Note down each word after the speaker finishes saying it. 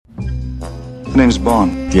The name's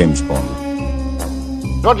Bond. James Bond.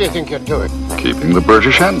 What do you think you're doing? Keeping the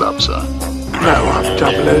British hand up, sir. Blow up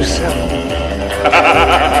 007.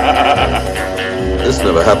 This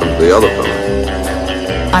never happened to the other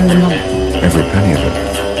fellow. I'm the money. Every penny of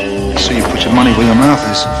it. So you put your money where your mouth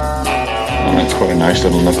is. Well, that's quite a nice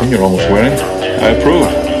little nothing you're almost wearing. I approve.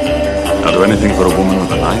 I'll do anything for a woman with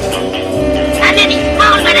a knife. And then he's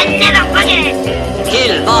small but a motherfucker!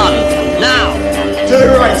 Kill Bond, now! To the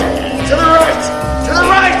right! To the right! To the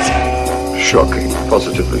right! Shocking.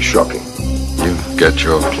 Positively shocking. You get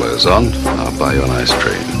your clothes on, I'll buy you an ice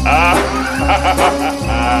cream.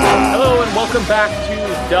 Hello and welcome back to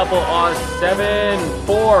Double Oz 7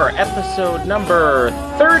 for episode number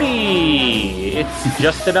 30. It's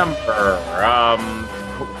just a number.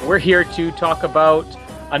 We're here to talk about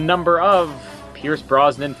a number of Pierce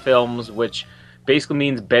Brosnan films, which basically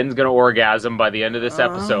means Ben's going to orgasm by the end of this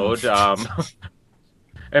episode.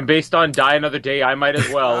 And based on Die Another Day, I might as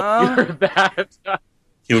well. You heard that.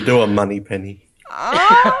 He'll do a money penny.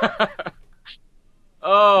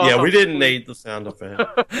 Oh, yeah, we didn't need the sound effect.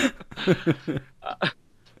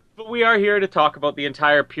 But we are here to talk about the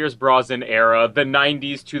entire Pierce Brosnan era, the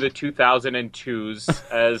 90s to the 2002s,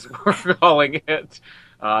 as we're calling it.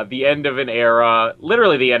 The end of an era,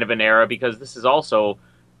 literally the end of an era, because this is also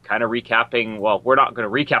kind of recapping, well, we're not going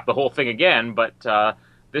to recap the whole thing again, but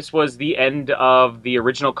this was the end of the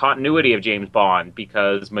original continuity of James Bond,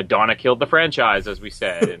 because Madonna killed the franchise, as we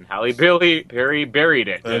said, and Halle Berry buried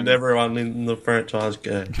it. And everyone in the franchise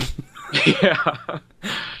gay. Yeah.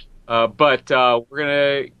 But we're going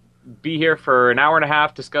to be here for an hour and a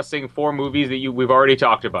half discussing 4 movies that we've already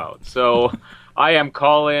talked about. So I am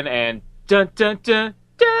Colin, and dun dun dun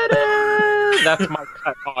dun dun. That's my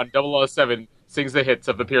cut on 007 sings the hits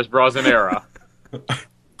of the Pierce Brosnan era.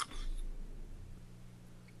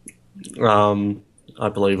 I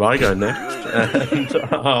believe I go next. And,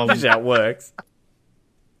 this is how it works.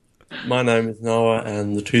 My name is Noah,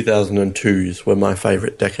 and the 2002s were my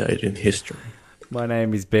favourite decade in history. My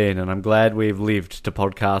name is Ben, and I'm glad we've lived to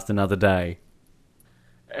podcast another day.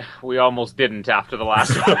 We almost didn't after the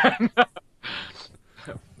last one.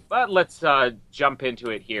 But let's jump into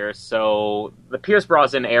it here. So the Pierce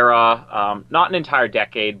Brosnan era, not an entire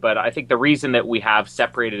decade, but I think the reason that we have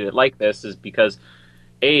separated it like this is because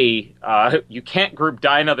you can't group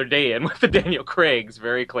Die Another Day in with the Daniel Craigs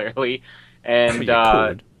very clearly,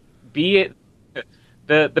 and B,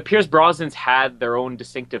 the Pierce Brosnans had their own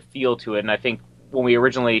distinctive feel to it, and I think when we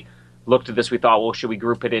originally looked at this, we thought, well, should we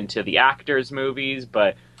group it into the actors' movies?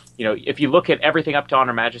 But you know, if you look at everything up to On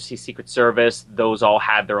Her Majesty's Secret Service, those all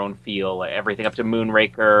had their own feel. Everything up to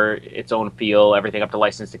Moonraker, its own feel. Everything up to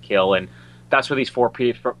License to Kill, and that's where these 4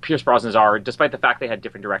 Pierce Brosnans are, despite the fact they had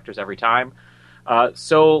different directors every time.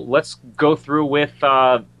 So let's go through with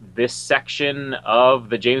this section of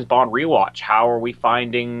the James Bond rewatch. How are we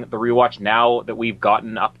finding the rewatch now that we've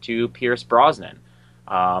gotten up to Pierce Brosnan?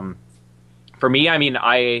 For me, I mean,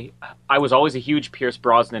 I was always a huge Pierce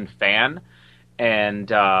Brosnan fan, and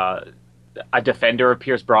a defender of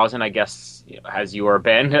Pierce Brosnan, I guess, as you are,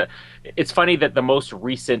 Ben. It's funny that the most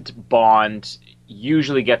recent Bond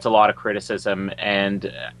usually gets a lot of criticism,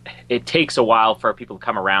 and it takes a while for people to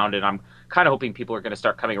come around, and I'm kind of hoping people are going to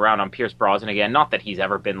start coming around on Pierce Brosnan again. Not that he's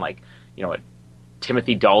ever been like, you know, a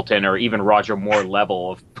Timothy Dalton or even Roger Moore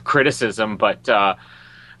level of criticism, but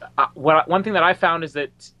one thing that I found is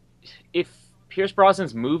that if Pierce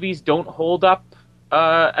Brosnan's movies don't hold up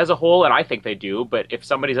as a whole, and I think they do, but if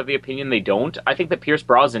somebody's of the opinion they don't, I think that Pierce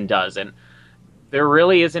Brosnan does. And there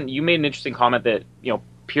really isn't. You made an interesting comment that, you know,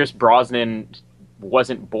 Pierce Brosnan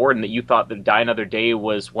wasn't bored and that you thought that Die Another Day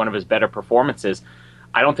was one of his better performances.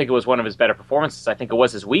 I don't think it was one of his better performances. I think it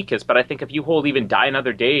was his weakest, but I think if you hold even Die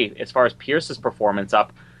Another Day as far as Pierce's performance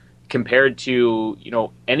up compared to, you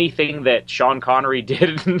know, anything that Sean Connery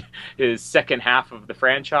did in his second half of the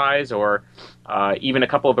franchise, or even a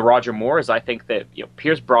couple of the Roger Moores, I think that, you know,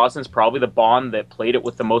 Pierce Brosnan's probably the Bond that played it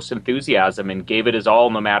with the most enthusiasm and gave it his all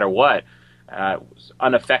no matter what, was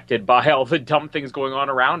unaffected by all the dumb things going on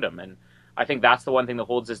around him. And I think that's the one thing that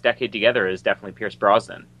holds this decade together is definitely Pierce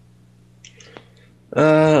Brosnan.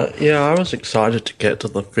 Yeah, I was excited to get to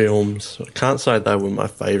the films. I can't say they were my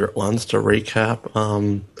favourite ones to recap.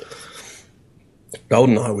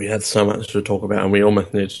 GoldenEye, we had so much to talk about, and we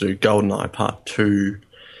almost need to do GoldenEye Part 2.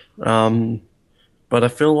 But I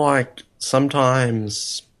feel like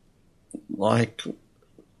sometimes, like,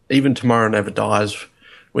 even Tomorrow Never Dies,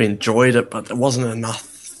 we enjoyed it, but there wasn't enough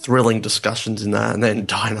thrilling discussions in that, and then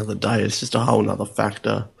Die Another Day is just a whole other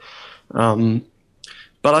factor.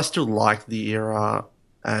 But I still like the era,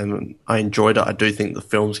 and I enjoyed it. I do think the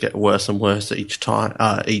films get worse and worse each time,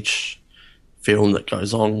 each film that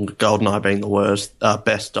goes on, GoldenEye being the worst,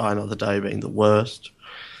 best, Die Another Day being the worst.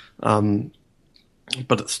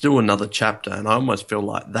 But it's still another chapter, and I almost feel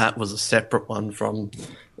like that was a separate one from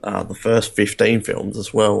the first 15 films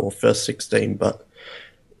as well, or first 16, but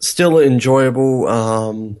still enjoyable,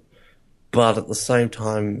 but at the same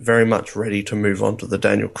time very much ready to move on to the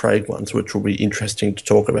Daniel Craig ones, which will be interesting to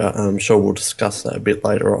talk about, and I'm sure we'll discuss that a bit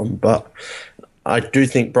later on. But I do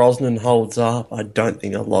think Brosnan holds up. I don't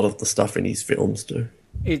think a lot of the stuff in his films do.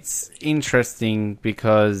 It's interesting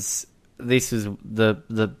because this is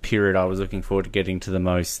the period I was looking forward to getting to the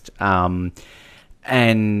most. And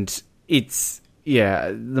it's,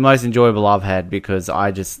 the most enjoyable I've had because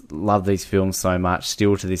I just love these films so much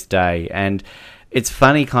still to this day. And it's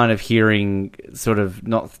funny kind of hearing sort of,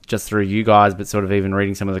 not just through you guys, but sort of even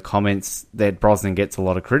reading some of the comments that Brosnan gets a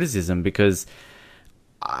lot of criticism because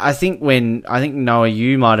I think Noah,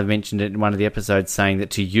 you might have mentioned it in one of the episodes saying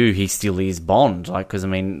that to you, he still is Bond. Like, because I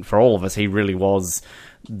mean, for all of us, he really was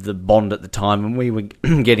the Bond at the time when we were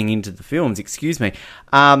getting into the films,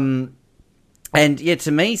 and yeah,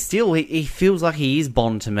 to me still he feels like he is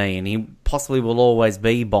Bond to me, and he possibly will always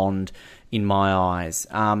be Bond in my eyes.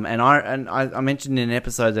 And I mentioned in an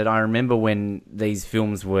episode that I remember when these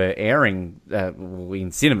films were airing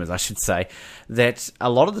in cinemas, I should say, that a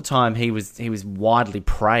lot of the time he was widely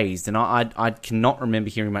praised, and I cannot remember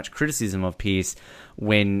hearing much criticism of Pierce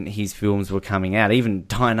when his films were coming out. Even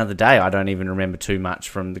Die Another Day, I don't even remember too much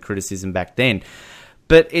from the criticism back then.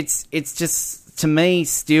 But it's just, to me,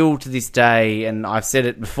 still to this day, and I've said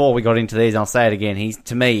it before we got into these, and I'll say it again, he,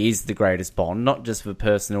 to me, is the greatest Bond, not just for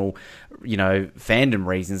personal, fandom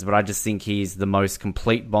reasons, but I just think he's the most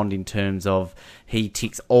complete Bond in terms of he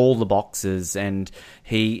ticks all the boxes, and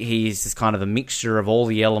he is just kind of a mixture of all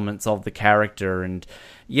the elements of the character. And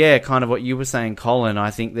yeah, kind of what you were saying, Colin,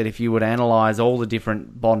 I think that if you would analyse all the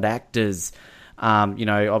different Bond actors,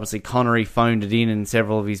 obviously Connery phoned it in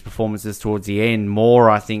several of his performances towards the end. Moore,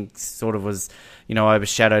 I think, sort of was,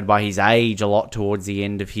 overshadowed by his age a lot towards the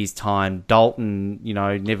end of his time. Dalton,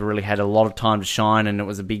 never really had a lot of time to shine, and it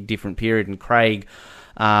was a big different period. And Craig,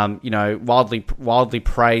 wildly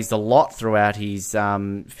praised a lot throughout his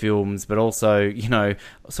films, but also,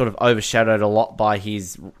 sort of overshadowed a lot by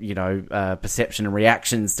his, perception and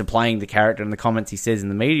reactions to playing the character and the comments he says in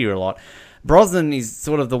the media a lot. Brosnan is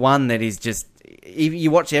sort of the one that is just, you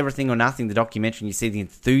watch Everything or Nothing, the documentary, and you see the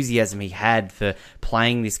enthusiasm he had for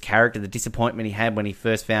playing this character, the disappointment he had when he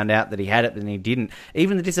first found out that he had it and he didn't.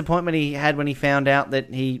 Even the disappointment he had when he found out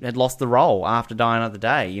that he had lost the role after Die Another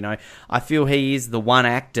Day. I feel he is the one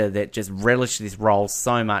actor that just relished this role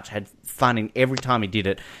so much, had fun in every time he did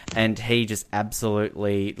it, and he just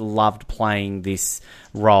absolutely loved playing this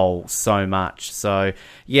role so much. So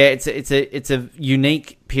yeah, it's a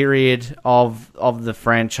unique period of the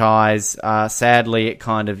franchise. Sadly, it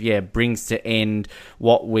kind of brings to end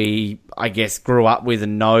what we, I guess, grew up with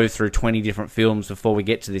and know through 20 different films before we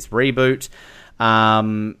get to this reboot,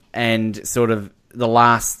 and sort of the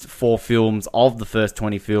last 4 films of the first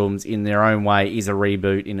 20 films in their own way is a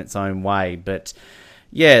reboot in its own way. But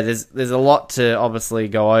yeah, there's a lot to obviously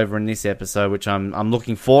go over in this episode, which I'm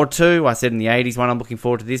looking forward to. I said in the 80s one, I'm looking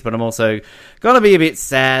forward to this, but I'm also going to be a bit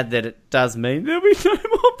sad that it does mean there'll be no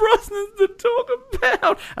more Brosnans to talk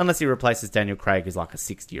about, unless he replaces Daniel Craig as like a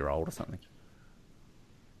 60-year-old or something.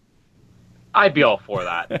 I'd be all for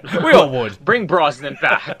that. We all would. Bring Brosnan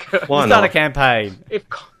back. Why not? Start a campaign.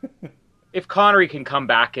 If Connery can come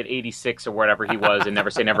back at 86 or whatever he was and never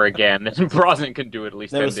say never again, then Brosnan can do it at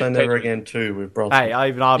least. Never say never again too with Brosnan. Hey,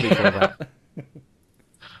 I'll be for that.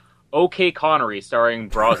 Okay, Connery starring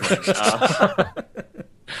Brosnan.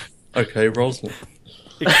 Okay, Brosnan.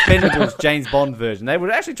 Expendables James Bond version. They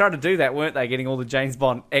would actually try to do that, weren't they? Getting all the James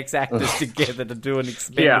Bond ex-actors together to do an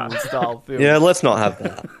Expendable style film. Yeah, let's not have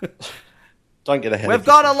that. Don't get ahead. We've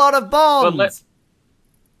got a lot of Bonds.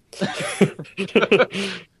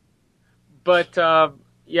 But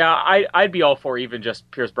I'd be all for even just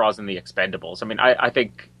Pierce Brosnan, the Expendables. I mean, I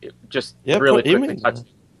think just really quickly,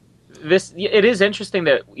 it is interesting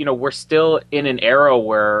that we're still in an era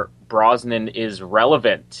where Brosnan is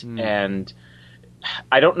relevant, and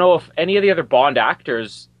I don't know if any of the other Bond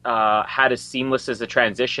actors had as seamless as a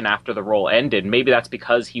transition after the role ended. Maybe that's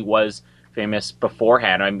because he was famous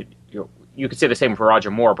beforehand. I mean, you could say the same for Roger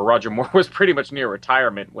Moore, but Roger Moore was pretty much near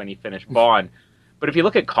retirement when he finished Bond. But if you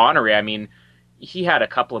look at Connery, I mean, he had a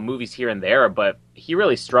couple of movies here and there, but he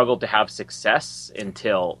really struggled to have success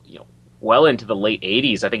until well into the late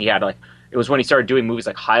 80s. I think he had it was when he started doing movies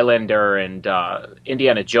like Highlander and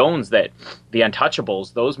Indiana Jones, that The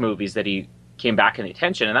Untouchables, those movies, that he came back in the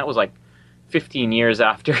attention, and that was like 15 years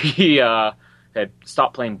after he had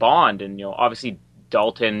stopped playing Bond, and obviously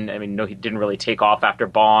Dalton. I mean, no, he didn't really take off after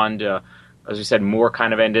Bond. As we said, Moore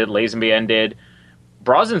kind of ended, Lazenby ended.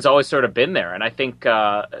 Brosnan's always sort of been there, and I think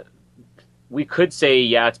we could say,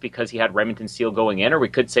 it's because he had Remington Steele going in, or we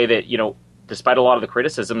could say that, despite a lot of the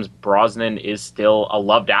criticisms, Brosnan is still a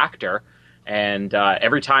loved actor. And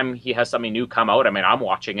every time he has something new come out, I mean, I'm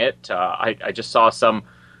watching it. I just saw some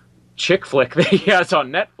chick flick that he has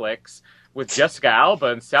on Netflix with Jessica Alba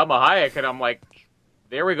and Salma Hayek, and I'm like,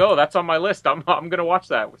 there we go. That's on my list. I'm going to watch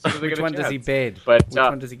that. Which one does he bed? But, which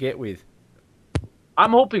one does he get with?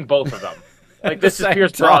 I'm hoping both of them. Like, this is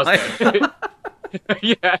Pierce Brosnan.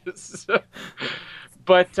 Yes.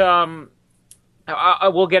 But I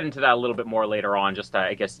will get into that a little bit more later on, just,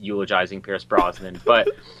 I guess, eulogizing Pierce Brosnan. But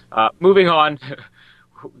moving on,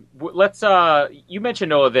 let's... you mentioned,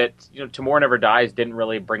 Noah, that Tomorrow Never Dies didn't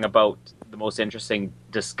really bring about the most interesting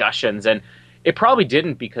discussions, and it probably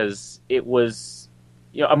didn't because it was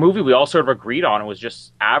a movie we all sort of agreed on. It was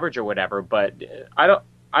just average or whatever, but I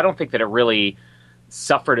don't think that it really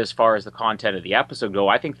suffered as far as the content of the episode go.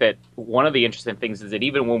 I think that one of the interesting things is that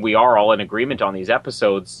even when we are all in agreement on these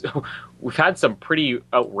episodes, we've had some pretty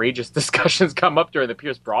outrageous discussions come up during the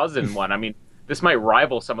Pierce Brosnan one. I mean, this might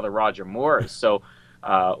rival some of the Roger Moores. So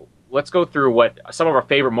let's go through what some of our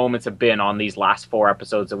favorite moments have been on these last 4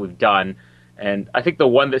 episodes that we've done. And I think the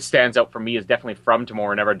one that stands out for me is definitely from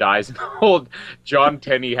Tomorrow Never Dies. An old John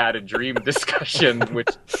Tenney Had a Dream discussion, which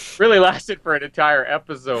really lasted for an entire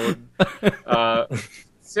episode.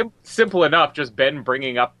 Simple enough, just Ben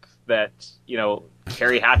bringing up that,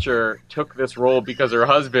 Terry Hatcher took this role because her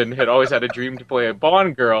husband had always had a dream to play a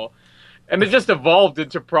Bond girl. And it just evolved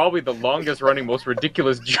into probably the longest running, most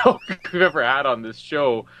ridiculous joke we've ever had on this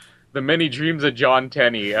show. The Many Dreams of John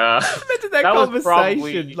Tenney. Imagine that conversation.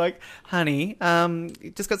 Probably... Like, honey,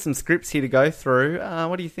 just got some scripts here to go through.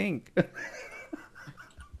 What do you think?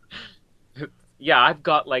 Yeah, I've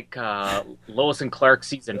got Lois and Clark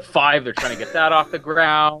season 5. They're trying to get that off the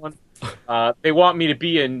ground. They want me to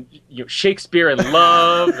be in Shakespeare in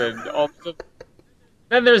Love and all.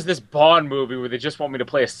 Then there's this Bond movie where they just want me to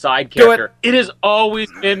play a side character. It has always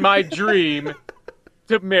been my dream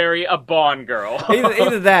to marry a Bond girl.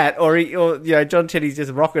 either that, or John Teddy's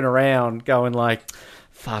just rocking around, going like,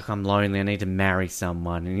 "Fuck, I'm lonely. I need to marry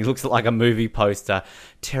someone." And he looks like a movie poster.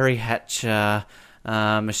 Terry Hatcher,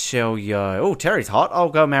 Michelle Yeoh. Oh, Terry's hot. I'll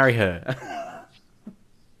go marry her.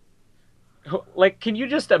 Can you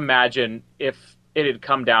just imagine if it had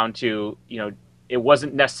come down to it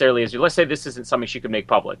wasn't necessarily his dream. Let's say this isn't something she could make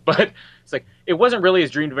public, but it's like, it wasn't really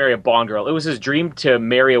his dream to marry a Bond girl. It was his dream to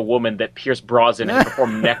marry a woman that Pierce Brosnan had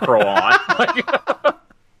performed Necro on.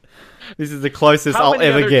 This is the closest I'll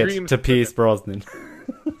ever get to Pierce Brosnan.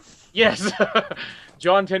 Yes.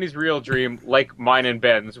 John Tenney's real dream, like mine and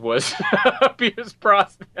Ben's, was Pierce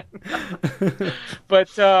Brosnan.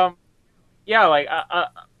 But,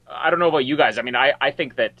 I don't know about you guys. I mean, I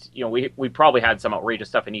think that, we probably had some outrageous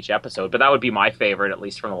stuff in each episode, but that would be my favorite, at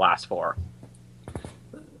least from the last 4.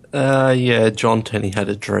 John Tenney Had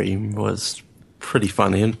a Dream was pretty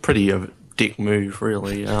funny and pretty a dick move,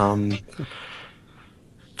 really.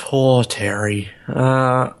 Poor Terry.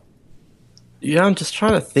 I'm just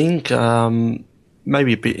trying to think.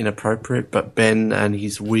 Maybe a bit inappropriate, but Ben and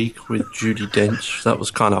his week with Judi Dench, that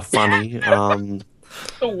was kind of funny.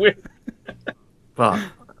 But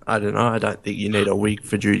I don't know. I don't think you need a week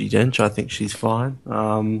for Judi Dench. I think she's fine.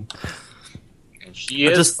 She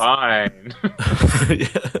is fine. Yeah.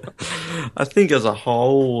 I think as a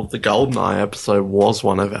whole, the GoldenEye episode was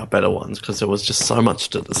one of our better ones because there was just so much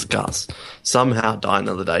to discuss. Somehow Die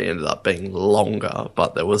Another Day ended up being longer,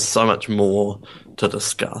 but there was so much more to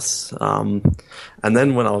discuss. And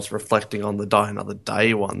then when I was reflecting on the Die Another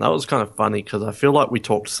Day one, that was kind of funny because I feel like we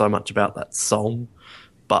talked so much about that song,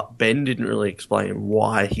 but Ben didn't really explain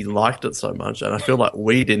why he liked it so much, and I feel like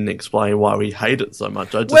we didn't explain why we hate it so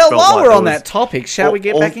much. I just felt while like we're on that topic, shall we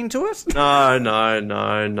get back into it? No.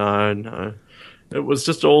 It was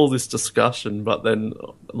just all this discussion, but then,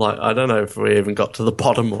 I don't know if we even got to the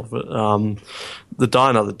bottom of it. The Die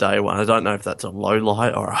Another Day one, I don't know if that's a low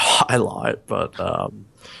light or a highlight, but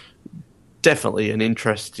definitely an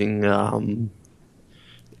interesting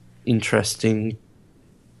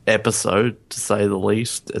episode, to say the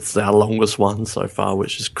least. It's our longest one so far,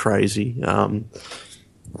 which is crazy. I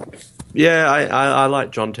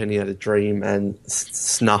like John Tenney Had a Dream and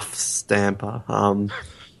Snuff Stamper.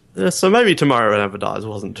 So maybe Tomorrow Never Dies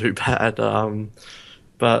wasn't too bad.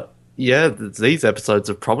 But yeah, these episodes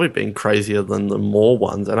have probably been crazier than the Moore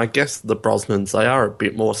ones. And I guess the Brosnans, they are a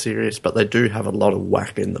bit more serious, but they do have a lot of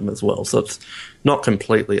whack in them as well. So not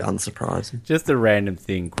completely unsurprising. Just a random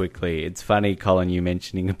thing quickly. It's funny, Colin, you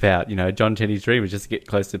mentioning about, John Tenney's dream was just to get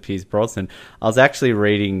close to Pierce Brosnan. I was actually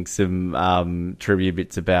reading some trivia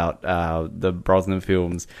bits about the Brosnan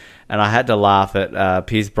films, and I had to laugh at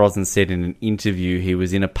Pierce Brosnan said in an interview he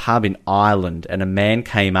was in a pub in Ireland and a man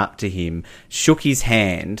came up to him, shook his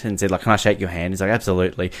hand and said, like, can I shake your hand? He's like,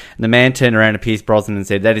 absolutely. And the man turned around to Pierce Brosnan and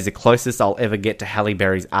said, that is the closest I'll ever get to Halle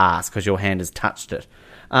Berry's ass because your hand has touched it.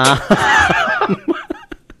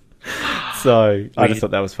 So I just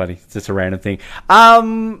thought that was funny. It's just a random thing.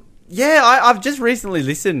 I've just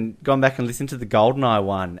recently gone back and listened to the GoldenEye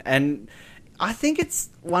one, and I think it's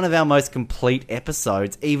one of our most complete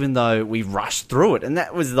episodes, even though we rushed through it. And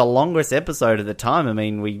that was the longest episode at the time. I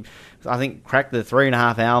mean, I think cracked the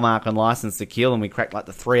 3.5 hour mark on License to Kill, and we cracked like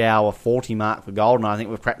the 3 hour 40 mark for GoldenEye. I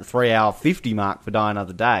think we've cracked the 3 hour 50 mark for Die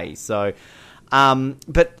Another Day. So,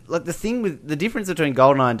 but like the difference between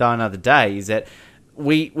GoldenEye and Die Another Day is that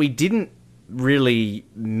we didn't really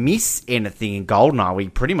miss anything in GoldenEye. We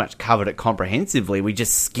pretty much covered it comprehensively. We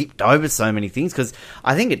just skipped over so many things because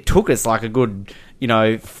I think it took us like a good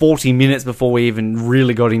 40 minutes before we even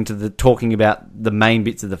really got into the talking about the main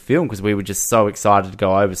bits of the film because we were just so excited to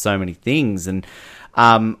go over so many things. And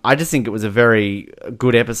I just think it was a very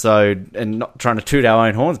good episode, and not trying to toot our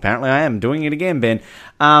own horns. Apparently I am doing it again, Ben.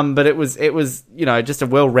 But it was just a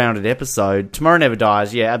well-rounded episode. Tomorrow Never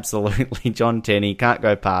Dies, yeah, absolutely. John Tenney, can't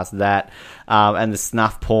go past that. And the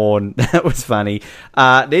snuff porn, that was funny.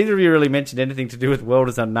 Neither of you really mentioned anything to do with World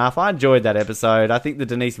Is Enough. I enjoyed that episode. I think the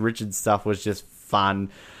Denise Richards stuff was just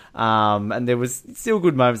fun. And there was still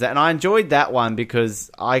good moments there. And I enjoyed that one because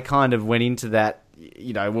I kind of went into that,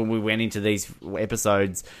 when we went into these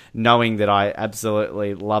episodes, knowing that I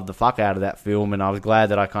absolutely loved the fuck out of that film, and I was glad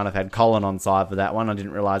that I kind of had Colin on side for that one. I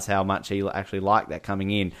didn't realise how much he actually liked that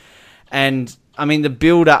coming in. And, I mean, the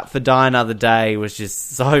build-up for Die Another Day was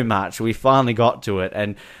just so much. We finally got to it,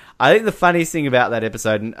 and I think the funniest thing about that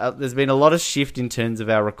episode, and there's been a lot of shift in terms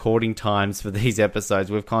of our recording times for these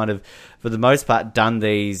episodes. We've kind of, for the most part, done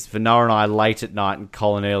these for Noah and I late at night and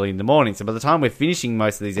Colin early in the morning. So by the time we're finishing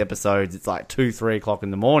most of these episodes, it's like 2, 3 o'clock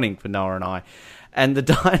in the morning for Noah and I. And the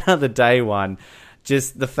Die Another Day one,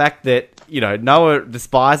 just the fact that, Noah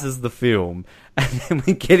despises the film, and then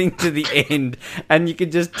we're getting to the end, and you can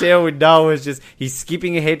just tell with Noah's he's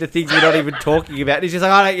skipping ahead to things we're not even talking about. He's just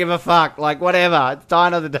like, I don't give a fuck, like, whatever, it's Die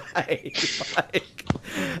Another Day.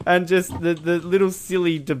 And just the little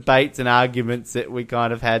silly debates and arguments that we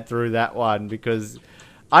kind of had through that one, because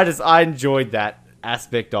I enjoyed that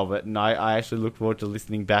aspect of it, and I actually look forward to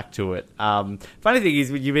listening back to it. Funny thing is,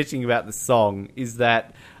 when you're mentioning about the song, is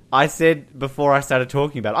that I said before I started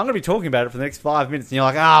talking about it, I'm going to be talking about it for the next 5 minutes. And you're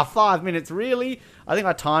like, 5 minutes, really? I think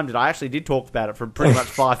I timed it. I actually did talk about it for pretty much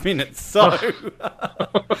 5 minutes. So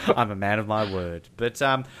I'm a man of my word. But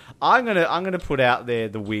I'm gonna put out there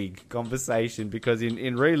the wig conversation, because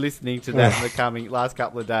in re-listening to that in the coming last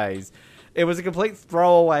couple of days, it was a complete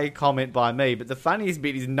throwaway comment by me, but the funniest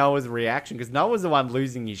bit is Noah's reaction, because Noah's the one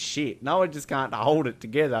losing his shit. Noah just can't hold it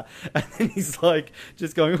together, and then he's like,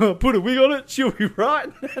 just going, put a wig on it, she'll be right,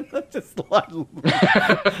 and I'm just like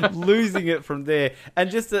losing it from there. And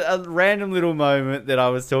just a random little moment that I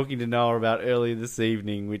was talking to Noah about earlier this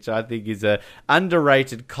evening, which I think is a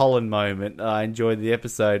underrated Colin moment. I enjoyed the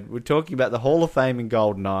episode. We're talking about the Hall of Fame in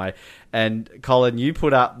GoldenEye, and Colin, you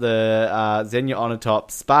put up the Xenia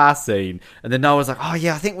Onatopp spa scene, and then Noah's like, oh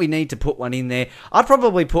yeah, I think we need to put one in there. I'd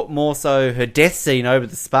probably put more so her death scene over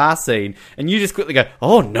the spa scene, and you just quickly go,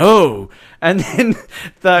 oh no, and then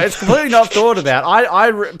it's completely not thought about. I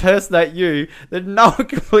impersonate you, that Noah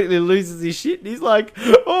completely loses his shit, and he's like,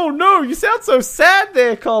 oh no, you sound so sad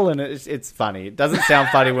there, Colin. It's funny. It doesn't sound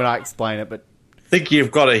funny when I explain it, but I think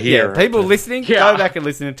you've got to hear it. People listening, go back and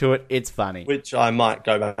listen to it. It's funny. Which I might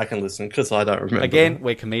go back and listen, because I don't remember. Again,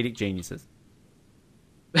 we're comedic geniuses.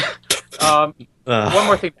 One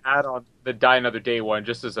more thing to add on the Die Another Day one,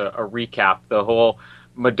 just as a recap, the whole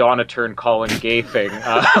Madonna turned Colin gay thing,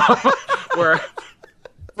 and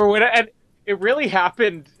it really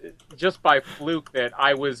happened just by fluke that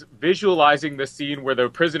I was visualizing the scene where the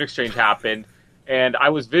prison exchange happened, and I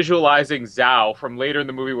was visualizing Zhao from later in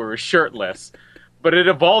the movie where he was shirtless. But it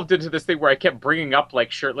evolved into this thing where I kept bringing up,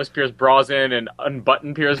 like, shirtless Pierce Brosnan and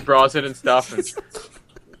unbuttoned Pierce Brosnan and stuff. And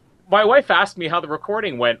my wife asked me how the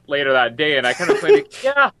recording went later that day, and I kind of played it,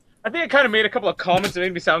 I think I kind of made a couple of comments that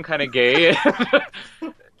made me sound kind of gay.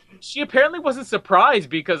 She apparently wasn't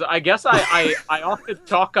surprised, because I guess I often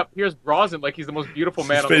talk up Pierce Brosnan like he's the most beautiful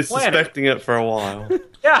man on the planet. She's been suspecting it for a while.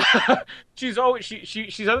 Yeah. She's always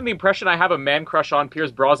she's under the impression I have a man crush on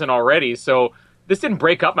Pierce Brosnan already, so this didn't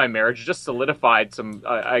break up my marriage; it just solidified some,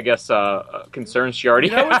 I guess, concerns she already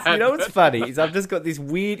had. You know what's funny is I've just got this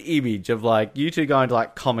weird image of like you two going to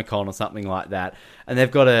like Comic-Con or something like that, and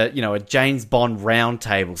they've got a James Bond round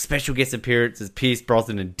table, special guest appearances, Pierce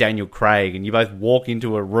Brosnan and Daniel Craig, and you both walk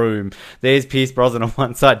into a room. There's Pierce Brosnan on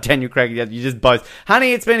one side, Daniel Craig on the other. You just both,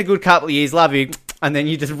 honey, it's been a good couple of years, love you, and then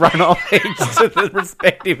you just run off each to the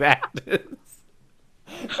respective actors.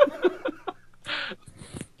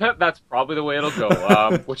 That's probably the way it'll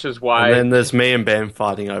go, which is why... And then there's me and Ben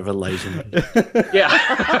fighting over Lazenby.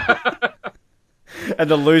 Yeah. And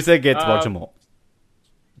the loser gets Roger Moore.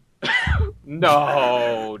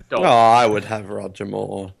 No, don't. Oh, I would have Roger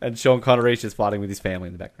Moore. And Sean Connery's just fighting with his family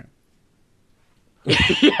in the background.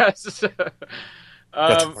 Yes.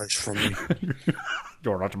 That's much from me.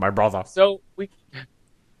 You're not my brother. So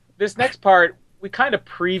this next part, we kind of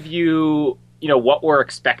preview, what we're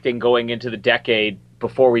expecting going into the decade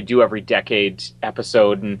before we do every decade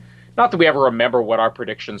episode. And not that we ever remember what our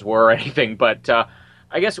predictions were or anything, but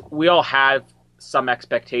I guess we all have some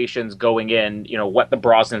expectations going in, what the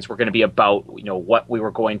Brosnans were going to be about, what we were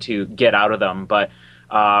going to get out of them. But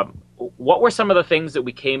what were some of the things that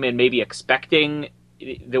we came in maybe expecting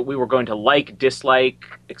that we were going to dislike,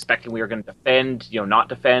 expecting we were going to defend, not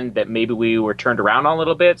defend, that maybe we were turned around on a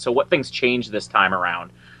little bit? So what things changed this time around?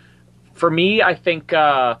 For me, I think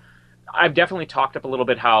I've definitely talked up a little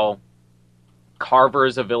bit how Carver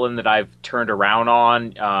is a villain that I've turned around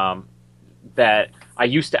on, that I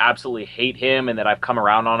used to absolutely hate him and that I've come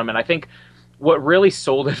around on him. And I think what really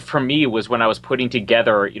sold it for me was when I was putting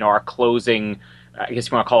together, our closing, I guess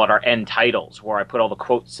you want to call it our end titles, where I put all the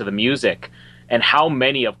quotes to the music, and how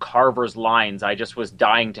many of Carver's lines I just was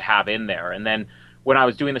dying to have in there. And then when I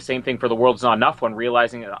was doing the same thing for The World's Not Enough one,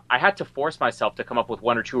 realizing I had to force myself to come up with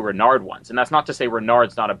one or two Renard ones. And that's not to say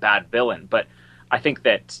Renard's not a bad villain, but I think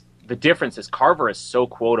that the difference is Carver is so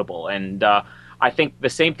quotable. And I think the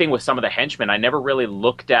same thing with some of the henchmen. I never really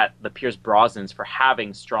looked at the Pierce Brosnans for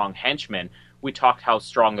having strong henchmen. We talked how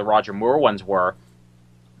strong the Roger Moore ones were.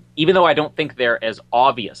 Even though I don't think they're as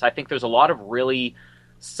obvious, I think there's a lot of really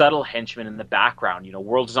subtle henchmen in the background.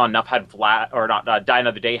 World Is Not Enough had Vlad, or not, Die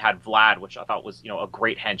Another Day had Vlad, which I thought was, a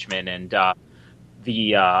great henchman. And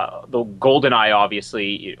the GoldenEye,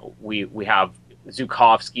 obviously, we have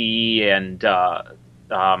Zukovsky and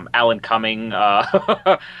Alan Cumming.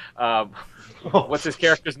 What's his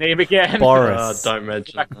character's name again? Boris. Don't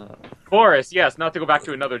mention Boris, yes, not to go back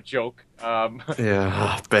to another joke. Ben.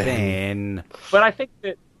 But I think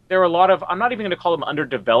that there are a lot of, I'm not even going to call them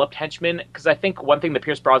underdeveloped henchmen, because I think one thing the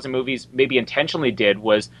Pierce Brosnan movies maybe intentionally did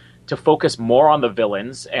was to focus more on the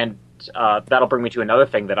villains, and that'll bring me to another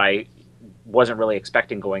thing that I wasn't really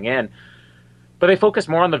expecting going in. But they focus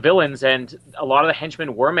more on the villains, and a lot of the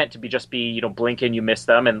henchmen were meant to be blink and you miss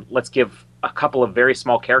them, and let's give a couple of very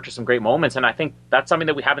small characters some great moments, and I think that's something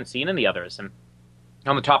that we haven't seen in the others. And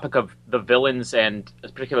on the topic of the villains, and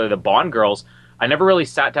particularly the Bond girls, I never really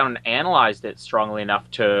sat down and analyzed it strongly enough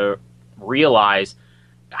to realize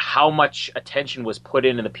how much attention was put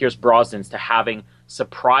in the Pierce Brosnans to having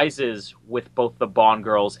surprises with both the Bond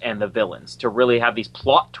girls and the villains, to really have these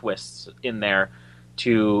plot twists in there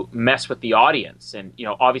to mess with the audience. And,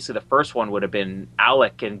 obviously the first one would have been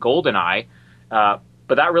Alec and GoldenEye,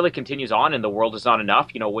 but that really continues on in The World Is Not Enough.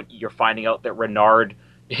 When you're finding out that Renard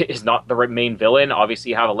is not the main villain. Obviously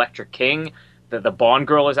you have Electric King, the Bond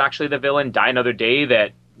girl is actually the villain. Die Another Day,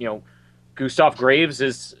 that, Gustav Graves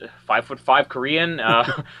is 5'5" Korean,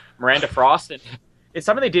 Miranda Frost. And it's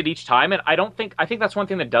something they did each time, and I think that's one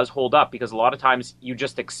thing that does hold up, because a lot of times you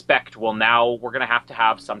just expect, well, now we're going to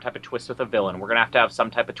have some type of twist with a villain. We're going to have some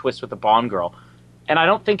type of twist with the Bond girl. And I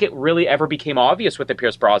don't think it really ever became obvious with the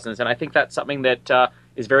Pierce Brosnans, and I think that's something that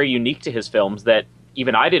is very unique to his films that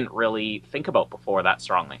even I didn't really think about before that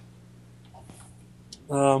strongly.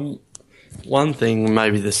 One thing,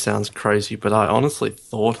 maybe this sounds crazy, but I honestly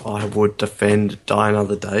thought I would defend Die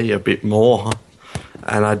Another Day a bit more.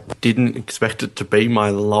 And I didn't expect it to be my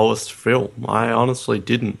lowest film. I honestly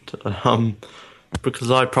didn't. Because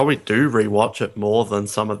I probably do rewatch it more than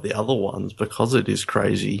some of the other ones because it is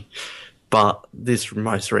crazy. But this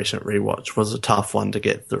most recent rewatch was a tough one to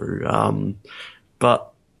get through.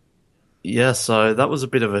 But yeah, so that was a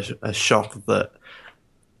bit of a shock that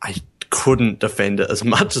I couldn't defend it as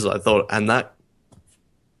much as I thought. And that,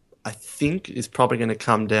 I think, is probably going to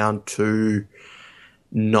come down to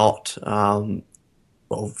not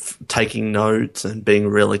taking notes and being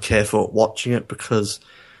really careful at watching it, because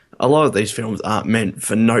a lot of these films aren't meant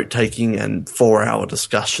for note-taking and 4-hour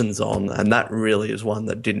discussions on, and that really is one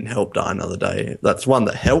that didn't help Die Another Day. That's one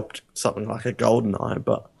that helped something like a GoldenEye,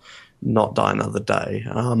 but not Die Another Day.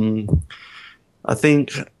 I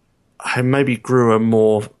think I maybe grew a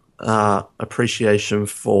more appreciation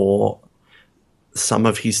for some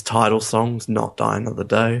of his title songs, not Die Another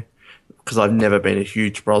Day, because I've never been a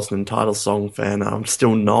huge Brosnan title song fan. I'm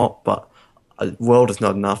still not, but World Is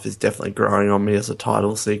Not Enough is definitely growing on me as a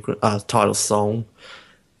title song.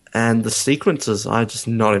 And the sequences, I'm just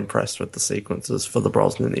not impressed with the sequences for the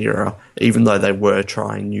Brosnan era, even though they were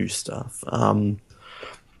trying new stuff.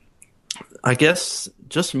 I guess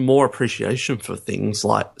just more appreciation for things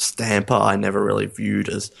like Stamper. I never really viewed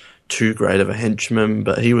as too great of a henchman,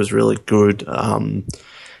 but he was really good. And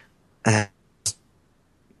I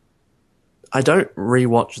don't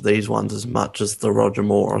rewatch these ones as much as the Roger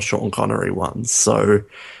Moore or Sean Connery ones, so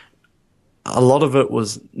a lot of it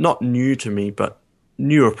was not new to me, but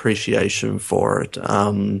new appreciation for it.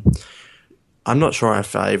 I'm not sure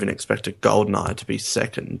if I even expected Goldeneye to be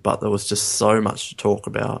second, but there was just so much to talk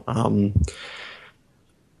about.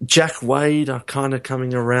 Jack Wade are kind of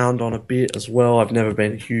coming around on a bit as well. I've never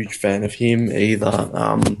been a huge fan of him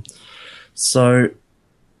either. So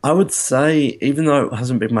I would say, even though it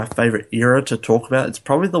hasn't been my favourite era to talk about, it's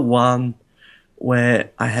probably the one where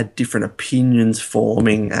I had different opinions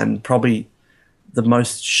forming and probably the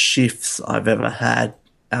most shifts I've ever had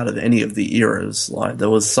out of any of the eras. Like, there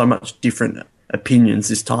was so much different opinions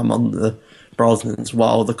this time on the Brosnans,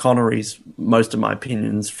 while the Connerys, most of my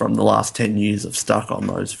opinions from the last 10 years have stuck on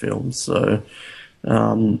those films. So,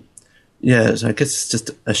 so I guess it's just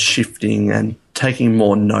a shifting and taking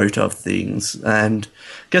more note of things. And I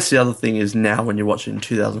guess the other thing is, now when you're watching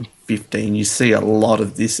 2015, you see a lot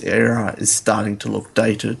of this era is starting to look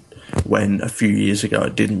dated, when a few years ago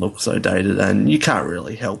it didn't look so dated, and you can't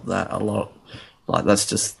really help that a lot. Like, that's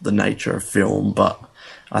just the nature of film. But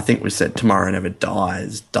I think we said Tomorrow Never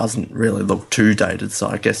Dies doesn't really look too dated, so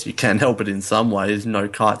I guess you can help it in some ways, no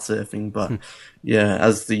kite surfing. But yeah,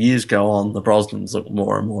 as the years go on, the Brosnans look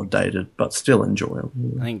more and more dated, but still enjoyable.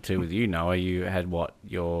 I think too with you, Noah, you had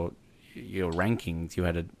your rankings, you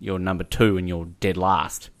had your number 2 and your dead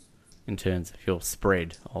last in terms of your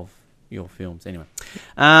spread of your films. Anyway,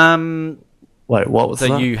 wait, what was that?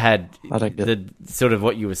 So you had the sort of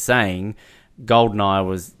what you were saying. Goldeneye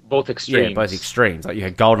was both extremes. Yeah, both extremes. Like, you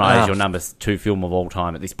had Goldeneye as your number 2 film of all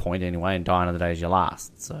time at this point, anyway, and Die Another Day is your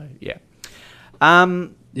last. So yeah,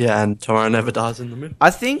 yeah, and Tomorrow Never Dies in the middle.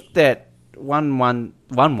 I think that one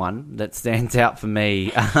that stands out for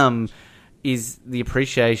me is the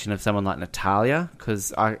appreciation of someone like Natalia,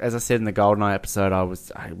 because as I said in the Goldeneye episode, I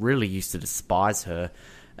really used to despise her.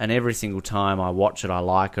 And every single time I watch it, I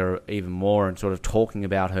like her even more, and sort of talking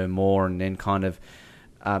about her more, and then kind of,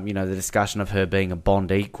 the discussion of her being a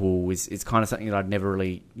Bond equal is kind of something that I'd never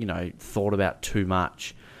really, thought about too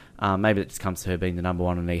much. Maybe it just comes to her being the number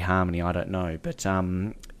 1 in eHarmony, I don't know. But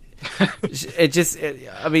it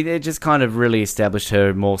just kind of really established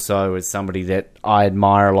her more so as somebody that I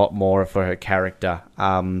admire a lot more for her character.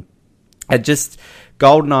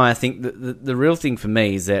 Goldeneye, I think the real thing for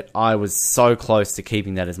me is that I was so close to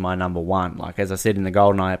keeping that as my number 1. Like, as I said in the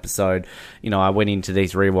Goldeneye episode, I went into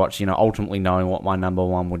these rewatch, ultimately knowing what my number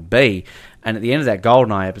 1 would be. And at the end of that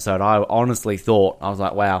Goldeneye episode, I honestly thought, I was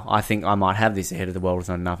like, wow, I think I might have this ahead of The World Is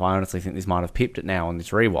Not Enough. I honestly think this might have pipped it now on this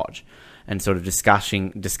rewatch. And sort of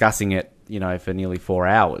discussing it, for nearly 4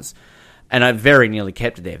 hours. And I very nearly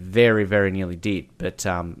kept it there. Very, very nearly did. But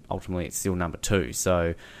ultimately, it's still number 2.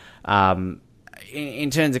 So, in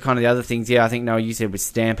terms of kind of the other things, yeah, I think, Noah, you said with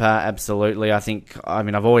Stamper, absolutely.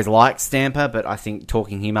 I've always liked Stamper, but I think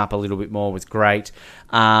talking him up a little bit more was great.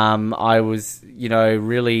 I was,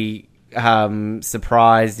 really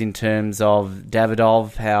surprised in terms of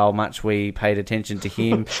Davidov, how much we paid attention to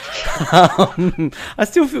him. I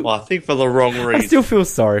still feel... Well, I think for the wrong reason. I still feel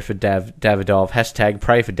sorry for Davidov. #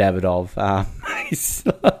 pray for Davidov.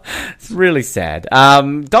 It's really sad.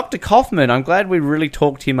 Dr. Kaufman, I'm glad we really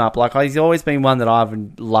talked him up. Like, he's always been one that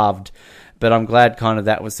I've loved, but I'm glad kind of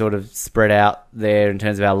that was sort of spread out there in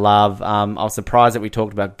terms of our love. I was surprised that we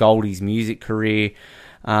talked about Goldie's music career.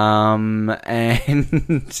 And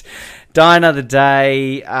Die Another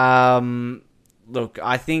Day. Look,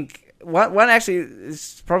 I think one actually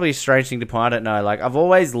is probably a strange thing to point. I don't know. Like, I've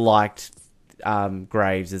always liked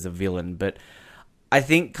Graves as a villain, but I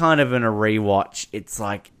think kind of in a rewatch, it's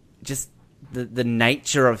like just the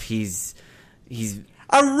nature of his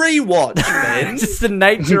a rewatch, man. Just the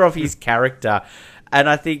nature of his character, and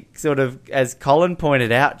I think sort of as Colin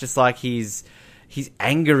pointed out, just like his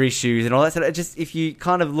anger issues and all that sort of, just if you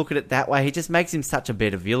kind of look at it that way, he just makes him such a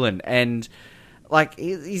better villain. And like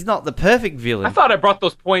he's not the perfect villain. I thought I brought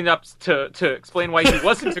those point-ups to explain why he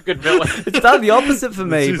wasn't a good villain. It's done the opposite for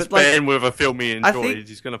me. This But like, man with a film he enjoys,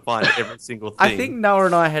 he's going to find every single thing. I think Noah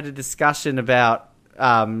and I had a discussion about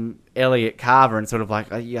Elliot Carver and sort of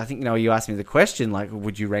like, I think, you asked me the question, like,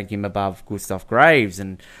 would you rank him above Gustav Graves?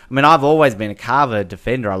 And I mean, I've always been a Carver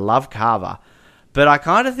defender. I love Carver. But I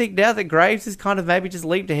kind of think now that Graves has kind of maybe just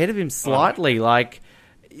leaped ahead of him slightly. Like,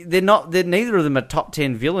 they're neither of them are top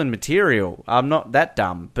 10 villain material. I'm not that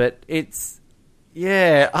dumb, but it's,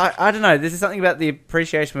 I don't know. This is something about the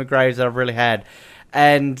appreciation of Graves that I've really had.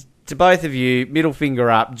 And to both of you, middle finger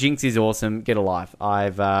up. Jinx is awesome. Get a life.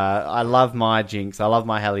 I love my Jinx. I love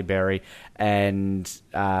my Halle Berry. And,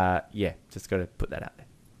 just got to put that out there.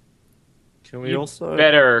 Can we also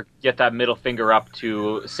better get that middle finger up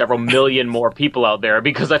to several million more people out there,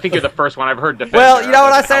 because I think you're the first one I've heard defend. Well, you know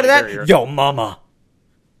what I say to that? Yo, mama.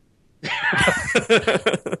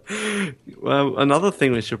 Well, another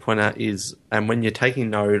thing we should point out is, and when you're taking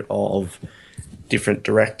note of different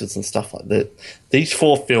directors and stuff like that, these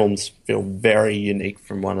 4 films feel very unique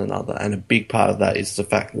from one another, and a big part of that is the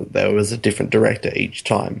fact that there was a different director each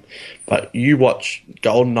time. But you watch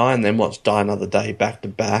GoldenEye and then watch Die Another Day back to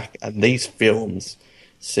back, and these films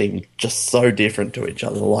seem just so different to each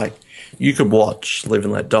other. Like, you could watch Live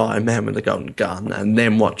and Let Die, Man with the Golden Gun, and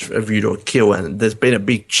then watch A View to a Kill, and there's been a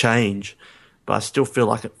big change, but I still feel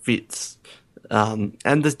like it fits. And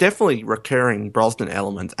there's definitely recurring Brosnan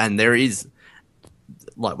elements, and there is,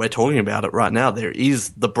 like we're talking about it right now, there is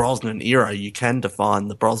the Brosnan era. You can define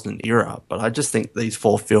the Brosnan era, but I just think these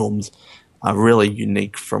 4 films are really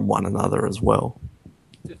unique from one another as well.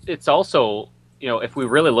 It's also, if we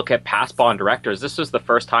really look at past Bond directors, this was the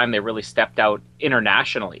first time they really stepped out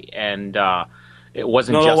internationally, and it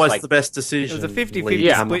wasn't not just always like the best decision. It was a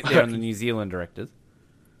 50-50 split there on the New Zealand directors.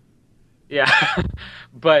 Yeah,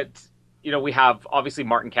 but we have obviously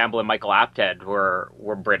Martin Campbell and Michael Apted who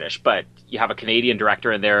were British, but you have a Canadian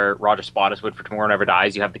director in there, Roger Spottiswoode for Tomorrow Never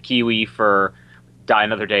Dies. You have the Kiwi for Die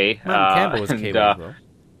Another Day. Martin Campbell was Kiwi as well.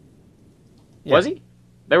 Yeah. Was he?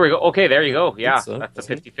 There we go. Okay, there you go. Yeah, so, that's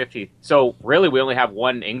a 50-50. So really, we only have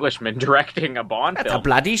one Englishman directing a Bond film. That's a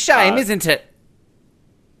bloody shame, isn't it?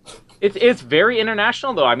 It's very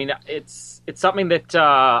international, though. I mean, it's something that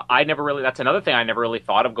I never really. That's another thing I never really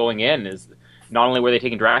thought of going in. Is not only were they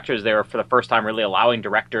taking directors, they were for the first time really allowing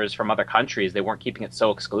directors from other countries. They weren't keeping it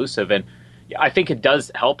so exclusive, and I think it does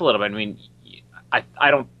help a little bit. I mean, I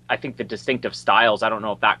think the distinctive styles. I don't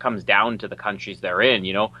know if that comes down to the countries they're in.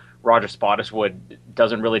 Roger Spottiswoode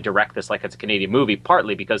doesn't really direct this like it's a Canadian movie,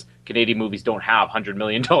 partly because Canadian movies don't have $100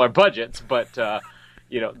 million budgets, but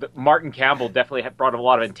Martin Campbell definitely brought a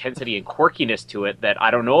lot of intensity and quirkiness to it that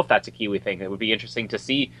I don't know if that's a Kiwi thing. It would be interesting to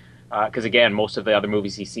see, because again, most of the other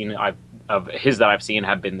movies he's seen that I've seen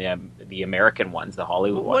have been the American ones, the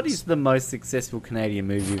Hollywood ones. What is the most successful Canadian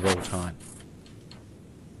movie of all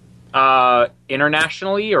time?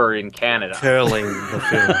 Internationally or in Canada? Curling the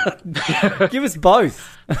film. Give us both.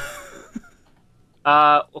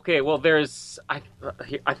 Okay, well, I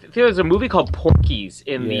think there's a movie called Porky's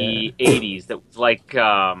in the 80s that was like,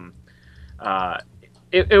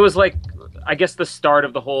 it was like, I guess the start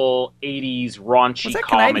of the whole 80s raunchy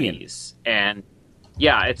comedies. Canadian? And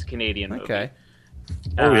yeah, it's a Canadian movie. Okay.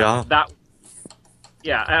 I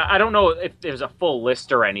don't know if there's a full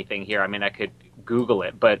list or anything here. I mean, I could Google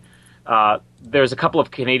it, but there's a couple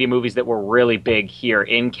of Canadian movies that were really big here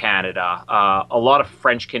in Canada. A lot of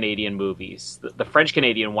French-Canadian movies. The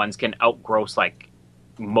French-Canadian ones can outgross like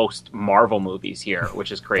most Marvel movies here,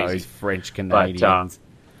 which is crazy. Those French-Canadians.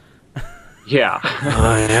 Yeah.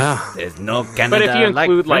 Yeah. There's no Canada but if you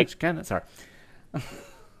include like Canada. Sorry.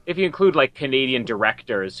 If you include like Canadian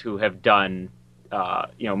directors who have done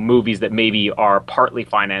movies that maybe are partly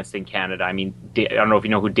financed in Canada. I mean, I don't know if you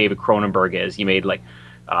know who David Cronenberg is. He made like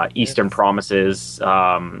Eastern Promises.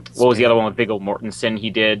 What was the other one with Viggo Mortensen? He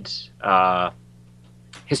did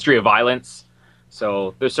History of Violence.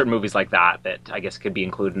 So there's certain movies like that I guess could be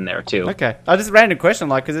included in there too. Okay. I just ran a question,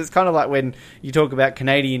 because it's kind of like when you talk about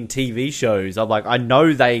Canadian TV shows. I'm like, I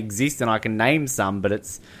know they exist and I can name some, but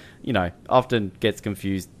it's, often gets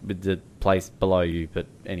confused with the place below you. But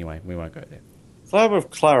anyway, we won't go there. So we've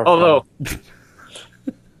clarified. Although,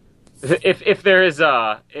 if there is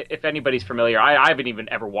if anybody's familiar, I haven't even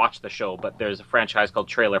ever watched the show, but there's a franchise called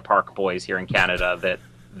Trailer Park Boys here in Canada that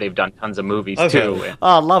they've done tons of movies too. And,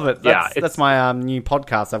 I love it. That's my new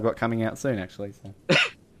podcast I've got coming out soon, actually. So.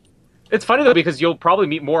 It's funny though, because you'll probably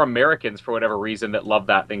meet more Americans for whatever reason that love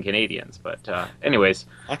that than Canadians. But anyways,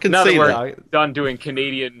 I can now see that we're done doing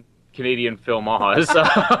Canadian film ahas.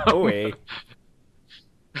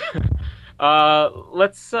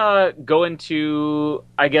 Let's go into,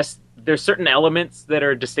 I guess, there's certain elements that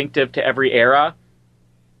are distinctive to every era.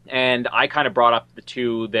 And I kind of brought up the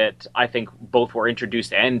two that I think both were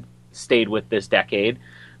introduced and stayed with this decade.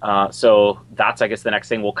 So that's, I guess, the next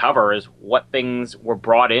thing we'll cover is what things were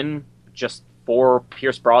brought in just for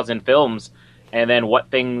Pierce Brosnan films, and then what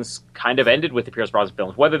things kind of ended with the Pierce Brosnan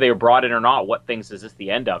films. Whether they were brought in or not, what things is this the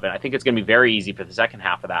end of? And I think it's going to be very easy for the second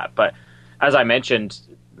half of that. But as I mentioned,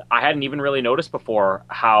 I hadn't even really noticed before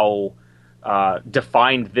how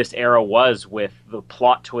defined this era was with the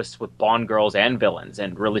plot twists with Bond girls and villains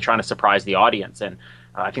and really trying to surprise the audience. And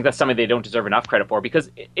I think that's something they don't deserve enough credit for, because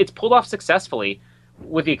it's pulled off successfully,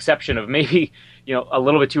 with the exception of maybe, a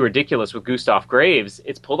little bit too ridiculous with Gustav Graves.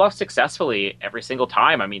 It's pulled off successfully every single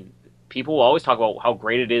time. I mean, people will always talk about how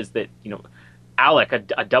great it is that, Alec,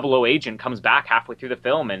 a 00 agent, comes back halfway through the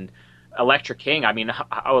film, and Elektra King. I mean,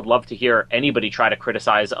 I would love to hear anybody try to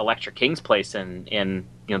criticize Elektra King's place in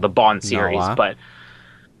the Bond series, Noah. But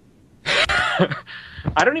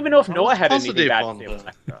I don't even know if Noah had anything bad to say about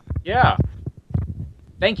Elektra. Yeah.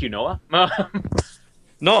 Thank you, Noah.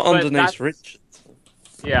 Not on Denise Richards.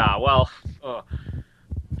 Yeah, well,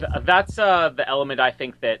 that's the element I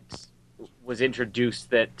think that was introduced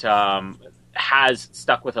that has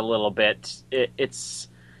stuck with a little bit. It's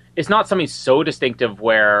not something so distinctive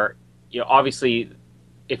where, obviously,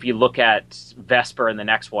 if you look at Vesper in the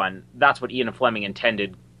next one, that's what Ian Fleming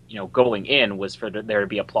intended, going in, was for there to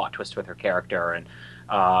be a plot twist with her character. And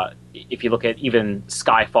if you look at even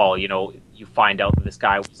Skyfall, you find out that this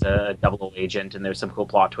guy was a 00 agent, and there's some cool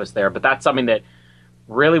plot twist there. But that's something that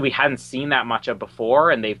really we hadn't seen that much of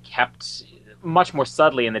before, and they've kept much more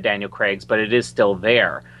subtly in the Daniel Craigs, but it is still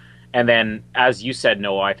there. And then, as you said,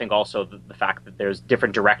 Noah, I think also the fact that there's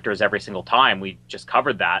different directors every single time, we just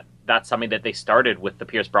covered that. That's something that they started with the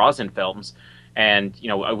Pierce Brosnan films. And,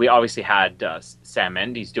 we obviously had Sam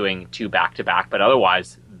Mendes doing 2 back-to-back, but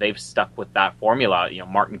otherwise they've stuck with that formula.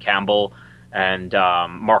 Martin Campbell and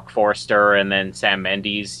Mark Forster, and then Sam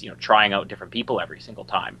Mendes, trying out different people every single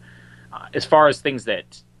time. As far as things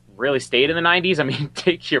that really stayed in the 90s, I mean,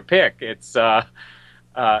 take your pick. It's the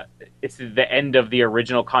end of the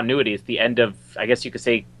original continuity. It's the end of, I guess you could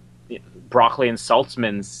say, Broccoli and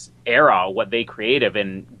Saltzman's era, what they created.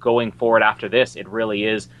 And going forward after this, it really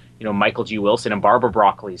is, Michael G. Wilson and Barbara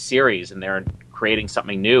Broccoli's series, and they're creating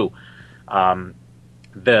something new.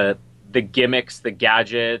 The gimmicks, the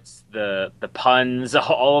gadgets, the puns,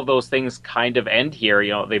 all of those things kind of end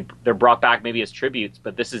here. They're brought back maybe as tributes,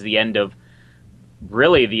 but this is the end of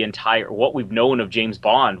really the entire, what we've known of James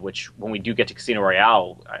Bond, which when we do get to Casino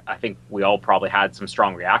Royale, I think we all probably had some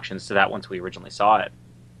strong reactions to that once we originally saw it.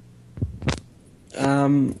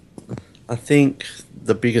 I think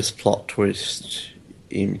the biggest plot twist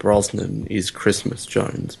in Brosnan is Christmas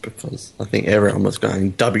Jones, because I think everyone was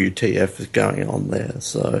going, WTF is going on there.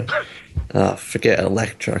 So forget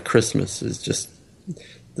Elektra. Christmas is just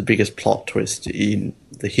the biggest plot twist in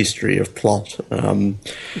the history of plot.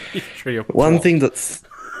 One thing that's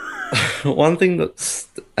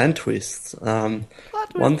and twists.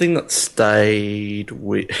 One thing that stayed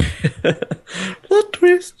with plot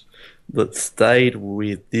twist that stayed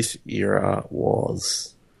with this era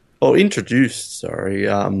was, or introduced,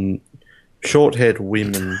 short-haired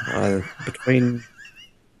women between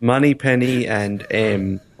Moneypenny and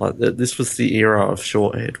M. This was the era of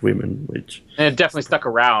short-haired women, and it definitely stuck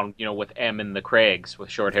around, with M and the Craigs with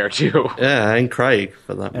short hair too. Yeah, and Craig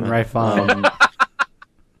for that. And Ray Farman.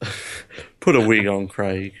 Put a wig on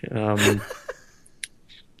Craig,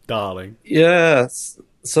 darling. Yeah,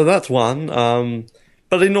 so that's one.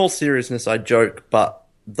 But in all seriousness, I joke, but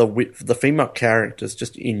the female characters,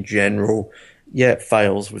 just in general, it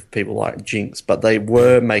fails with people like Jinx, but they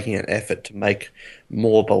were making an effort to make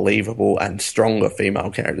more believable and stronger female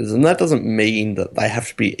characters, and that doesn't mean that they have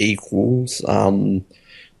to be equals.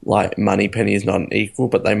 Like Moneypenny is not an equal,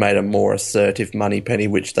 but they made a more assertive Moneypenny,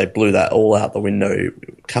 which they blew that all out the window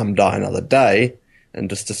come Die Another Day, and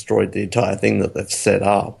just destroyed the entire thing that they've set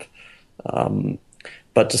up.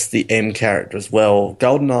 But just the M character as well.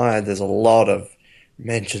 GoldenEye, there's a lot of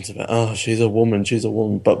mentions about, she's a woman,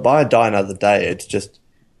 but by Die Another Day, it's just,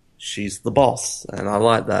 she's the boss, and I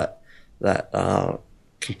like that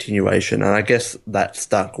continuation, and I guess that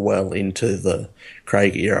stuck well into the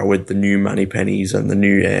Craig era with the new Moneypennies and the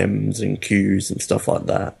new M's and Q's and stuff like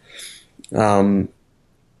that.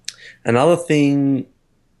 Another thing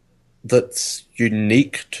that's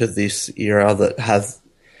unique to this era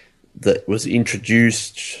that was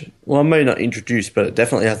introduced, well, maybe not introduced, but it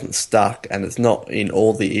definitely hasn't stuck, and it's not in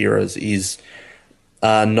all the eras, is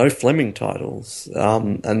no Fleming titles.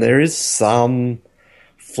 And there is some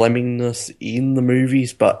Flemingness in the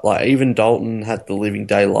movies, but like even Dalton had the Living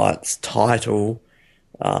Daylights title.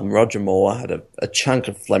 Roger Moore had a chunk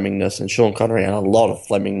of Flemingness, and Sean Connery had a lot of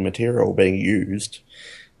Fleming material being used.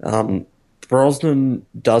 Brosnan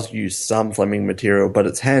does use some Fleming material, but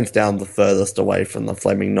it's hands down the furthest away from the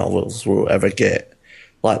Fleming novels we'll ever get.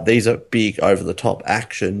 Like, these are big, over-the-top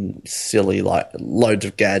action, silly, like, loads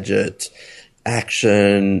of gadgets,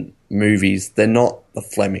 action movies. They're not the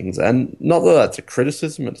Flemings. And not that that's a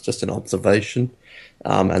criticism, it's just an observation.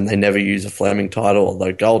 And they never use a Fleming title,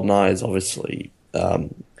 although GoldenEye is obviously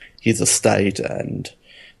his estate, and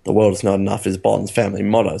The World Is Not Enough is Bond's family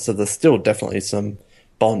motto. So there's still definitely some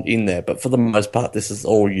Bond in there, but for the most part, this is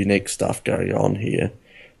all unique stuff going on here.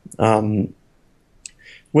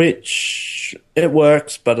 Which, it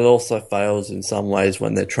works, but it also fails in some ways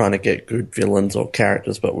when they're trying to get good villains or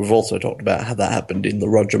characters, but we've also talked about how that happened in the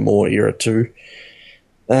Roger Moore era too.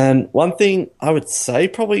 And one thing I would say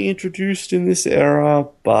probably introduced in this era,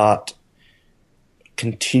 but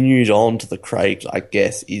continued on to the Craig, I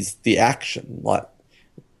guess, is the action. Like,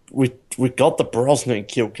 we got the Brosnan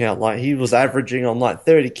kill count. Like, he was averaging on like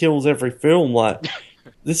 30 kills every film. Like,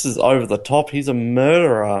 this is over the top. He's a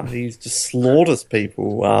murderer. He just slaughters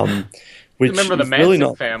people. Which remember the Manson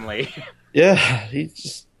really family. Yeah, he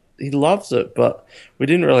loves it. But we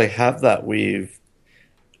didn't really have that with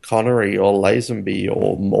Connery or Lazenby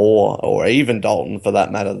or Moore or even Dalton, for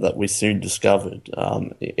that matter, that we soon discovered,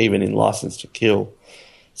 even in License to Kill.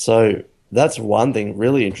 So that's one thing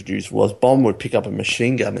really introduced, was Bond would pick up a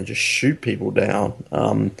machine gun and just shoot people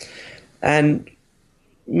down. And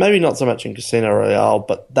maybe not so much in Casino Royale,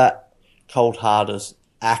 but that cold-hearted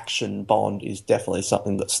action Bond is definitely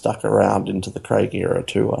something that stuck around into the Craig era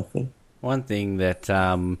too, I think. One thing that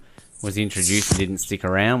was introduced and didn't stick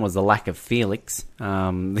around was the lack of Felix.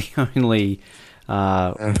 The only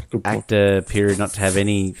actor period not to have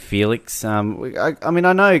any Felix. I mean,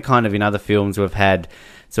 I know kind of in other films we've had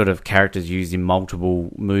sort of characters used in multiple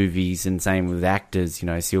movies, and same with actors, you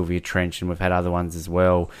know, Sylvia Trench, and we've had other ones as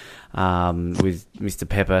well, with Mr.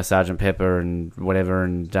 Pepper, Sergeant Pepper, and whatever,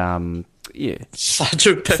 and yeah,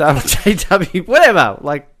 Sergeant Pepper, JW, whatever,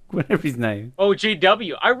 like whatever his name. Oh,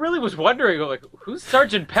 JW. I really was wondering, like, who's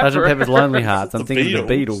Sergeant Pepper? Sergeant Pepper's Lonely Hearts. I'm thinking of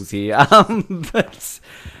the Beatles here.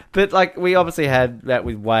 But like, we obviously had that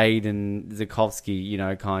with Wade and Zukovsky, you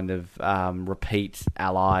know, kind of repeat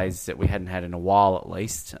allies that we hadn't had in a while, at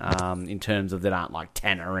least, in terms of that aren't like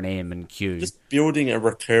Tanner and M and Q. Just building a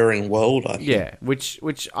recurring world, I think. Yeah,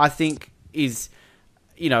 which I think is,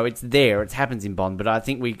 you know, it's there, it happens in Bond, but I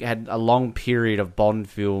think we had a long period of Bond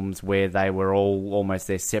films where they were all almost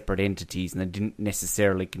their separate entities and they didn't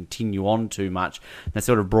necessarily continue on too much. They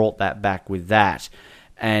sort of brought that back with that.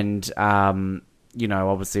 And, you know,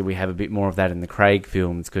 obviously we have a bit more of that in the Craig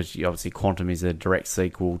films, because obviously Quantum is a direct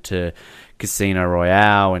sequel to Casino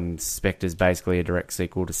Royale, and Spectre's basically a direct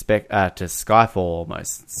sequel to Skyfall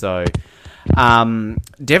almost. So,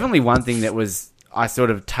 definitely one thing that was, I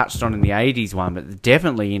sort of touched on in the 80s one, but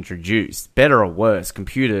definitely introduced, better or worse,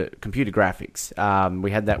 computer graphics.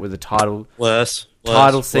 We had that with the title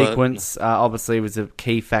sequence. Obviously was a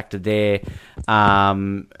key factor there.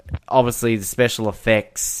 Obviously the special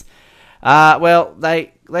effects. Well,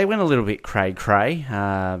 they went a little bit cray-cray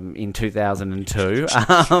in 2002,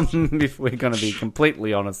 if we're going to be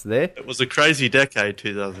completely honest there. It was a crazy decade,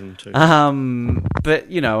 2002.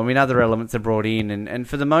 But, you know, I mean, other elements are brought in, and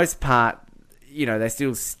for the most part, you know, they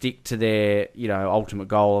still stick to their, you know, ultimate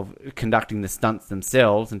goal of conducting the stunts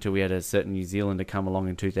themselves, until we had a certain New Zealander come along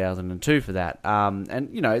in 2002 for that. And,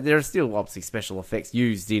 you know, there are still obviously special effects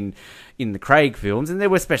used in the Craig films, and there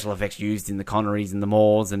were special effects used in the Connerys and the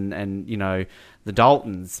Moores and you know, the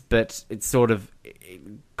Daltons, but it's sort of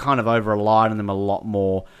kind of over-relied on them a lot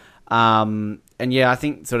more. And yeah, I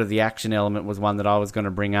think sort of the action element was one that I was going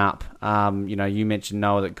to bring up. You know, you mentioned,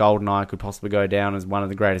 Noah, that GoldenEye could possibly go down as one of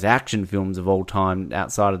the greatest action films of all time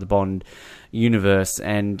outside of the Bond universe.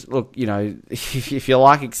 And look, you know, if you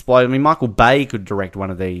like explosion, I mean, Michael Bay could direct one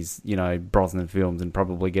of these, you know, Brosnan films and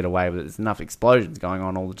probably get away with it. There's enough explosions going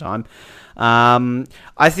on all the time.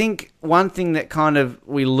 I think one thing that kind of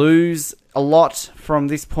we lose a lot from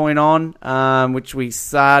this point on, which we're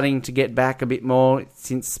starting to get back a bit more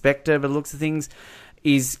since Spectre, by the looks of things,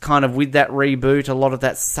 is kind of with that reboot, a lot of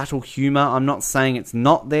that subtle humour. I'm not saying it's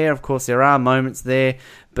not there. Of course, there are moments there,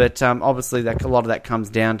 but obviously a lot of that comes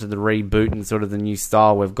down to the reboot and sort of the new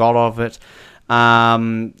style we've got of it.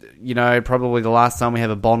 You know, probably the last time we have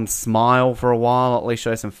a Bond smile for a while, at least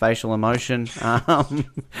show some facial emotion.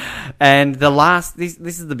 And the last, this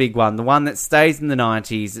is the big one, the one that stays in the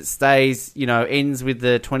 90s, it stays, you know, ends with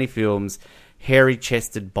the 20 films.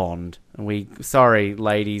 hairy-chested Bond. And sorry,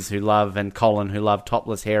 ladies who love, and Colin who love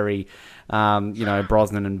topless, hairy,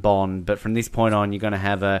 Brosnan and Bond. But from this point on, you're going to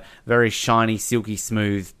have a very shiny, silky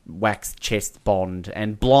smooth, waxed chest Bond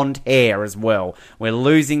and blonde hair as well. We're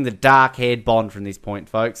losing the dark-haired Bond from this point,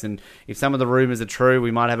 folks. And if some of the rumours are true,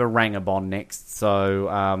 we might have a Ranger Bond next.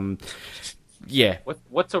 So, yeah.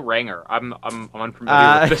 What's a ranger? I'm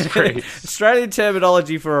unfamiliar with this phrase. Australian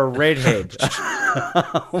terminology for a redhead.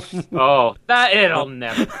 Oh, it'll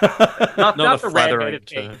never. Not the redheaded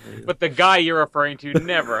thing, but the guy you're referring to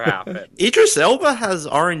never happened. Idris Elba has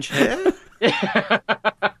orange hair.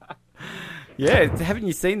 Yeah, haven't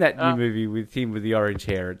you seen that new movie with him with the orange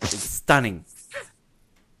hair? It's stunning.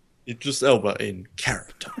 Idris Elba in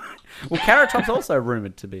Carrot Top. Well, Carrot Top's also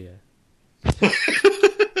rumoured to be a...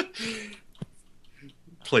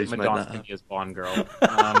 Please make Madonna's that going to be his Bond girl.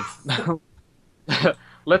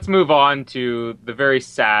 Let's move on to the very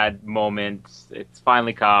sad moment. It's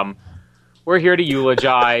finally come. We're here to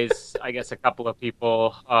eulogize, I guess, a couple of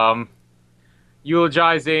people.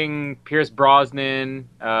 Eulogizing Pierce Brosnan.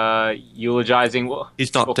 Eulogizing... Well,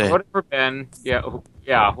 he's not dead. Whatever Ben. Yeah.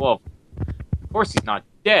 Well, of course he's not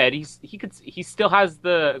dead. He still has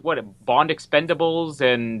the Bond Expendables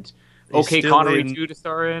and... Okay, Connery 2 to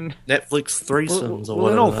star in. Netflix threesomes or whatever.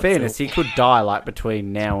 Well, in all fairness, he could die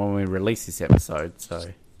between now and when we release this episode.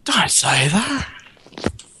 So don't say that.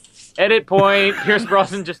 Edit point. Pierce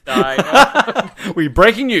Brosnan just died. We're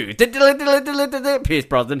breaking news. Pierce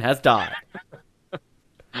Brosnan has died.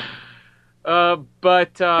 And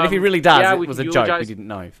if he really does, it was a joke. eulogize... We didn't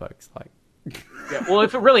know, folks. Yeah, well,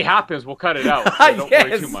 if it really happens, we'll cut it out. So don't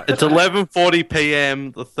worry too much. It's 11:40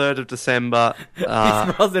 p.m. the 3rd of December.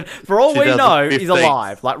 For all we know, he's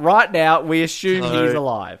alive. Right now, we assume he's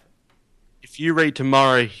alive. If you read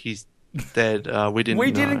tomorrow, he's dead. We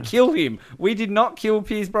didn't kill him. We did not kill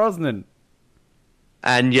Pierce Brosnan.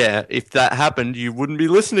 And yeah, if that happened, you wouldn't be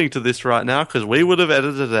listening to this right now because we would have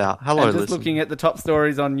edited it out. Hello, and just looking at the top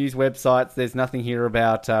stories on news websites, there's nothing here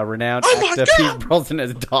about renowned actor Pierce Brosnan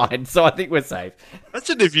has died, so I think we're safe.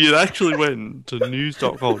 Imagine if you actually went to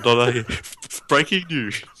news.com.au. Breaking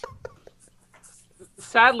news.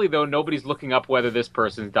 Sadly, though, nobody's looking up whether this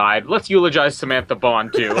person's died. Let's eulogize Samantha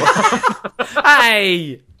Bond, too.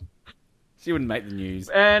 Hey! She wouldn't make the news.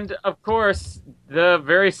 And, of course, the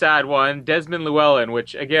very sad one, Desmond Llewellyn,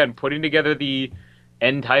 which, again, putting together the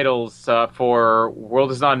end titles for World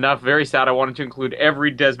Is Not Enough, very sad. I wanted to include every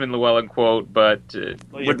Desmond Llewellyn quote, but you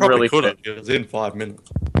probably really could have. It was in 5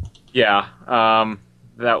 minutes. Yeah,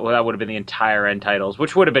 that would have been the entire end titles,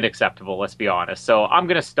 which would have been acceptable, let's be honest. So I'm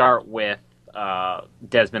going to start with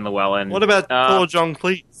Desmond Llewellyn. What about poor John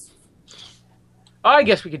Cleese? I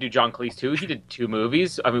guess we could do John Cleese too. He did 2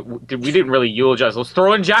 movies. I mean, we didn't really eulogize. Let's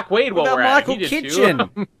throw in Jack Wade while we're at it. Michael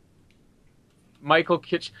Kitchen. Michael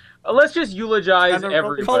Kitchen. Let's just eulogize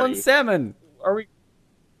everybody. Colin Salmon. Are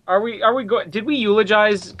we going? Did we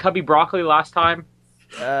eulogize Cubby Broccoli last time?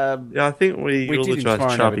 Yeah, I think we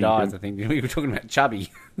eulogized Chubby. Dies, I think we were talking about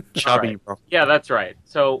Chubby. Chubby Broccoli. Yeah, that's right.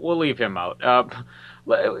 So we'll leave him out.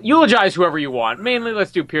 Eulogize whoever you want. Mainly,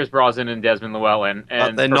 let's do Pierce Brosnan and Desmond Llewellyn. And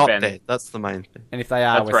but they're not dead. That's the main thing. And if they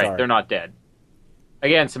are, that's right. Sorry. They're not dead.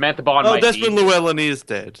 Again, Samantha Bond. Oh, Desmond Llewellyn is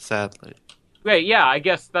dead. Sadly. Wait, yeah, I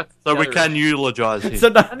guess that's... So we can eulogize him. So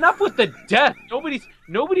enough with the death.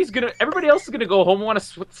 Nobody's gonna... Everybody else is gonna go home and want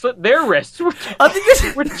to slit their wrists. We're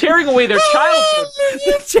tearing away their childhood.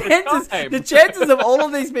 The chances of all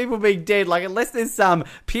of these people being dead, unless there's some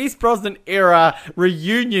Pierce Brosnan era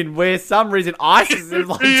reunion where some reason ISIS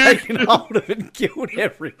has taken hold of it and killed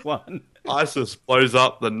everyone. ISIS blows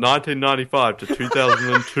up the 1995 to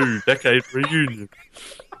 2002 decade reunion.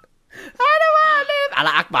 How do I live?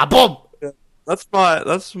 Allah Akbar, boom!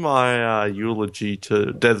 That's my eulogy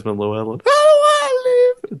to Desmond Llewellyn. How do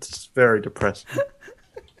I live? It's very depressing.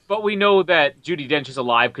 But we know that Judi Dench is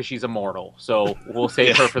alive because she's immortal, so we'll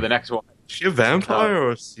save her for the next one. Is she a vampire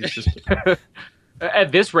or is she just...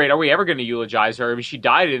 At this rate, are we ever going to eulogize her? I mean, she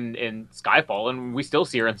died in Skyfall, and we still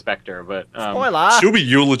see her in Spectre, but... Spoiler! She'll be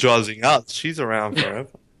eulogizing us. She's around forever.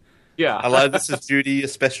 Yeah. Hello, this is Judy, a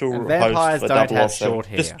special host vampires for don't have 007. short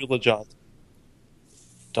hair. Just eulogize.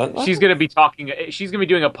 Don't they? She's going to be talking... She's going to be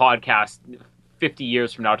doing a podcast 50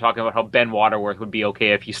 years from now talking about how Ben Waterworth would be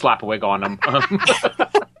okay if you slap a wig on him.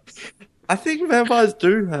 I think vampires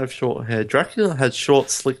do have short hair. Dracula had short,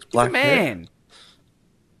 slicked black hair.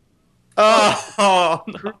 Oh,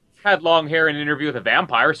 no. Had long hair in an interview with a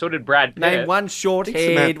vampire, so did Brad Pitt. Name one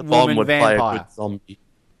short-haired woman vampire.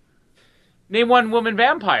 Name one woman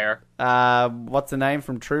vampire. What's the name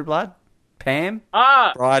from True Blood? Pam?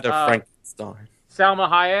 Bride of Frankenstein. Salma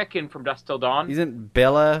Hayek in From Dusk Till Dawn. Isn't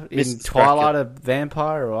Bella in Mrs. Twilight a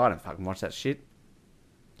vampire? Or I don't fucking watch that shit.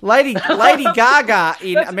 Lady Gaga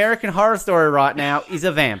in American Horror Story right now is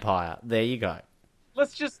a vampire. There you go.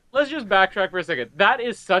 Let's just backtrack for a second. That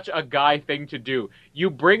is such a guy thing to do. You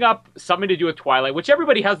bring up something to do with Twilight, which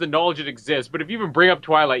everybody has the knowledge it exists, but if you even bring up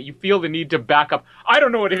Twilight, you feel the need to back up. I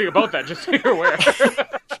don't know anything about that, just so you're aware.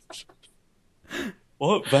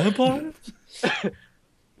 What, vampires?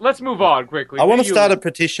 Let's move on quickly. I want to start a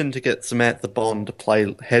petition to get Samantha Bond to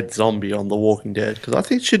play head zombie on The Walking Dead, because I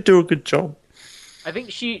think she'd do a good job. I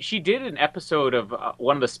think she did an episode of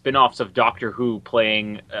one of the spin-offs of Doctor Who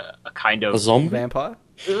playing a kind of... A zombie? Vampire?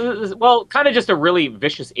 Well, kind of just a really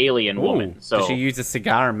vicious alien woman. So Does she use a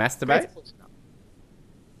cigar and masturbate?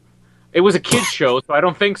 It was a kid's show, so I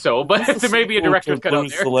don't think so, but there may be a director's cut out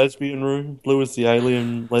Blue's there. the lesbian room. Blue is the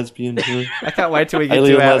alien lesbian room. I can't wait till we get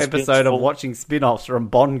Alien to our lesbians episode of full. watching spin-offs from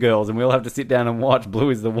Bond girls, and we'll have to sit down and watch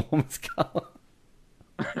Blue is the warmest colour.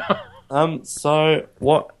 So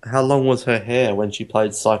how long was her hair when she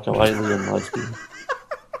played Psycho Alien lesbian?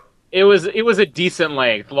 It was a decent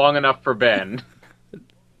length, long enough for Ben.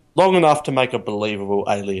 Long enough to make a believable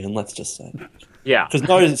alien, let's just say. Yeah. Because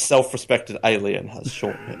no self-respected alien has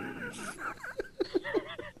short hair.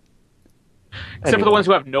 Except for the ones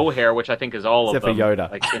who have no hair, which I think is all Except of them. for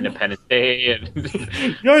Yoda. Like Independence Day. And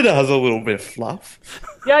Yoda has a little bit of fluff.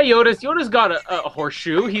 yeah, Yoda's got a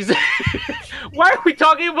horseshoe. He's. Why are we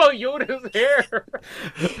talking about Yoda's hair?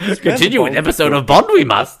 Continue an episode of Bond, we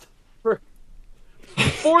must. For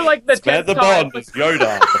like the 10th the time. Bond is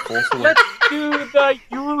Yoda. The Force Awakens. Let's do the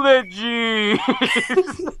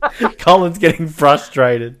eulogy. Colin's getting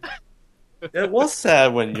frustrated. It was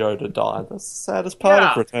sad when Yoda died. That's the saddest part Yeah.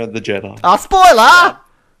 of Return of the Jedi. Spoiler!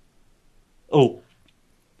 Oh.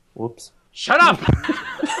 Whoops. Shut up!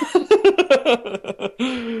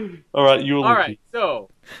 Alright, eulogy. Alright, so,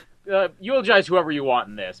 eulogize whoever you want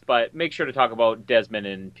in this, but make sure to talk about Desmond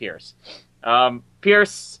and Pierce.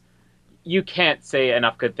 Pierce, you can't say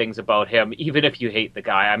enough good things about him, even if you hate the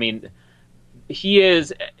guy. I mean, he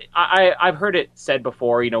is... I've heard it said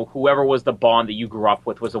before, whoever was the Bond that you grew up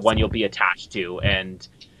with was the one you'll be attached to, and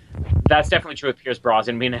that's definitely true with Pierce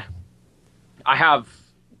Brosnan. I mean, I have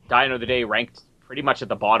Die Another Day ranked pretty much at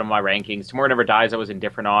the bottom of my rankings. Tomorrow Never Dies I was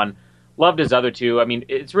indifferent on. Loved his other two. I mean,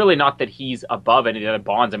 it's really not that he's above any of the other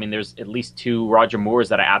Bonds. I mean, there's at least 2 Roger Moores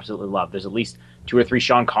that I absolutely love. There's at least 2 or 3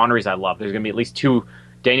 Sean Connerys I love. There's going to be at least 2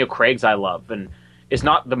 Daniel Craigs I love. And it's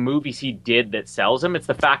not the movies he did that sells him. It's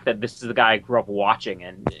the fact that this is the guy I grew up watching.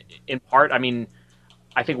 And in part, I mean,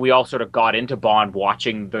 I think we all sort of got into Bond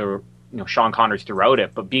watching the Sean Connerys throughout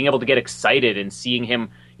it. But being able to get excited and seeing him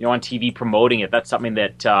on TV promoting it, that's something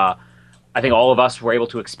that I think all of us were able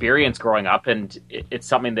to experience growing up. And it's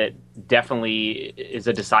something that definitely is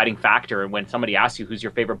a deciding factor. And when somebody asks you who's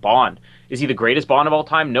your favorite Bond, is he the greatest Bond of all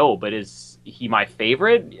time? No. But is he my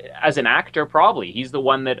favorite? As an actor, probably. He's the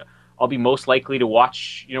one that I'll be most likely to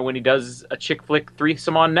watch, when he does a chick flick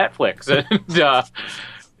threesome on Netflix.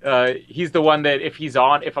 And he's the one that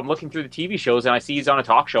if I'm looking through the TV shows and I see he's on a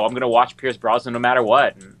talk show, I'm going to watch Pierce Brosnan no matter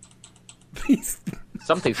what. And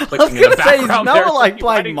something's clicking in the background. He's there. not like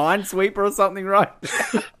playing Minesweeper or something, right?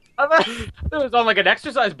 It was on like an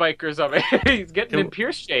exercise bike or something. He's getting in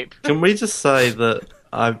Pierce shape. Can we just say that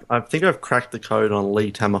I think I've cracked the code on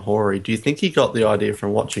Lee Tamahori. Do you think he got the idea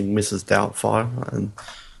from watching Mrs. Doubtfire? And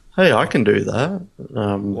hey, I can do that.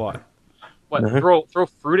 What? What? No. Throw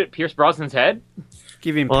fruit at Pierce Brosnan's head?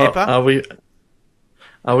 Give him Well, pepper?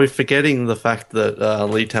 Are we forgetting the fact that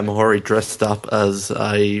Lee Tamahori dressed up as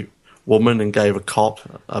a woman and gave a cop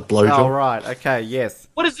a blowjob? Oh, right. Okay, yes.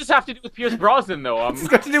 What does this have to do with Pierce Brosnan, though? It's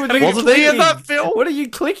got to do with Wasn't he in that film? What are you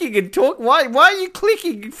clicking and talk? Why are you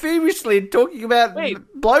clicking feverishly and talking about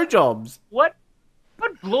blowjobs? What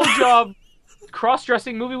blowjob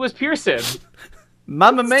cross-dressing movie was Pierce in?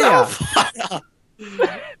 Mamma Mia!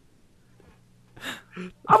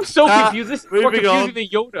 I'm so confused. This is more moving confusing on. than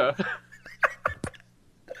Yoda.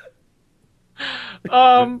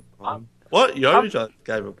 What? Yoda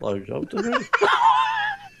gave a blowjob to me?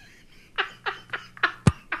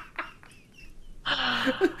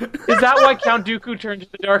 Is that why Count Dooku turned to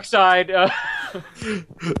the dark side?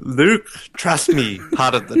 Luke, trust me,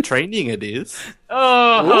 part of the training it is.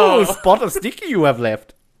 Oh, spot of sticky you have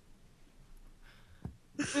left.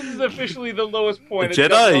 This is officially the lowest point.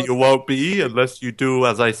 Jedi, you won't be unless you do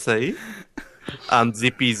as I say. And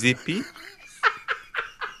zippy zippy.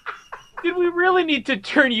 Did we really need to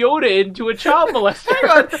turn Yoda into a child molester?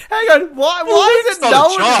 Hang on. Why is it not no a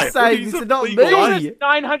one child. saying He's this a and not flea me? Yoda's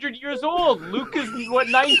 900 years old. Luke is,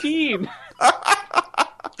 19?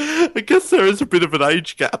 I guess there is a bit of an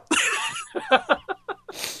age gap.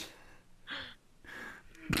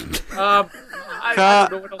 I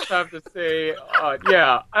don't know what else I have to say. I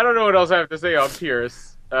don't know what else I have to say on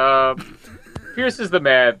Pierce. Pierce is the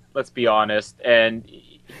man, let's be honest, and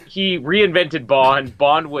he reinvented Bond.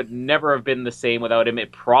 Bond would never have been the same without him.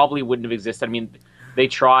 It probably wouldn't have existed. I mean, they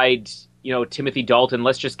tried, Timothy Dalton.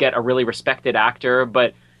 Let's just get a really respected actor,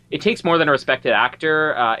 but it takes more than a respected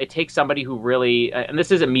actor. It takes somebody who really, and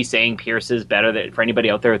this isn't me saying Pierce is better for anybody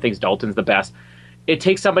out there who thinks Dalton's the best. It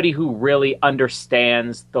takes somebody who really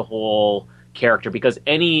understands the whole character, because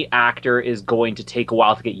any actor is going to take a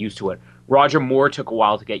while to get used to it. Roger Moore took a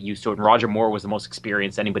while to get used to it, and Roger Moore was the most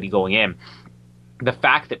experienced anybody going in. The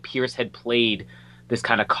fact that Pierce had played this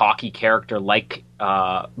kind of cocky character like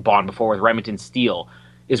Bond before with Remington Steele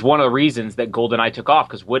is one of the reasons that GoldenEye took off,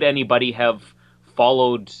 because would anybody have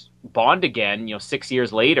followed Bond again, 6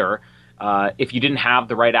 years later, if you didn't have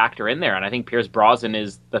the right actor in there? And I think Pierce Brosnan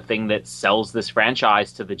is the thing that sells this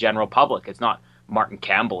franchise to the general public. It's not Martin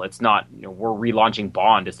Campbell. It's not, we're relaunching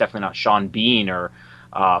Bond. It's definitely not Sean Bean or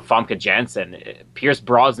Famke Janssen. Pierce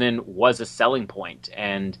Brosnan was a selling point,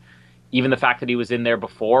 and even the fact that he was in there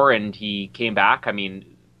before and he came back, I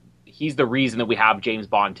mean, he's the reason that we have James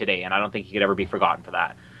Bond today, and I don't think he could ever be forgotten for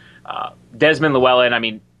that. Desmond Llewellyn, I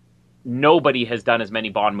mean, nobody has done as many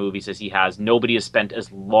Bond movies as he has. Nobody has spent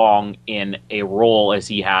as long in a role as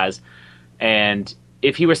he has. And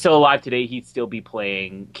if he were still alive today, he'd still be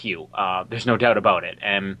playing Q. There's no doubt about it.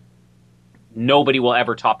 And nobody will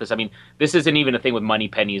ever top this. I mean, this isn't even a thing with Money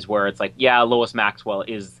Pennies where it's like, yeah, Lois Maxwell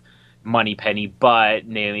is Money Penny, but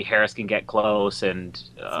Naomi Harris can get close, and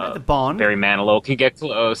Barry Manilow can get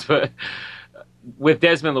close. But with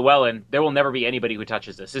Desmond Llewellyn, there will never be anybody who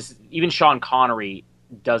touches this. Even Sean Connery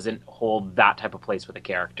doesn't hold that type of place with a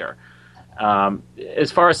character.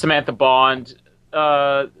 As far as Samantha Bond,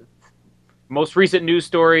 most recent news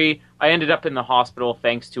story, I ended up in the hospital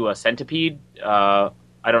thanks to a centipede. I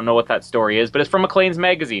don't know what that story is, but it's from Maclean's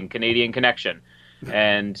magazine, Canadian Connection.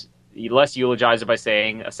 And let's eulogize it by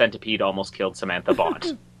saying a centipede almost killed Samantha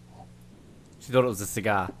Bond. She thought it was a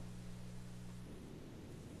cigar.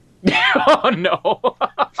 Oh, no.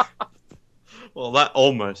 Well, that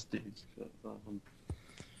almost did.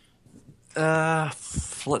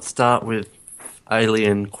 Let's start with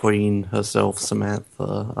Alien Queen herself,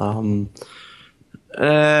 Samantha.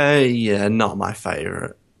 Not my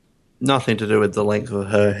favourite. Nothing to do with the length of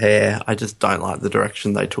her hair. I just don't like the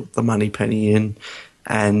direction they took the Moneypenny in.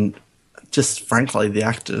 And just frankly, the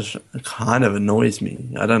actor kind of annoys me.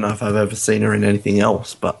 I don't know if I've ever seen her in anything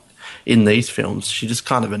else, but in these films, she just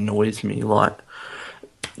kind of annoys me. Like,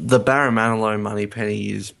 the Barry Manilow Moneypenny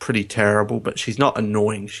is pretty terrible, but she's not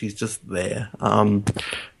annoying. She's just there.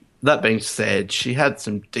 That being said, she had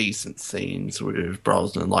some decent scenes with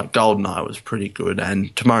Brosnan. Like, GoldenEye was pretty good,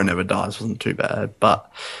 and Tomorrow Never Dies wasn't too bad.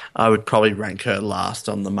 But I would probably rank her last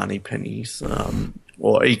on the Moneypennies,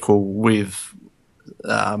 or equal with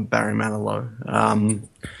Barry Manilow.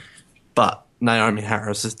 But Naomi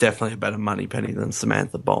Harris is definitely a better Moneypenny than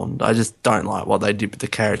Samantha Bond. I just don't like what they did with the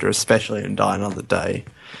character, especially in Die Another Day.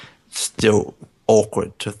 Still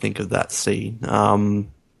awkward to think of that scene.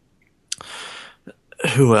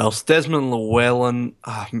 Who else? Desmond Llewellyn.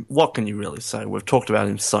 What can you really say? We've talked about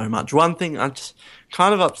him so much. One thing, I'm just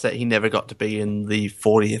kind of upset he never got to be in the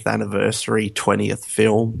 40th anniversary 20th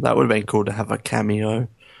film. That would have been cool to have a cameo.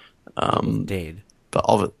 Dead. But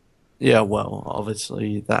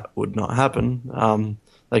obviously that would not happen.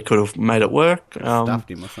 They could have made it work. Stuffed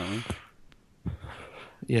him or something.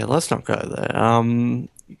 Yeah, let's not go there.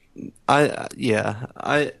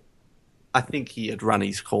 I think he had run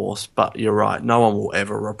his course, but you're right. No one will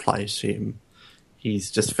ever replace him. He's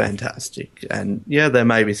just fantastic. And yeah, there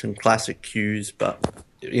may be some classic Qs but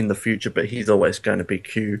in the future, but he's always going to be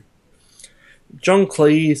Q. John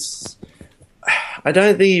Cleese, I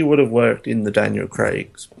don't think he would have worked in the Daniel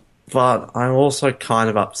Craigs, but I'm also kind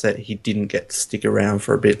of upset he didn't get to stick around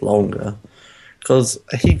for a bit longer, because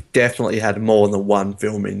he definitely had more than one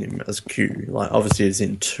film in him as Q. Like, obviously he's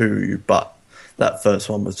in 2, but that first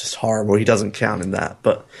one was just horrible. He doesn't count in that.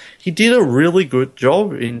 But he did a really good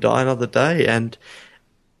job in Die Another Day, and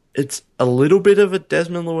it's a little bit of a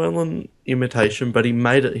Desmond Llewellyn imitation, but he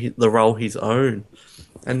made it the role his own.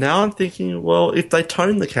 And now I'm thinking, well, if they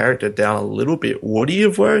toned the character down a little bit, would he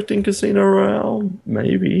have worked in Casino Royale?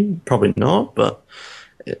 Maybe. Probably not, but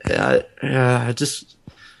it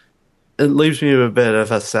leaves me with a bit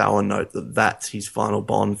of a sour note that that's his final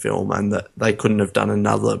Bond film, and that they couldn't have done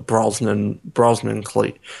another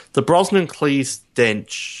Brosnan-Cleese. The Brosnan-Cleese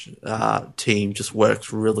Dench team just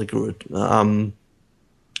works really good.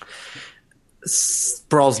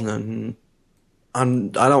 Brosnan, I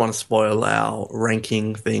don't want to spoil our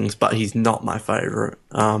ranking things, but he's not my favourite.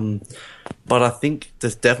 But I think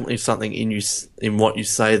there's definitely something in you, in what you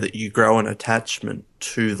say, that you grow an attachment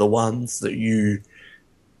to the ones that you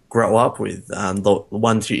grow up with, the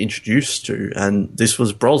ones you're introduced to. And this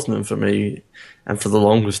was Brosnan for me. And for the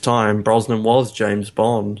longest time, Brosnan was James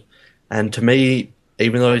Bond. And to me,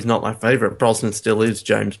 even though he's not my favourite, Brosnan still is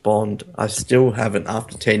James Bond. I still haven't,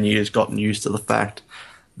 after 10 years, gotten used to the fact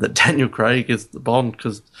that Daniel Craig is the Bond,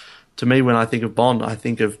 because to me, when I think of Bond, I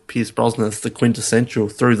think of Pierce Brosnan as the quintessential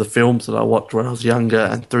through the films that I watched when I was younger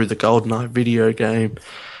and through the GoldenEye video game.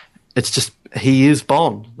 It's just, he is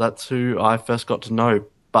Bond. That's who I first got to know.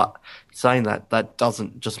 But saying that, that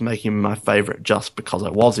doesn't just make him my favourite just because I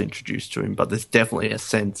was introduced to him, but there's definitely a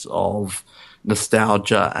sense of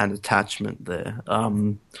nostalgia and attachment there.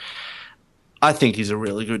 I think he's a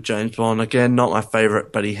really good James Bond. Again, not my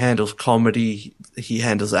favourite, but he handles comedy, he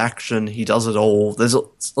handles action, he does it all. There's a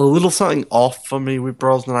little something off for me with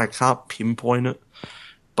Brosnan. I can't pinpoint it,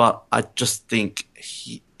 but I just think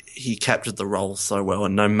he captured the role so well,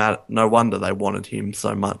 and no wonder they wanted him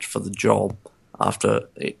so much for the job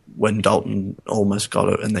when Dalton almost got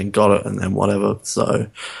it and then whatever. So,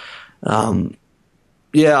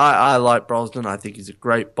 yeah, I like Brosnan. I think he's a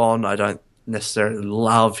great Bond. I don't necessarily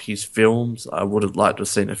love his films. I would have liked to have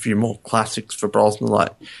seen a few more classics for Brosnan. Like,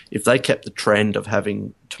 if they kept the trend of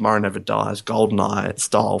having Tomorrow Never Dies, GoldenEye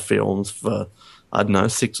style films for, I don't know,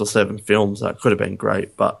 6 or 7 films, that could have been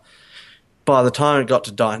great. But by the time it got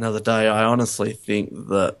to Die Another Day, I honestly think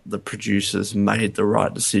that the producers made the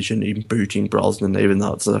right decision in booting Brosnan, even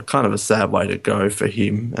though it's a kind of a sad way to go for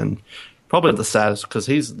him, and probably the saddest because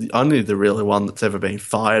he's only the really one that's ever been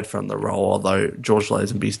fired from the role, although George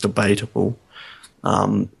Lazenby's debatable,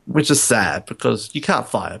 which is sad because you can't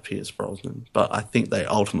fire Pierce Brosnan, but I think they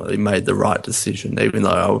ultimately made the right decision, even though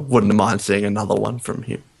I wouldn't mind seeing another one from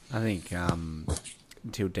him. I think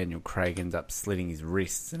until Daniel Craig ends up slitting his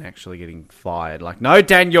wrists and actually getting fired. Like, no,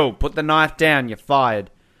 Daniel, put the knife down, you're fired.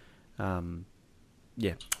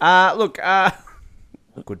 Yeah. Look,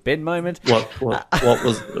 good Ben moment. What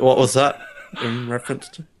was that in reference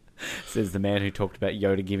to? Says the man who talked about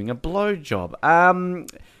Yoda giving a blowjob.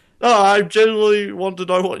 I genuinely want to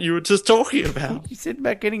know what you were just talking about. You said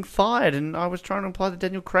about getting fired, and I was trying to imply that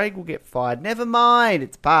Daniel Craig will get fired. Never mind,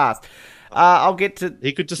 it's past. I'll get to...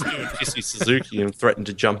 He could just do Kissy Suzuki and threaten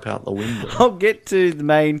to jump out the window. I'll get to the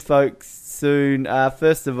main folks soon.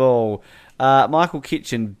 First of all, Michael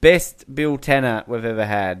Kitchen, best Bill Tanner we've ever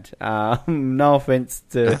had. No offence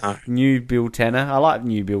to new Bill Tanner. I like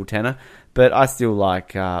new Bill Tanner, but I still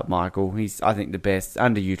like Michael. He's, I think, the best,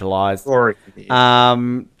 underutilised.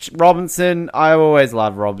 Robinson, I always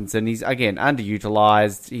love Robinson. He's, again,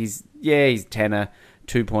 underutilised. He's Tanner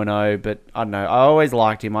 2.0, but I don't know. I always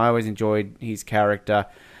liked him. I always enjoyed his character.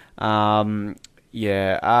 Where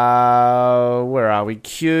are we?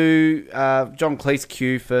 Q, John Cleese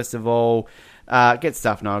Q, first of all. Get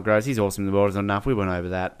stuff, Noah Groves. He's awesome. The world is not enough. We went over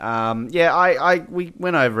that. We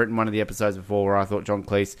went over it in one of the episodes before where I thought John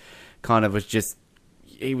Cleese kind of was just,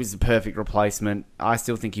 he was the perfect replacement. I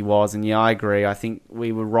still think he was, and yeah, I agree. I think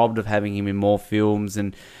we were robbed of having him in more films,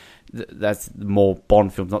 and that's more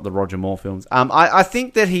Bond films, not the Roger Moore films. I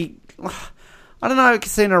think that I don't know,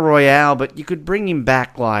 Casino Royale, but you could bring him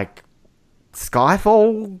back like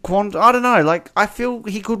Skyfall, I don't know. Like, I feel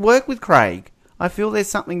he could work with Craig. I feel there's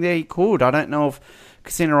something there he could. I don't know if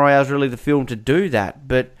Casino Royale is really the film to do that,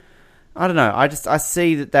 but I don't know. I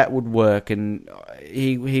see that would work, and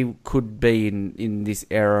he could be in this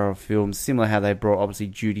era of films, similar how they brought obviously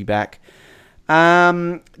Judy back.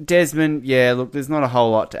 Desmond, yeah, look, there's not a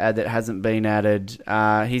whole lot to add that hasn't been added.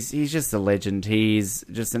 He's just a legend. He's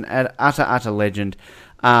just an utter legend.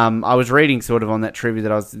 I was reading sort of on that trivia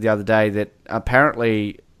that I was the other day that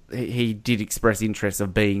apparently he did express interest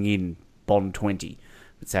of being in Bond 20,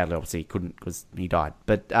 but sadly, obviously, he couldn't because he died.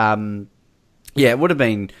 But it would have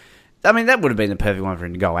been. I mean, that would have been the perfect one for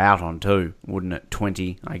him to go out on too, wouldn't it?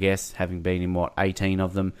 20, I guess, having been in 18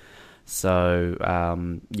 of them. So,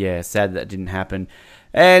 sad that didn't happen.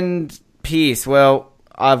 And Pierce, well,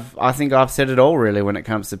 I think I've said it all really when it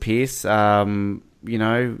comes to Pierce. He's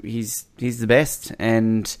the best,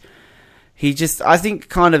 and he just, I think,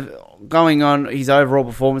 kind of going on his overall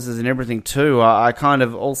performances and everything too. I kind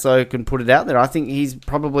of also can put it out there. I think he's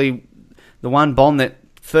probably the one Bond that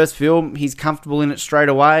first film he's comfortable in it straight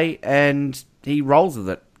away, and he rolls with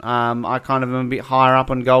it. I kind of am a bit higher up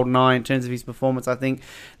on GoldenEye in terms of his performance, I think,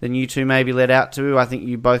 than you two maybe led out to. I think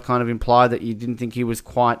you both kind of implied that you didn't think he was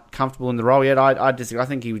quite comfortable in the role yet. I disagree. I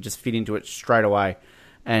think he would just fit into it straight away,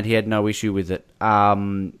 and he had no issue with it.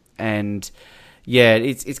 And yeah,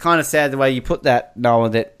 it's kind of sad the way you put that, Noah,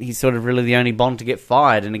 that he's sort of really the only Bond to get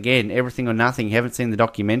fired. And again, everything or nothing. You haven't seen the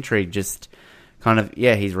documentary, just kind of,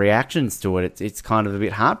 his reactions to it. It's kind of a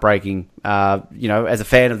bit heartbreaking, as a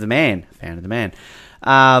fan of the man.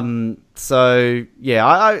 So, yeah,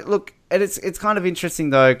 I look, and it's kind of interesting,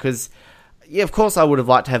 though, because, of course I would have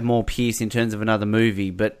liked to have more Pierce in terms of another movie,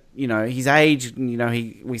 but, his age,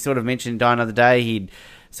 we sort of mentioned Die Another Day, he'd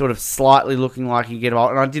sort of slightly looking like he'd get old,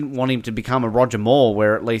 and I didn't want him to become a Roger Moore,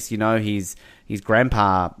 where at least, he's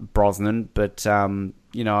grandpa Brosnan, but,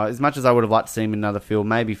 as much as I would have liked to see him in another film,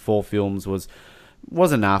 maybe 4 films was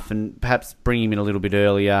enough, and perhaps bring him in a little bit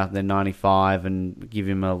earlier than 95 and give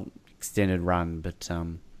him a extended run, but,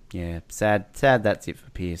 sad that's it for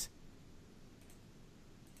Pierce.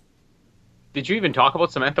 Did you even talk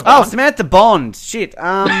about Samantha Bond? Oh, Samantha Bond! Shit,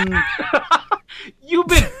 You've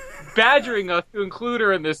been badgering us to include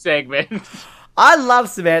her in this segment. I love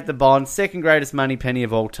Samantha Bond, second greatest moneypenny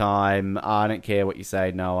of all time. I don't care what you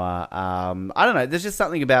say, Noah. I don't know. There's just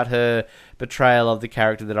something about her portrayal of the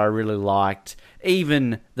character that I really liked.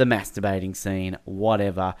 Even the masturbating scene,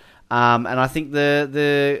 whatever. And I think the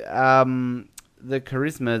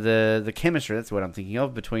charisma, the chemistry, that's what I'm thinking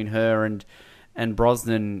of, between her and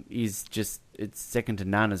Brosnan is just, it's second to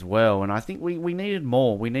none as well. And I think we needed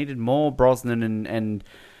more. We needed more Brosnan and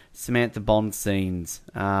Samantha Bond scenes,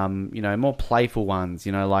 more playful ones,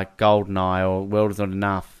 like GoldenEye or World Is Not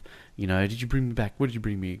Enough. Did you bring me back? What did you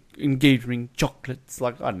bring me? Engagement ring, chocolates,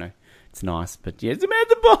 like, I don't know. It's nice, but yeah,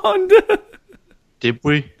 Samantha Bond. Did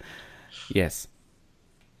we? Yes.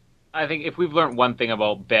 I think if we've learned one thing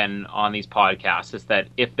about Ben on these podcasts, is that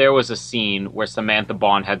if there was a scene where Samantha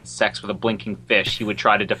Bond had sex with a blinking fish, he would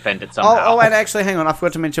try to defend it somehow. Oh, and actually, hang on, I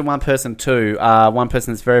forgot to mention one person too. One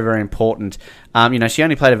person that's very, very important. She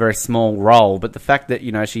only played a very small role, but the fact that,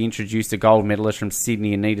 she introduced a gold medalist from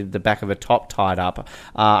Sydney and needed the back of her top tied up,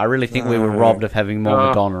 I really think we were robbed of having more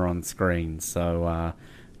Madonna on screen. So,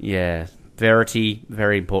 Verity,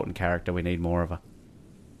 very important character. We need more of her.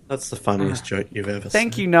 That's the funniest joke you've ever said.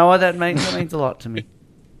 Thank you, Noah. That means a lot to me.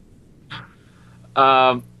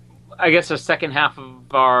 I guess the second half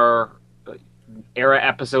of our era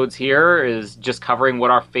episodes here is just covering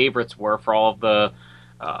what our favorites were for all of the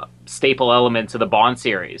staple elements of the Bond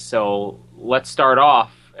series. So let's start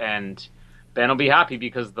off, and Ben will be happy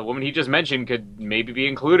because the woman he just mentioned could maybe be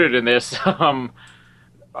included in this.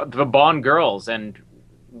 The Bond girls, and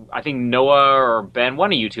I think Noah or Ben,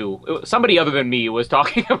 one of you two, somebody other than me, was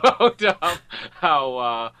talking about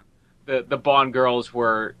how the Bond girls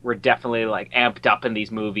were definitely like amped up in these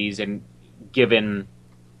movies and given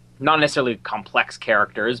not necessarily complex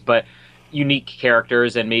characters, but unique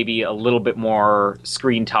characters and maybe a little bit more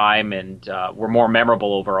screen time and were more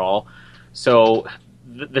memorable overall. So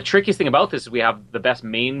the trickiest thing about this is we have the best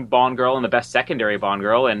main Bond girl and the best secondary Bond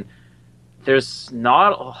girl, and there's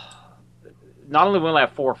not only will we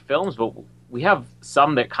have 4 films, but we have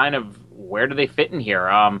some that kind of, where do they fit in here?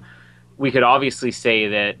 We could obviously say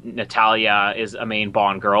that Natalia is a main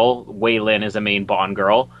Bond girl. Wei Lin is a main Bond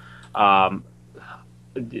girl.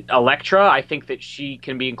 Elektra, I think that she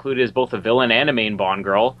can be included as both a villain and a main Bond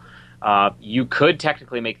girl. You could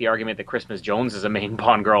technically make the argument that Christmas Jones is a main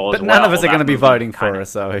Bond girl as well. But none of us are going to be voting for her,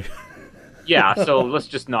 so... Yeah, so let's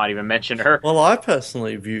just not even mention her. Well, I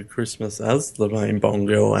personally view Christmas as the main Bond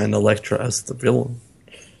girl and Elektra as the villain.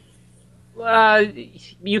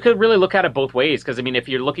 You could really look at it both ways, because, I mean, if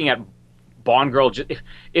you're looking at Bond girl...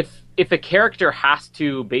 If a character has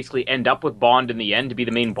to basically end up with Bond in the end to be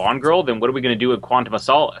the main Bond girl, then what are we going to do with Quantum of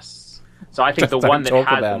Solace? So I think the one that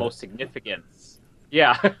has the most significance...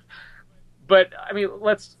 Yeah. But, I mean,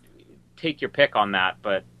 let's take your pick on that,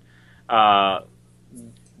 but...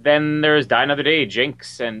 Then there's Die Another Day,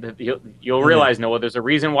 Jinx, and you'll realize, Noah, there's a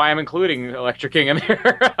reason why I'm including Electra King in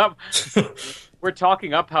there. We're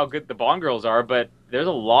talking up how good the Bond girls are, but there's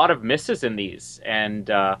a lot of misses in these. And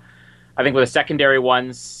I think with the secondary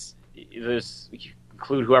ones, you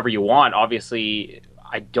include whoever you want. Obviously,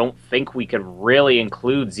 I don't think we could really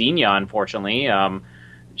include Xenia, unfortunately.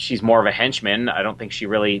 She's more of a henchman. I don't think she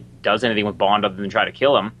really does anything with Bond other than try to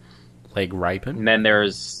kill him. Leg raping. And then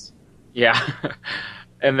there's... Yeah.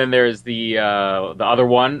 And then there's the other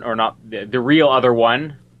one, or not, the real other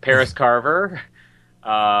one, Paris Carver.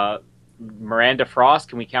 Miranda Frost,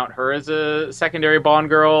 can we count her as a secondary Bond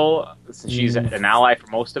girl, since she's an ally for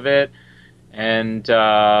most of it? And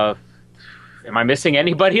am I missing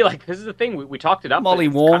anybody? Like, this is the thing, we talked it up. Molly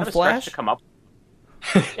Warmflash? To come up.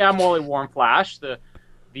 Yeah, Molly Warmflash,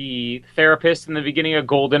 the therapist in the beginning of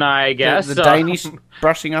GoldenEye, I guess. The Danish,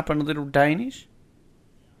 brushing up on a little Danish?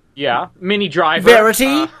 Yeah, Mini Driver.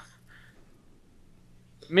 Verity?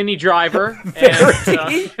 Mini Driver.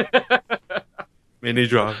 Verity? Mini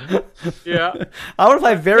Driver. Yeah. I want to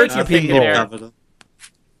play Verity I think you Pinball. covered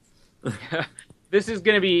it. This is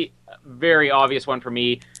going to be a very obvious one for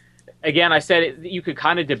me. Again, I said you could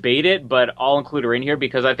kind of debate it, but I'll include her in here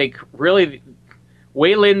because I think really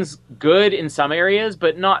Wei Lin's good in some areas,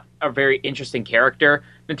 but not a very interesting character.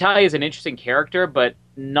 Natalia is an interesting character, but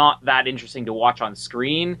not that interesting to watch on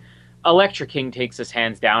screen. Electra King takes us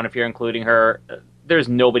hands down if you're including her. There's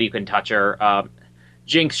nobody who can touch her.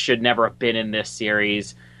 Jinx should never have been in this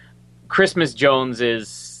series. Christmas Jones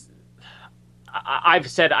is... I've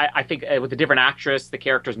said I think with a different actress, the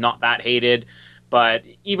character's not that hated. But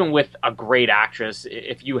even with a great actress,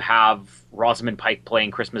 if you have Rosamund Pike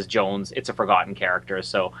playing Christmas Jones, it's a forgotten character.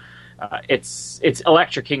 So it's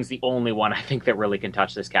Electra King's the only one I think that really can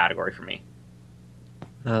touch this category for me.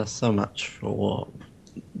 So much for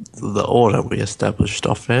the order we established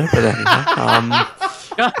off there. But anyway,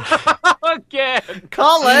 Again,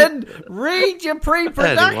 Colin, read your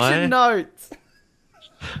pre-production Anyway. notes.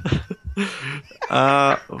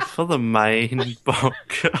 for the main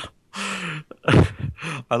book,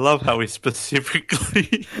 I love how we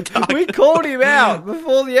specifically. We called him out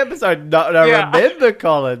before the episode. No, Yeah. remember,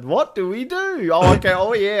 Colin. What do we do? Oh, okay.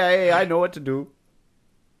 Oh, yeah, I know what to do.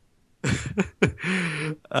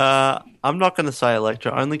 I'm not going to say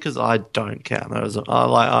Electra only because I don't count her as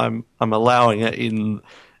I'm allowing it in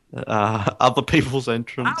other people's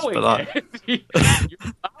entrance, but You're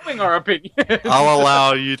allowing our opinion. I'll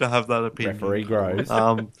allow you to have that opinion. Referee grows.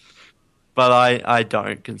 But I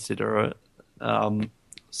don't consider it.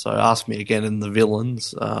 So ask me again in the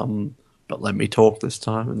villains. But let me talk this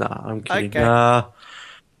time. No, I'm kidding. Okay.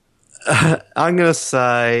 I'm going to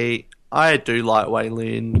say I do like Wei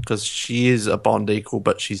Lin because she is a Bond equal,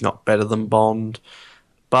 but she's not better than Bond.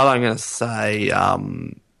 But I'm going to say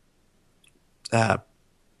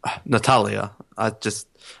Natalia. I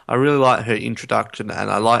really like her introduction, and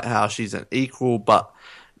I like how she's an equal, but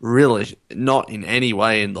really not in any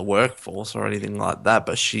way in the workforce or anything like that.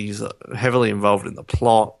 But she's heavily involved in the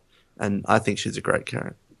plot, and I think she's a great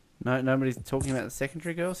character. No, nobody's talking about the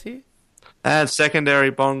secondary girls here? And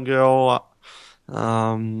secondary Bond girl,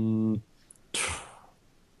 who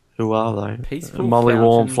are they? Peaceful Molly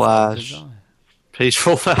Fountains of Warmflash, Desire.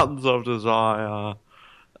 Peaceful Fountains of Desire,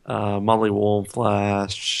 Molly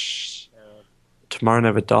Warmflash, Tomorrow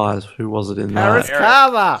Never Dies. Who was it in Paris that?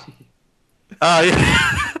 Carver. Oh,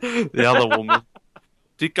 yeah. The other woman.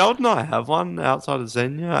 Did GoldenEye have one outside of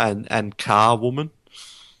Xenia and Car Woman?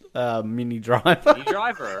 Mini Driver. Mini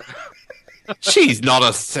Driver. She's not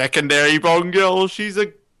a secondary Bond girl. She's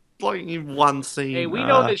in one scene. Hey, we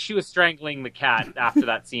know that she was strangling the cat after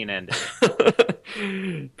that scene ended.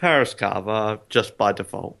 Paris Carver, just by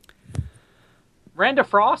default. Randa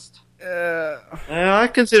Frost? I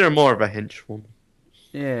consider her more of a henchwoman.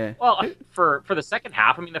 Yeah. Well, for the second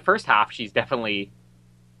half, I mean, the first half, she's definitely...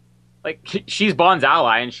 Like, she's Bond's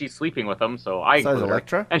ally, and she's sleeping with him, so I So's include her.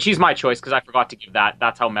 Electra. And she's my choice, because I forgot to give that.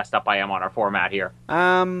 That's how messed up I am on our format here.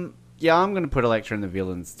 Yeah, I'm going to put Electra in the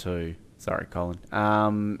villains too. Sorry, Colin.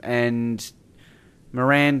 And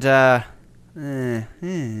Miranda... well,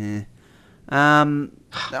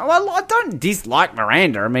 I don't dislike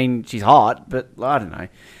Miranda. I mean, she's hot, but I don't know.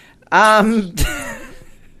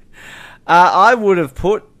 I would have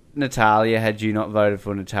put Natalia had you not voted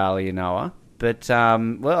for Natalia Noah. But,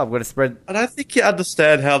 well, I've got to spread... I don't think you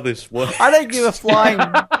understand how this works. I don't give a flying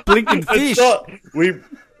blinking fish. It's not...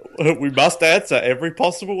 We must answer every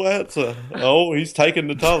possible answer. Oh, he's taken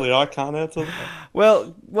Natalia. I can't answer that.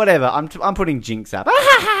 Well, whatever. I'm putting Jinx up.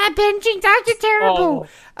 Ben Jinx, aren't you terrible?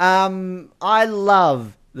 Oh. I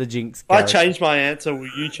love the Jinx If I character. change my answer, will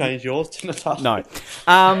you change yours to Natalia? No.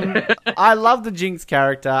 I love the Jinx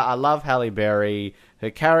character. I love Halle Berry.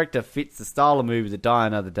 Her character fits the style of movie that Die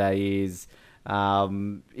Another Day is.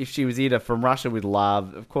 If she was either From Russia with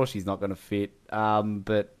Love, of course she's not going to fit.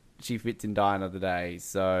 But she fits in Die Another Day.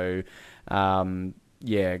 So,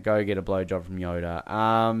 yeah, go get a blowjob from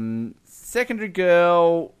Yoda. Secondary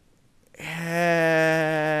girl...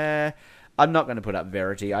 I'm not going to put up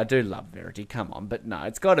Verity. I do love Verity. Come on. But no,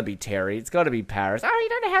 it's got to be Terry. It's got to be Paris. Oh, you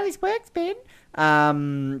don't know how this works, Ben.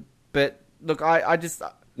 But look, I just...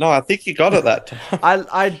 No, I think you got it that time.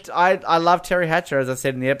 I love Terry Hatcher, as I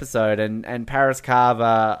said in the episode, and Paris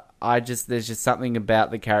Carver. There's just something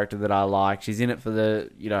about the character that I like. She's in it for the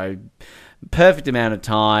perfect amount of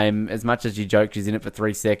time. As much as you joke she's in it for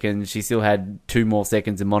 3 seconds, she still had 2 more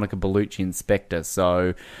seconds in Monica Bellucci in Spectre.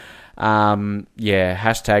 So, yeah,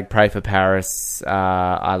 hashtag pray for Paris.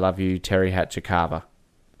 I love you, Terry Hatcher Carver,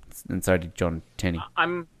 and so did John Tenney.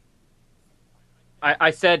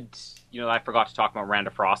 I said I forgot to talk about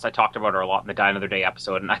Miranda Frost. I talked about her a lot in the Die Another Day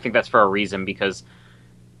episode, and I think that's for a reason, because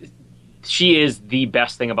she is the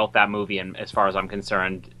best thing about that movie, and as far as I'm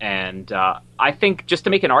concerned. And I think, just to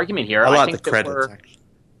make an argument here, I like think the credits, actually.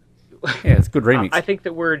 Yeah, it's a good remix. I think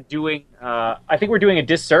that we're doing a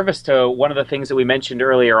disservice to one of the things that we mentioned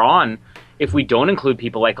earlier on if we don't include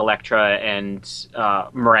people like Elektra and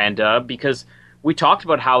Miranda, because we talked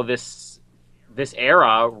about how this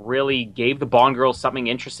era really gave the Bond girls something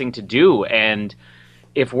interesting to do. And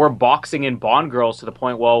if we're boxing in Bond girls to the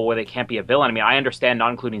point, where they can't be a villain, I mean, I understand not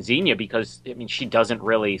including Xenia because, I mean, she doesn't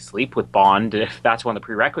really sleep with Bond if that's one of the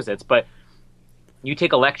prerequisites. But you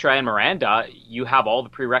take Elektra and Miranda, you have all the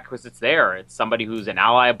prerequisites there. It's somebody who's an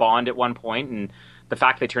ally of Bond at one point, and the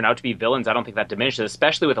fact they turn out to be villains, I don't think that diminishes,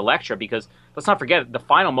 especially with Elektra, because let's not forget, the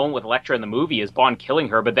final moment with Elektra in the movie is Bond killing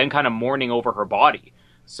her, but then kind of mourning over her body.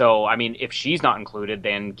 So, I mean, if she's not included,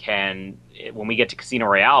 then when we get to Casino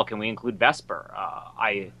Royale, can we include Vesper?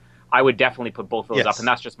 I would definitely put both of those up, and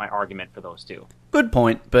that's just my argument for those two. Good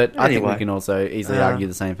point, but I think we can also easily argue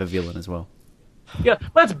the same for villain as well. Yeah,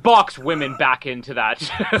 let's box women back into that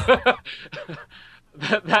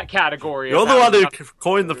that category. You're the one who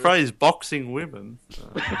coined the phrase "boxing women."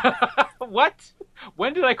 What?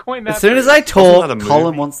 When did I coin that? As soon as I talk,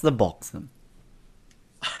 Colin wants to box them.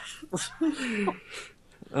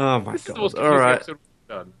 Oh my god! All right,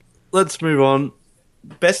 let's move on.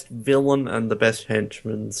 Best villain and the best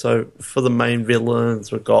henchman. So for the main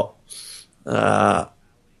villains, we've got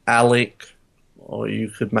Alec, or you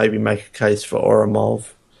could maybe make a case for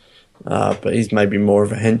Ourumov, but he's maybe more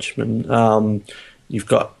of a henchman. You've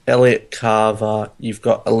got Elliot Carver, you've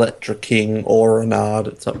got Elektra King or Renard.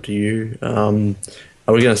 It's up to you. Are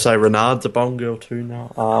we going to say Renard's a Bond girl too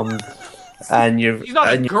now? He's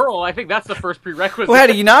not a girl. I think that's the first prerequisite. Well, how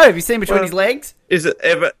do you know? Have you seen between his legs? Is it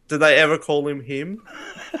ever? Do they ever call him him?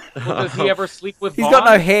 Well, does he ever sleep with He's Bond? got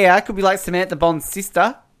no hair. Could be like Samantha Bond's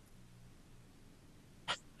sister.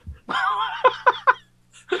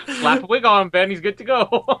 Slap a wig on him, Ben. He's good to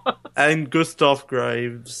go. And Gustav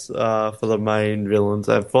Graves for the main villains.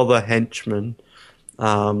 And for the henchmen,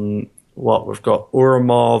 we've got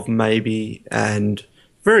Ourumov maybe, and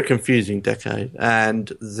very confusing Decade,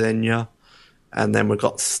 and Xenia. And then we've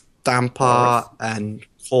got Stamper and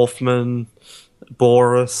Hoffman,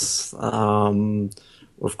 Boris.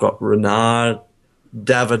 We've got Renard,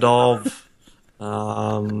 Davidov,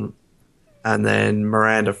 and then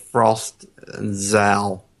Miranda Frost and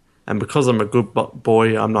Zal. And because I'm a good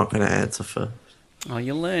boy, I'm not going to answer first. Oh,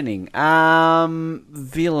 you're learning.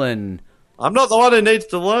 Villain. I'm not the one who needs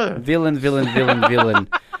to learn. Villain.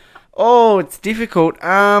 Oh, it's difficult.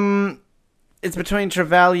 It's between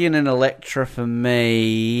Trevelyan and Elektra for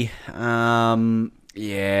me.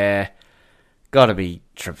 Yeah. Gotta be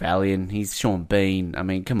Trevelyan. He's Sean Bean. I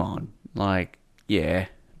mean, come on. Like, yeah.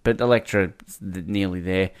 But Elektra's nearly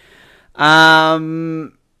there.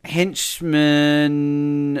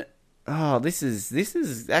 Henchman. Oh, this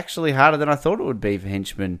is actually harder than I thought it would be for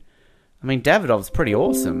henchman. I mean, Davidov's pretty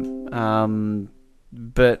awesome.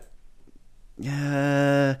 But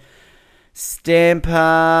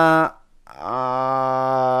Stamper.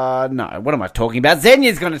 No, what am I talking about?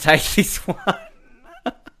 Xenia's going to take this one.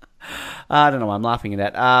 I don't know why I'm laughing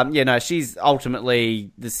at that. She's ultimately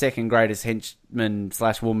the second greatest henchman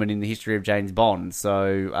 / woman in the history of James Bond.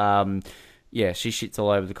 So, she shits all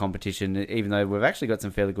over the competition, even though we've actually got some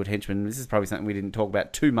fairly good henchmen. This is probably something we didn't talk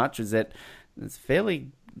about too much, is that it's fairly,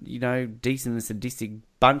 decent and sadistic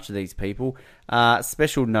bunch of these people.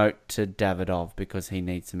 Special note to Davidov, because he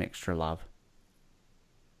needs some extra love.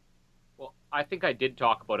 I think I did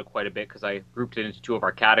talk about it quite a bit because I grouped it into two of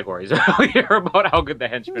our categories earlier about how good the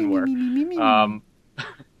henchmen were.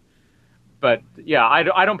 But yeah,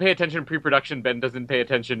 I don't pay attention in pre-production. Ben doesn't pay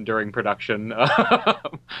attention during production.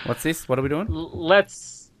 What's this? What are we doing?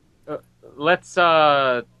 Let's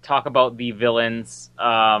talk about the villains.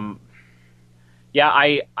 I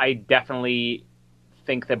definitely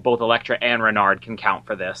think that both Elektra and Renard can count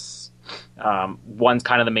for this. One's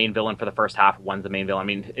kind of the main villain for the first half. One's the main villain. I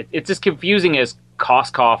mean, it's as confusing as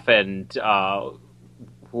Koskov and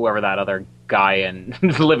whoever that other guy in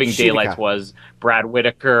Living Daylights was. Brad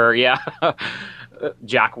Whitaker,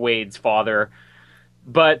 Jack Wade's father.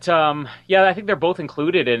 But I think they're both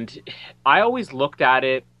included. And I always looked at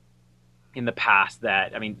it in the past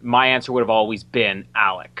that, I mean, my answer would have always been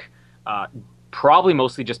Alec. Probably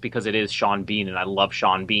mostly just because it is Sean Bean, and I love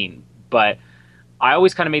Sean Bean. But I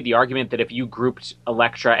always kind of made the argument that if you grouped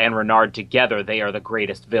Elektra and Renard together, they are the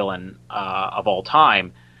greatest villain of all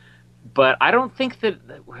time. But I don't think that,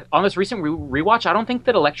 on this recent rewatch, I don't think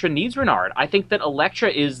that Elektra needs Renard. I think that Elektra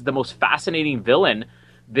is the most fascinating villain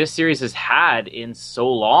this series has had in so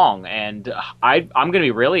long. And I'm going to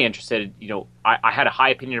be really interested. I had a high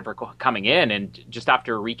opinion of her coming in, and just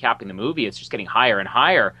after recapping the movie, it's just getting higher and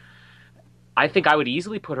higher. I think I would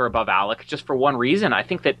easily put her above Alec just for one reason. I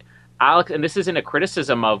think that Alec, and this isn't a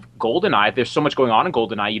criticism of GoldenEye, there's so much going on in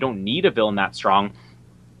GoldenEye, you don't need a villain that strong.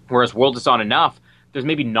 Whereas World Is Not Enough, there's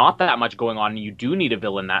maybe not that much going on, and you do need a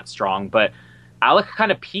villain that strong. But Alec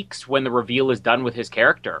kind of peaks when the reveal is done with his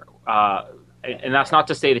character. And that's not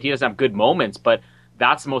to say that he doesn't have good moments, but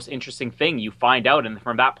that's the most interesting thing. You find out, and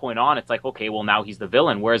from that point on, it's like, okay, well, now he's the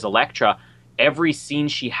villain. Whereas Elektra, every scene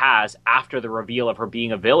she has after the reveal of her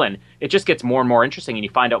being a villain, it just gets more and more interesting, and you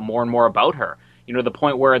find out more and more about her. The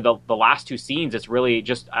point where the last two scenes, it's really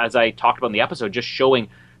just, as I talked about in the episode, just showing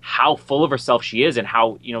how full of herself she is, and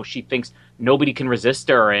how, she thinks nobody can resist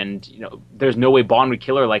her, and, there's no way Bond would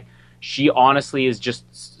kill her. Like, she honestly is just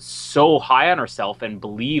so high on herself and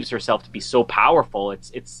believes herself to be so powerful.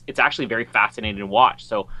 It's actually very fascinating to watch.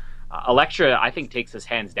 So Elektra, I think, takes this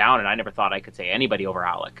hands down, and I never thought I could say anybody over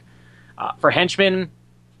Alec. For henchmen,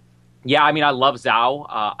 yeah, I mean, I love Zhao.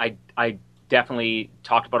 I definitely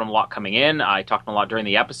talked about him a lot coming in. I talked about him a lot during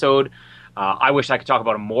the episode. I wish I could talk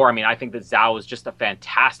about him more. I mean, I think that Zhao is just a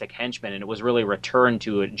fantastic henchman, and it was really a return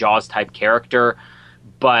to a Jaws-type character.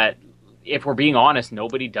 But if we're being honest,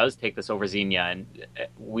 nobody does take this over Xenia. And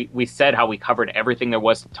we said how we covered everything there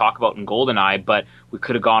was to talk about in GoldenEye, but we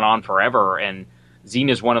could have gone on forever. And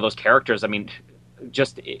Xenia is one of those characters. I mean,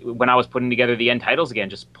 just when I was putting together the end titles again,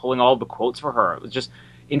 just pulling all the quotes for her, it was just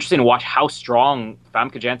interesting to watch how strong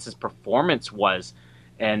Famke Janssen's performance was,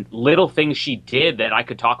 and little things she did that I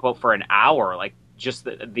could talk about for an hour, like just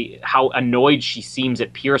the how annoyed she seems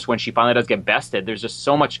at Pierce when she finally does get bested. There's just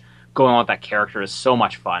so much going on with that character. Is so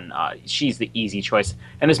much fun. She's the easy choice,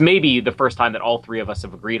 and this may be the first time that all three of us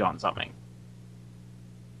have agreed on something.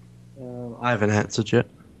 I haven't answered yet.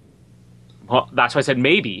 Well, that's why I said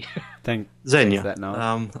maybe. Thank Xenia. that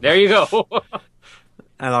no. There you go.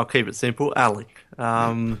 And I'll keep it simple. Alec.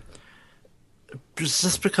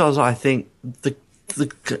 Just because I think the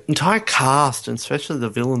entire cast, and especially the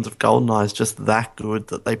villains of GoldenEye, is just that good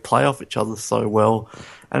that they play off each other so well.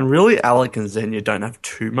 And really, Alec and Xenia don't have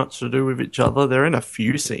too much to do with each other. They're in a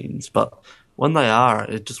few scenes, but when they are,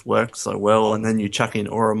 it just works so well. And then you chuck in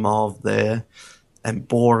Ourumov there and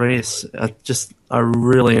Boris. I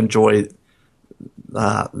really enjoy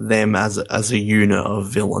them as a unit of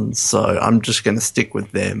villains, so I'm just going to stick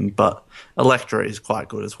with them. But Elektra is quite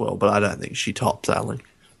good as well, but I don't think she tops Alec.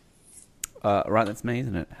 Right, that's me,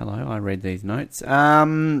 isn't it? Hello, I read these notes.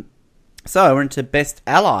 So we're into Best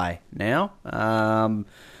Ally now.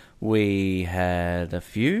 We had a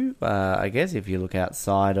few, I guess, if you look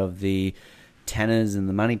outside of the Tanners and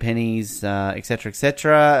the Moneypennies, etc.,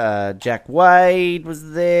 etc. Jack Wade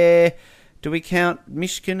was there. Do we count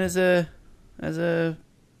Mishkin as a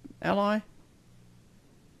ally?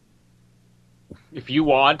 If you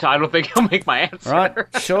want, I don't think I'll make my answer. Right,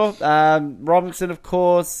 sure. Robinson, of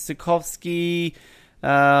course. Sukovsky.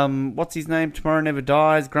 What's his name? Tomorrow Never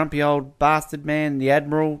Dies. Grumpy old bastard man. The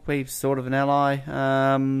Admiral. He's sort of an ally.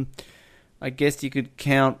 I guess you could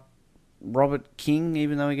count Robert King,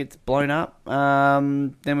 even though he gets blown up.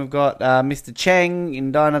 Then we've got Mr. Chang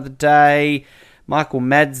in Die Another Day. Michael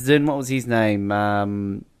Madsen. What was his name?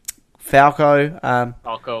 Falco.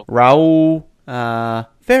 Falco. Raoul.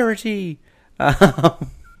 Verity.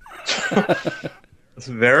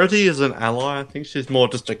 Verity is an ally. I think she's more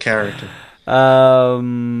just a character.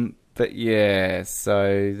 But yeah,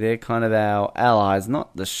 so they're kind of our allies.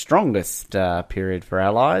 Not the strongest period for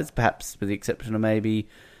allies, perhaps with the exception of maybe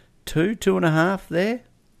 2.5 there.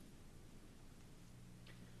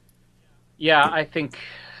 Yeah, I think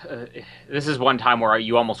this is one time where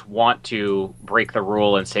you almost want to break the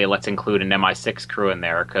rule and say, let's include an MI6 crew in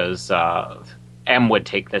there, because M would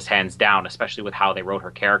take this hands down, especially with how they wrote her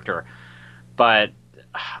character. But,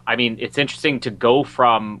 I mean, it's interesting to go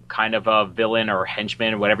from kind of a villain or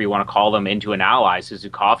henchman or whatever you want to call them into an ally.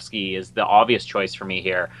 Suzukovsky is the obvious choice for me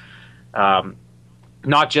here.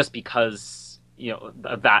 Not just because,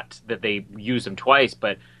 of that they use him twice,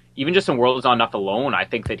 but even just in World Is Not Enough alone, I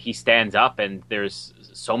think that he stands up, and there's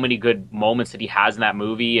so many good moments that he has in that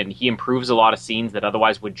movie, and he improves a lot of scenes that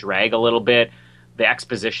otherwise would drag a little bit. The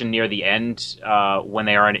exposition near the end, when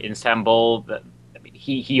they are in Istanbul,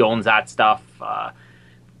 he owns that stuff.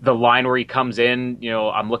 The line where he comes in,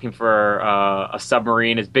 I'm looking for a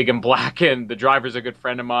submarine, is big and black, and the driver's a good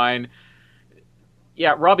friend of mine.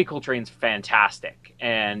 Yeah, Robbie Coltrane's fantastic,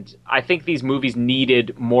 and I think these movies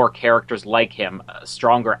needed more characters like him,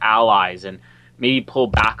 stronger allies, and maybe pull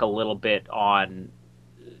back a little bit on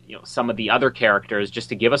some of the other characters just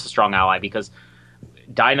to give us a strong ally, because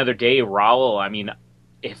Die Another Day, Raul, I mean,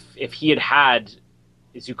 if he had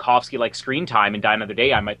Zukovsky like screen time in Die Another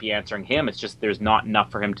Day, I might be answering him. It's just there's not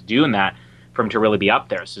enough for him to do in that for him to really be up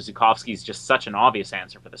there. So Zukovsky's just such an obvious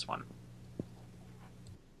answer for this one.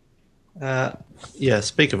 Yeah,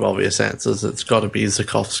 speak of obvious answers, it's got to be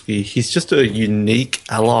Zukovsky. He's just a unique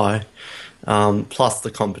ally. Plus,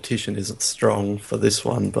 the competition isn't strong for this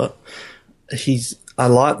one, but I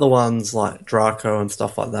like the ones like Draco and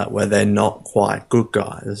stuff like that where they're not quite good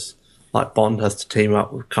guys. Like Bond has to team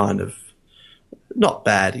up with kind of not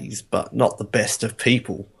baddies, but not the best of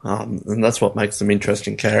people, and that's what makes them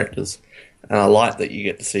interesting characters. And I like that you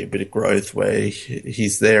get to see a bit of growth where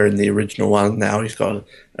he's there in the original one. Now he's got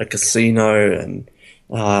a casino, and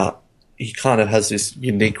he kind of has this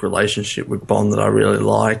unique relationship with Bond that I really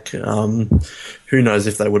like. Who knows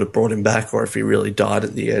if they would have brought him back or if he really died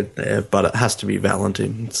at the end there, but it has to be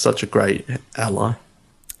Valentin. It's such a great ally.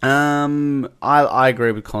 I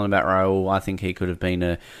agree with Colin about Raoul. I think he could have been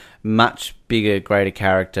a much bigger, greater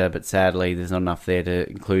character, but sadly there's not enough there to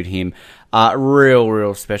include him.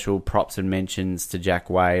 Real special props and mentions to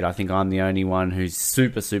Jack Wade. I think I'm the only one who's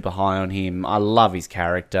super high on him. I love his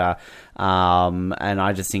character, and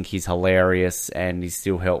I just think he's hilarious and he's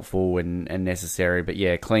still helpful and necessary. But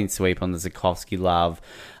yeah, clean sweep on the Zukovsky love.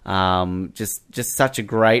 Just such a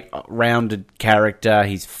great rounded character.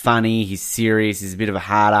 He's funny, he's serious, he's a bit of a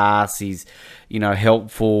hard ass, he's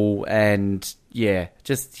helpful, and yeah,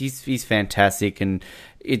 just he's fantastic. And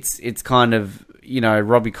it's kind of,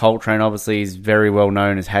 Robbie Coltrane obviously is very well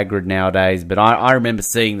known as Hagrid nowadays, but I remember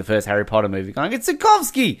seeing the first Harry Potter movie going, it's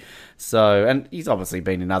Zukovsky! So, and he's obviously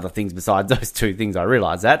been in other things besides those two things, I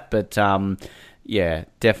realise that, but yeah,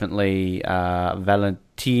 definitely Valentin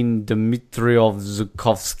Dmitriov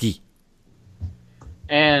Zukovsky.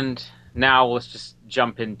 And now let's just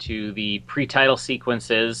jump into the pre-title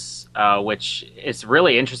sequences, which is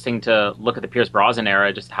really interesting to look at the Pierce Brosnan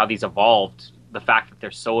era, just how these evolved. The fact that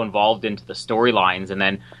they're so involved into the storylines, and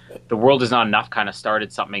then The World Is Not Enough kind of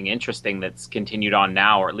started something interesting that's continued on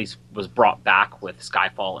now, or at least was brought back with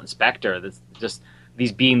Skyfall and Spectre. That's just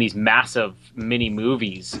these being these massive mini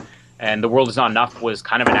movies, and The World Is Not Enough was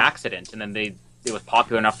kind of an accident, and then it was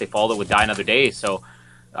popular enough they followed it with Die Another Day. So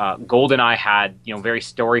GoldenEye had very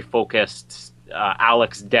story focused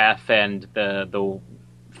Alec's death and the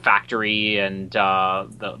factory and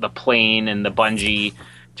the plane and the bungee.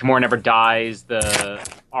 Tomorrow Never Dies, the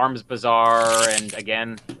Arms Bazaar, and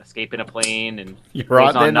again, Escape in a Plane, and You're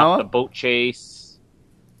right there, Noah? The boat chase.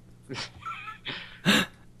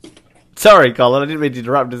 Sorry, Colin, I didn't mean to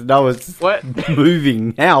interrupt. Just Noah's what?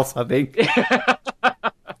 Moving house, I think. I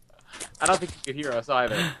don't think you could hear us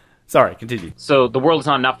either. Sorry, continue. So The World Is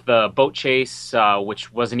Not Enough, the boat chase,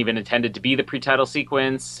 which wasn't even intended to be the pre-title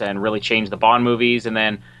sequence and really changed the Bond movies, and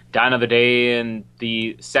then Die Another Day and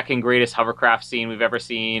the second greatest hovercraft scene we've ever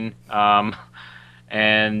seen,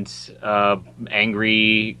 and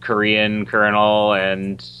angry Korean colonel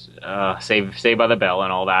and Saved by the Bell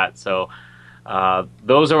and all that. So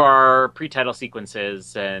those are our pre-title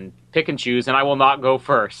sequences, and pick and choose, and I will not go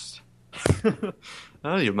first.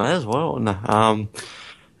 Oh, you may as well. No.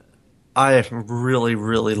 I really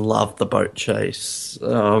love the boat chase,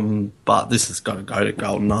 but this has got to go to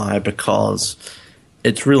GoldenEye because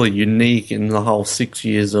it's really unique in the whole 6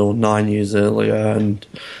 years or 9 years earlier, and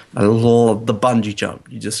I love the bungee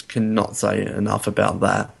jump. You just cannot say enough about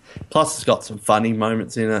that. Plus, it's got some funny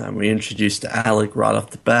moments in it, and we introduced Alec right off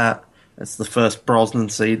the bat. It's the first Brosnan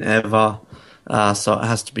scene ever, so it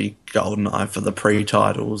has to be GoldenEye for the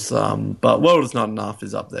pre-titles. But World Is Not Enough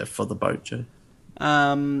is up there for the boat chase.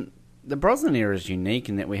 The Brosnan era is unique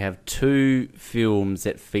in that we have two films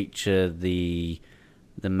that feature the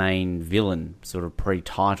main villain sort of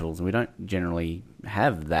pre-titles, and we don't generally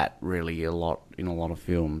have that really a lot in a lot of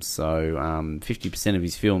films. So 50% of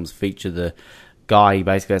his films feature the guy he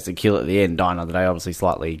basically has to kill at the end. Die Another Day, obviously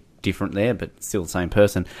slightly different there, but still the same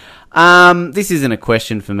person. This isn't a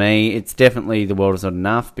question for me. It's definitely The World Is Not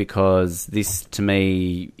Enough, because this to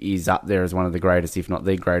me is up there as one of the greatest, if not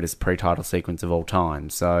the greatest pre-title sequence of all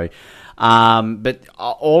time. So but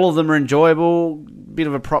all of them are enjoyable. Bit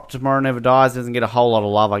of a prop to Tomorrow Never Dies. Doesn't get a whole lot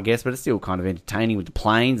of love, I guess, but it's still kind of entertaining with the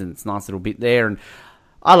planes, and it's a nice little bit there. And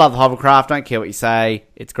I love the hovercraft. Don't care what you say.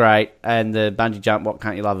 It's great. And the bungee jump, what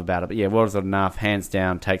can't you love about it? But yeah, World Is Not Enough, hands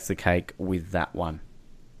down, takes the cake with that one.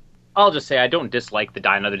 I'll just say I don't dislike the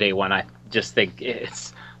Die Another Day one. I just think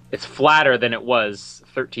it's flatter than it was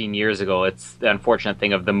 13 years ago. It's the unfortunate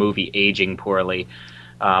thing of the movie aging poorly.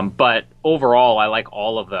 But overall, I like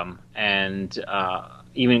all of them, and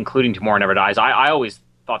even including Tomorrow Never Dies. I always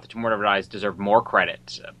thought that Tomorrow Never Dies deserved more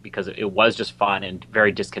credit because it was just fun and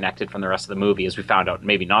very disconnected from the rest of the movie, as we found out.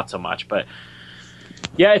 Maybe not so much, but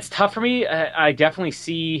yeah, it's tough for me. I definitely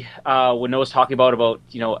see what Noah's talking about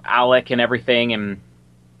Alec and everything, and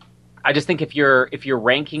I just think if you're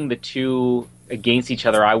ranking the two against each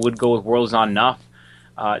other, I would go with World's Not Enough,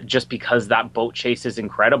 just because that boat chase is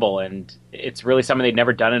incredible, and it's really something they'd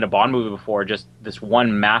never done in a Bond movie before. Just this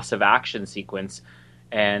one massive action sequence,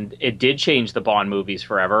 and it did change the Bond movies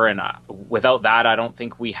forever. And without that, I don't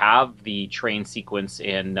think we have the train sequence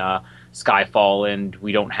in Skyfall, and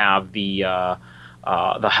we don't have the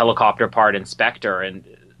helicopter part in Spectre, and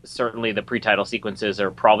certainly the pre-title sequences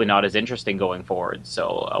are probably not as interesting going forward.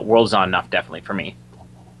 So World's Not Enough definitely for me.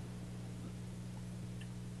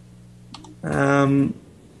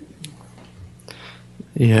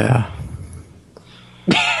 Yeah.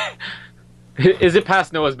 Is it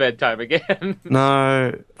past Noah's bedtime again?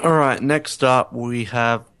 No. All right, next up we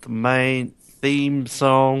have the main theme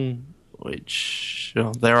song, which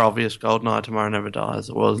they're obvious: GoldenEye, Tomorrow Never Dies,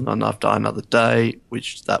 It Wasn't Enough, Die Another Day,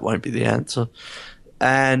 which that won't be the answer.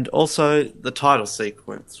 And also the title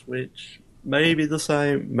sequence, which may be the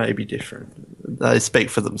same, may be different. They speak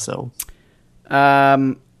for themselves.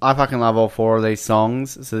 I fucking love all four of these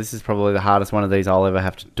songs, so this is probably the hardest one of these I'll ever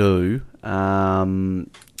have to do. Title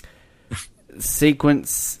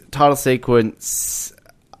sequence,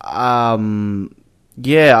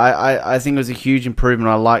 yeah, I think it was a huge improvement.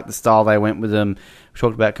 I like the style they went with them. We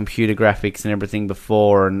talked about computer graphics and everything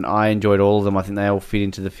before, and I enjoyed all of them. I think they all fit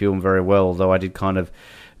into the film very well, although I did kind of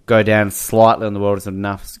go down slightly on the World Is Not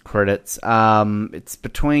Enough credits. It's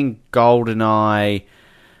between GoldenEye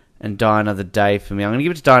and Die Another Day for me. I'm going to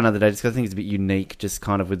give it to Die Another Day just because I think it's a bit unique, just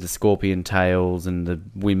kind of with the scorpion tails and the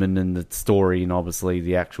women and the story and obviously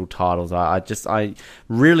the actual titles. I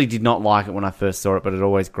really did not like it when I first saw it, but it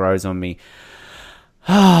always grows on me.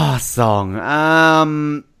 Song.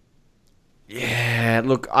 Yeah,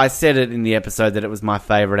 look, I said it in the episode that it was my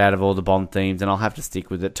favourite out of all the Bond themes, and I'll have to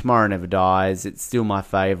stick with it. Tomorrow Never Dies, it's still my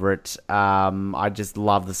favourite. I just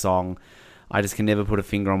love the song. I just can never put a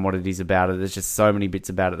finger on what it is about it. There's just so many bits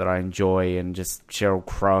about it that I enjoy, and just Sheryl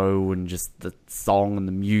Crow and just the song and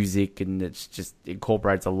the music, and it just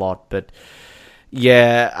incorporates a lot. But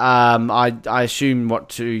yeah, I assume what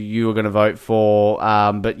two you were going to vote for.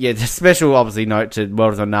 But yeah, the special obviously note to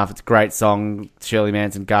World Is Not Enough. It's a great song. Shirley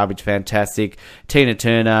Manson, Garbage, fantastic. Tina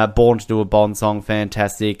Turner, Born to Do a Bond song,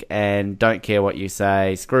 fantastic. And Don't Care What You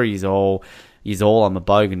Say, screw yous all. I'm a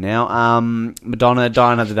bogan now. Madonna,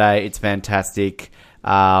 Die Another Day, it's fantastic.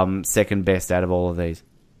 Second best out of all of these.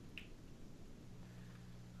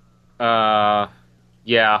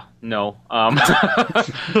 Yeah, no.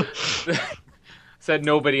 Said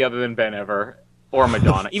nobody other than Ben ever. Or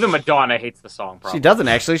Madonna. Even Madonna hates the song, probably. She doesn't,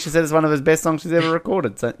 actually. She said it's one of his best songs she's ever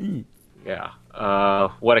recorded. So, yeah.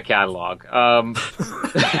 What a catalog.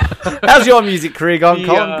 How's your music career going,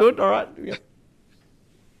 Colin? Good? All right. Yeah.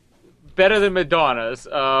 Better than Madonna's.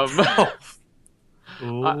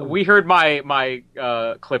 We heard my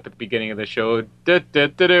clip at the beginning of the show. I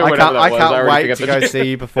can't wait to go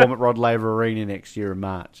see you perform at Rod Laver Arena next year in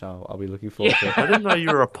March. I'll be looking forward to it. I didn't know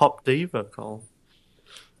you were a pop diva, Colin.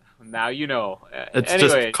 Now you know. It's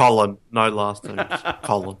anyway. just Colin, no last name. It's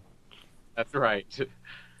Colin. That's right.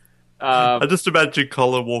 I just imagine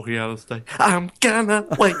Colin walking out of the stage. I'm gonna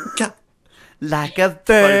wake up like a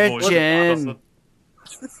virgin.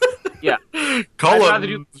 Yeah.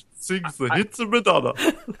 Colin sings the hits of Madonna.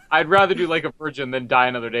 I'd rather do Like a Virgin than Die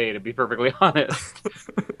Another Day, to be perfectly honest.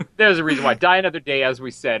 There's a reason why. Die Another Day, as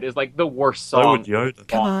we said, is like the worst song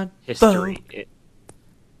in history.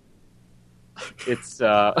 It's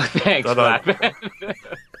thanks for that,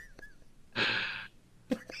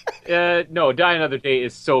 man. No, Die Another Day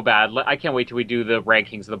is so bad. I can't wait till we do the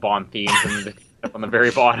rankings of the Bond themes and up on the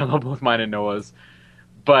very bottom of both mine and Noah's.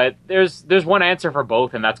 But there's one answer for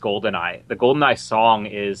both, and that's GoldenEye. The GoldenEye song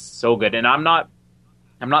is so good, and I'm not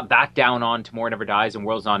that down on Tomorrow Never Dies and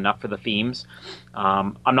World's Not Enough for the themes.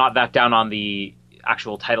 I'm not that down on the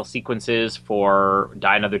actual title sequences for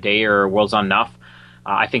Die Another Day or World's Not Enough.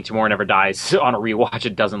 I think Tomorrow Never Dies, on a rewatch,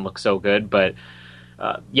 it doesn't look so good. But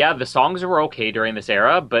yeah, the songs were okay during this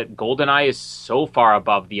era, but GoldenEye is so far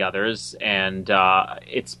above the others, and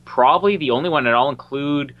it's probably the only one, and I'll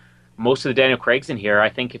include most of the Daniel Craigs in here. I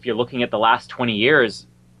think if you're looking at the last 20 years,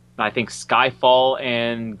 I think Skyfall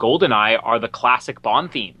and GoldenEye are the classic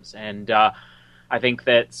Bond themes. And I think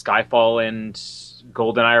that Skyfall and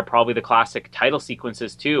GoldenEye are probably the classic title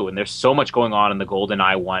sequences too. And there's so much going on in the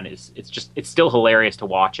GoldenEye one. It's still hilarious to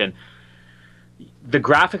watch. And the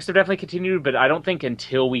graphics have definitely continued, but I don't think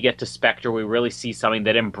until we get to Spectre we really see something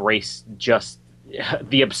that embraced just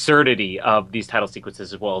the absurdity of these title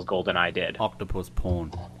sequences as well as GoldenEye did. Octopus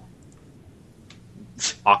porn.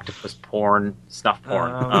 Octopus porn, snuff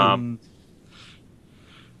porn.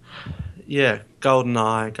 Yeah,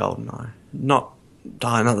 GoldenEye. Not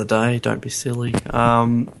Die Another Day, don't be silly.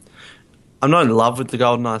 I'm not in love with the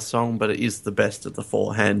GoldenEye song, but it is the best of the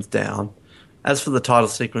four, hands down. As for the title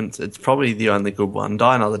sequence, it's probably the only good one.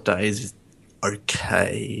 Die Another Day is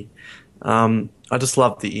okay. I just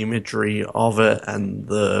love the imagery of it and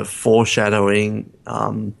the foreshadowing,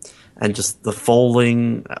 and just the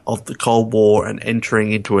falling of the Cold War and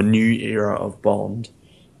entering into a new era of Bond.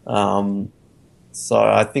 So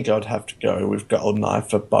I think I'd have to go with GoldenEye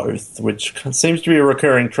for both, which seems to be a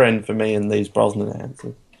recurring trend for me in these Brosnan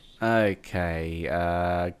answers. Okay,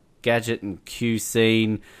 Gadget and Q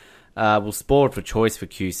scene. We'll spoiled for choice for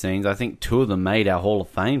Q scenes. I think two of them made our Hall of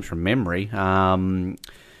Fame from memory, and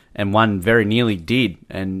one very nearly did.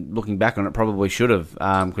 And looking back on it, probably should have,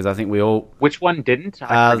 because I think we all. Which one didn't?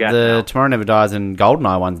 I forget the now. Tomorrow Never Dies and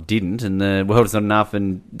GoldenEye ones didn't, and the World Is Not Enough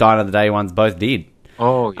and Die Another Day ones both did.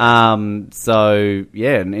 Oh, yeah. So,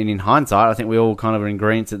 yeah, and in hindsight, I think we all kind of are in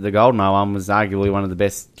agreement that the GoldenEye one was arguably one of the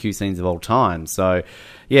best Q scenes of all time. So,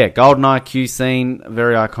 yeah, GoldenEye Q scene,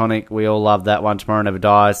 very iconic. We all love that one. Tomorrow Never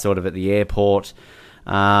Dies, sort of at the airport.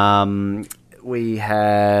 We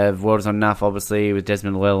have World Is Not Enough, obviously, with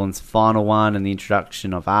Desmond Llewellyn's final one and the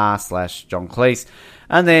introduction of R/John Cleese.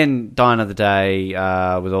 And then Die Another Day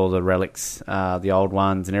with all the relics, the old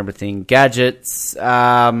ones and everything. Gadgets.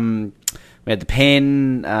 We had the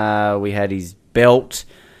pen, we had his belt,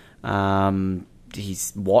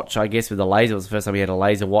 his watch, I guess, with the laser. It was the first time he had a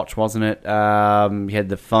laser watch, wasn't it? He had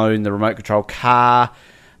the phone, the remote control car.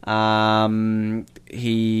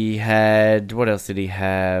 He had... What else did he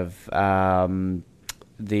have? I've gone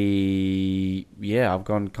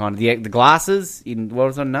kind of... The glasses in World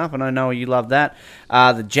Is Not Enough. I know you love that.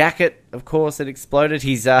 The jacket, of course, that exploded.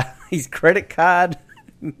 His credit card...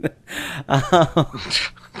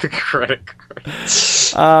 The credit card.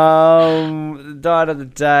 Die Another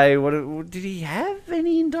Day. What did he have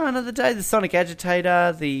any in Die Another Day? The Sonic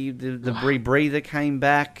Agitator, the rebreather came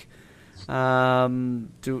back.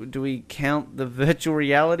 Do we count the virtual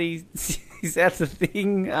reality? Is that the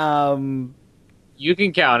thing? You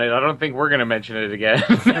can count it. I don't think we're going to mention it again.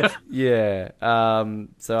 Yeah.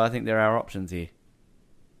 So I think there are options here.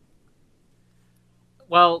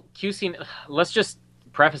 Well, Q scene. Let's just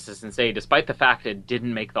preface this and say, despite the fact it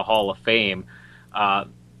didn't make the Hall of Fame,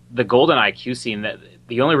 the GoldenEye Q scene, that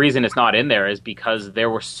the only reason it's not in there is because there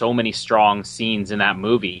were so many strong scenes in that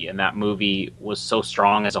movie, and that movie was so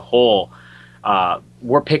strong as a whole.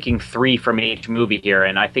 We're picking 3 from each movie here,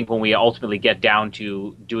 and I think when we ultimately get down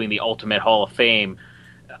to doing the ultimate Hall of Fame,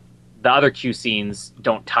 the other Q scenes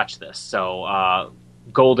don't touch this. So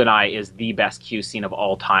GoldenEye is the best Q scene of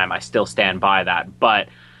all time. I still stand by that, but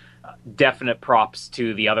definite props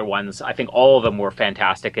to the other ones. I think all of them were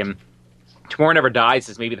fantastic, and Tomorrow Never Dies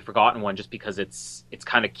is maybe the forgotten one just because it's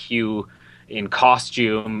kind of Q in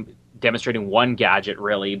costume demonstrating one gadget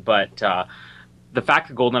really, but the fact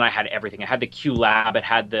that GoldenEye had everything. It had the Q lab, it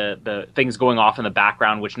had the things going off in the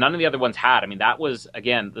background, which none of the other ones had. I mean, that was,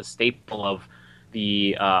 again, the staple of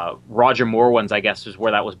the Roger Moore ones, I guess, is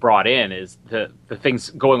where that was brought in, is the things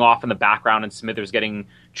going off in the background and Smithers getting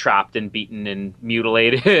trapped and beaten and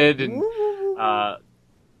mutilated. And I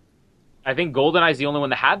think GoldenEye is the only one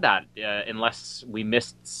that had that, unless we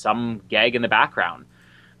missed some gag in the background.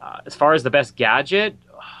 As far as the best gadget,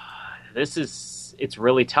 it's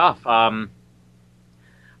really tough.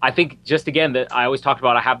 I think, just again, that I always talked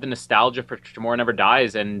about, I have the nostalgia for Tomorrow Never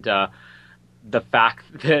Dies, and the fact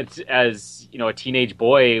that as a teenage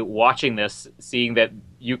boy watching this, seeing that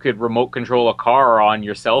you could remote control a car on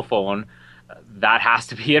your cell phone, that has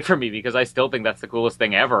to be it for me, because I still think that's the coolest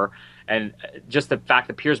thing ever. And just the fact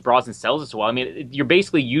that Pierce Brosnan sells it so well, I mean, you're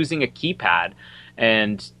basically using a keypad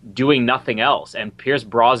and doing nothing else. And Pierce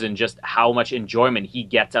Brosnan, just how much enjoyment he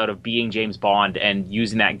gets out of being James Bond and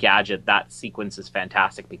using that gadget, that sequence is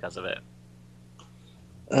fantastic because of it.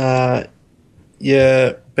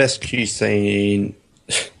 Yeah, best Q scene,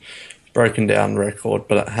 broken down record,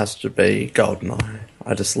 but it has to be GoldenEye.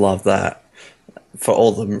 I just love that for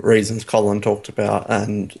all the reasons Colin talked about,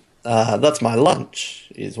 and That's My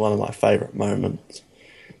Lunch is one of my favourite moments.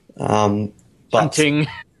 Hunting.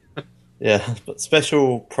 Yeah, but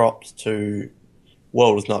special props to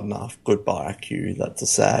World Is Not Enough, Goodbye Q. That's a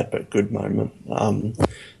sad but good moment.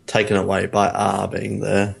 Taken away by R being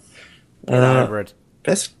there. Get over it.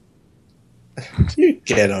 Best... You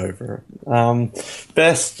get over it.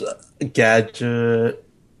 Best gadget...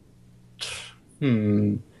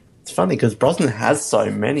 3 It's funny because Brosnan has so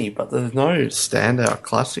many, but there's no standout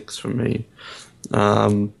classics for me.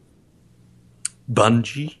 Bungie,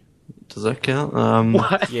 does that count?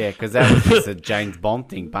 What? Yeah, because that was just a James Bond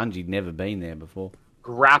thing. Bungie'd never been there before.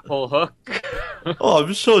 Grapple hook. Oh,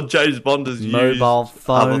 I'm sure James Bond has used Mobile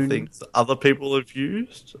phone. other things other people have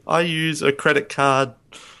used. I use a credit card,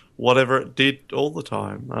 whatever it did, all the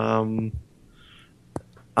time. I'm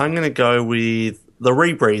going to go with the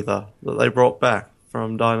rebreather that they brought back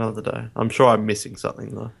from Die Another Day. I'm sure I'm missing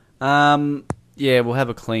something, though. Yeah, we'll have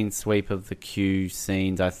a clean sweep of the Q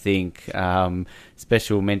scenes, I think.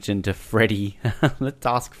 Special mention to Freddy. Let's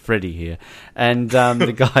ask Freddy here. And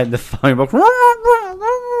the guy in the phone box.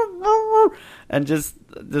 And just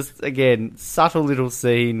again, subtle little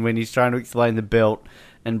scene when he's trying to explain the belt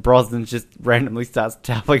and Brosnan just randomly starts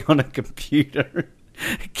tapping on a computer.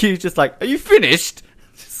 Q's just like, are you finished?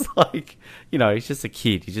 Just like, he's just a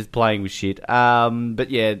kid. He's just playing with shit. But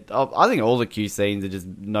yeah, I think all the Q scenes are just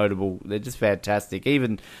notable. They're just fantastic.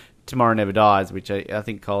 Even Tomorrow Never Dies, which I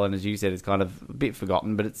think, Colin, as you said, is kind of a bit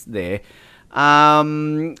forgotten, but it's there.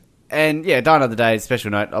 And yeah, Die Another Day,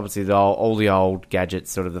 special note, obviously all the old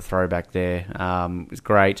gadgets, sort of the throwback there, is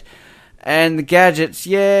great. And the gadgets,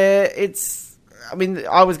 yeah,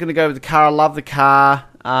 I was going to go with the car. I love the car,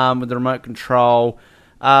 with the remote control.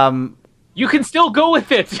 You can still go with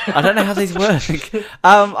it. I don't know how these work.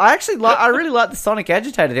 I really like the sonic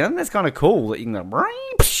agitator thing. I think that's kind of cool that you can go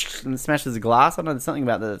and it smashes the glass. I know there's something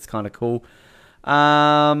about that that's kind of cool.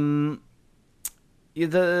 The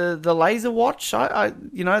laser watch,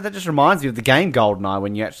 that just reminds me of the game GoldenEye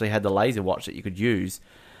when you actually had the laser watch that you could use.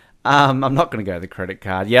 I'm not going to go the credit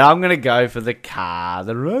card. Yeah, I'm going to go for the car.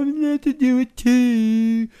 The Roman had to do it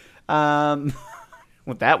too.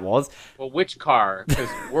 What that was. Well, which car? Because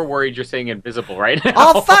we're worried you're saying invisible right now.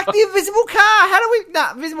 Oh, fuck the invisible car! How do we...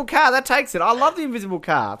 Nah, invisible car, that takes it. I love the invisible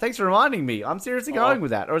car. Thanks for reminding me. I'm seriously going with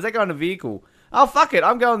that. Or is that going to vehicle? Oh, fuck it.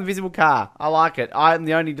 I'm going the invisible car. I like it. I'm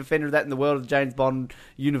the only defender of that in the world of the James Bond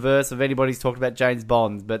universe, if anybody's talked about James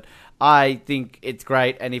Bond. But I think it's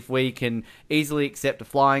great, and if we can easily accept a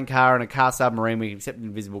flying car and a car submarine, we can accept an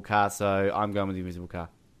invisible car, so I'm going with the invisible car.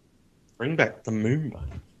 Bring back the moon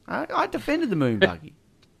buggy. I defended the moon buggy.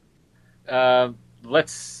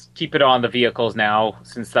 Let's keep it on the vehicles now,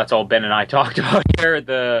 since that's all Ben and I talked about here.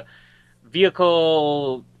 The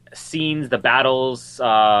vehicle scenes, the battles,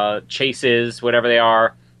 chases, whatever they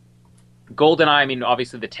are. GoldenEye,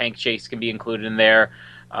 obviously the tank chase can be included in there.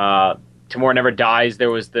 Tomorrow Never Dies,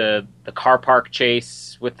 there was the car park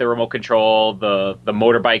chase with the remote control, the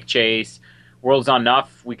motorbike chase. World's Not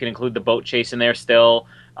Enough, we can include the boat chase in there still.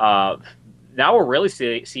 Now we're really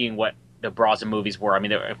seeing what the Brosnan movies were. They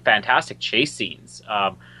were fantastic chase scenes.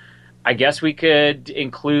 I guess we could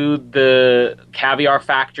include the Caviar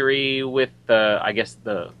Factory with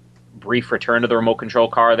the brief return to the remote control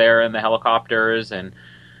car there and the helicopters and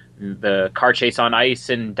the car chase on ice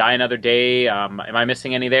and Die Another Day. Am I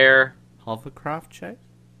missing any there? Hovercraft chase?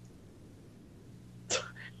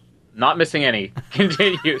 Not missing any.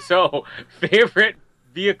 Continue. So, favorite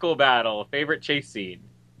vehicle battle, favorite chase scene?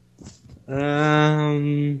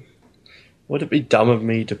 Would it be dumb of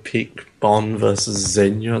me to pick Bond versus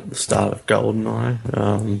Xenia at the start of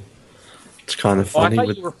GoldenEye? It's kind of funny. I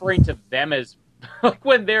thought you were referring to them as like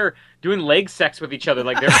when they're doing leg sex with each other,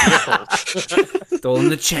 like they're vehicles. Still in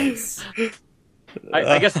the chase.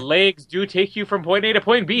 I guess legs do take you from point A to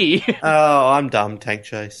point B. Oh, I'm dumb. Tank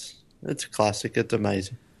chase. It's a classic. It's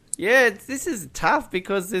amazing. Yeah, this is tough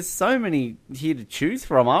because there's so many here to choose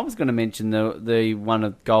from. I was going to mention the one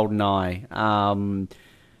of GoldenEye.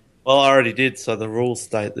 Well, I already did, so the rules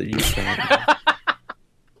state that you can.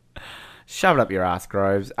 Shove it up your ass,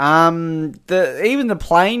 Groves. Even the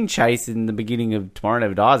plane chase in the beginning of Tomorrow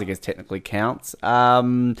Never Dies, I guess, technically counts.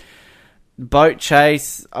 Boat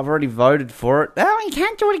chase, I've already voted for it. Oh, you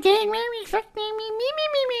can't do it again.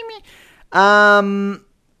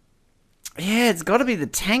 Yeah, it's got to be the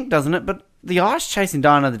tank, doesn't it? But the ice chase in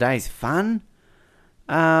Die Another Day is fun.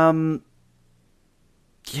 Yeah,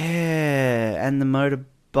 and the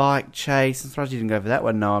motorbike chase. I'm surprised you didn't go for that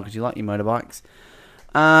one, Noah, because you like your motorbikes.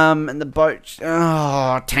 And the boat...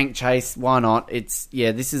 tank chase, why not? This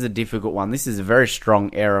is a difficult one. This is a very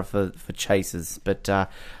strong era for chases. But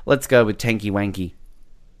let's go with Tanky Wanky.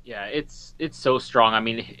 Yeah, it's so strong.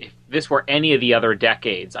 If this were any of the other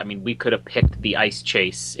decades, we could have picked the ice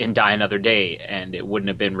chase in Die Another Day, and it wouldn't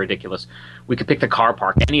have been ridiculous. We could pick the car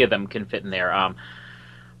park. Any of them can fit in there.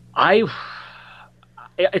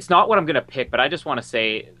 It's not what I'm going to pick, but I just want to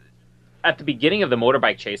say, at the beginning of the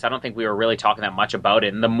motorbike chase, I don't think we were really talking that much about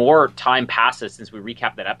it. And the more time passes since we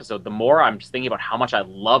recapped that episode, the more I'm just thinking about how much I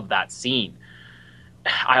love that scene.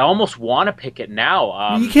 I almost want to pick it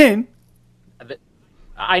now. You can.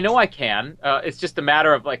 I know I can. It's just a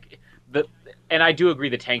matter of and I do agree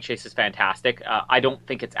the tank chase is fantastic. I don't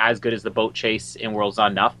think it's as good as the boat chase in World's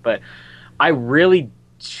Not Enough, but I really,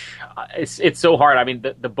 it's so hard. I mean,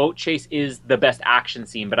 the boat chase is the best action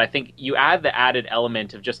scene, but I think you add the added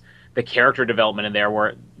element of just the character development in there,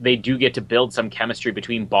 where they do get to build some chemistry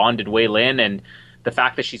between Bond and Wei Lin, and the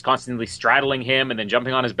fact that she's constantly straddling him and then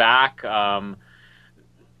jumping on his back.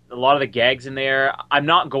 A lot of the gags in there. I'm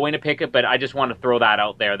not going to pick it, but I just want to throw that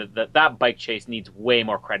out there. That bike chase needs way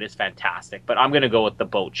more credit. It's fantastic, but I'm going to go with the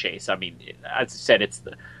boat chase. I mean, as I said, it's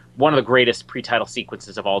one of the greatest pre-title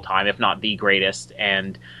sequences of all time, if not the greatest,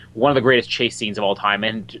 and one of the greatest chase scenes of all time.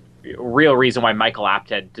 And real reason why Michael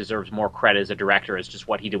Apted deserves more credit as a director is just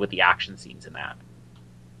what he did with the action scenes in that.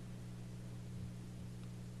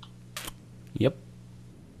 Yep.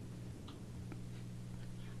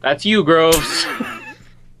 That's you, Groves.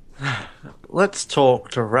 Let's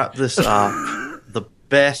talk, to wrap this up, the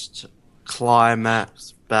best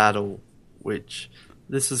climax battle, which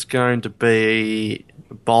this is going to be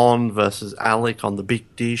Bond versus Alec on the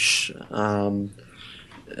big dish, Bond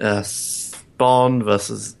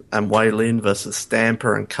versus and Wei Lin versus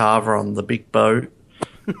Stamper and Carver on the big boat,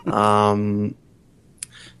 Bond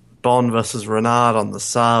versus Renard on the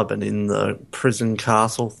sub and in the prison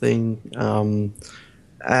castle thing,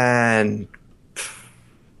 and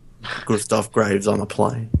Gustav Graves on a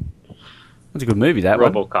plane. That's a good movie, that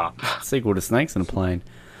RoboCop. one. Sequel to Snakes on a Plane.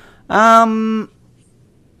 Gustav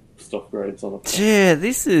Graves on a plane. Yeah,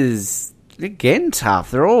 this is, again,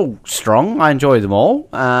 tough. They're all strong. I enjoy them all.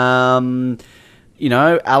 You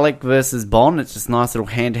know, Alec versus Bond, it's just nice little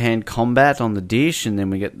hand-to-hand combat on the dish, and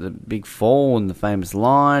then we get the big fall and the famous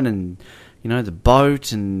line, and, you know, the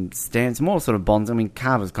boat and Stan, more sort of Bonds. I mean,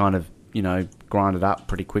 Carver's kind of, you know, grinded up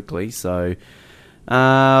pretty quickly, so...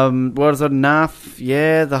 What is it enough?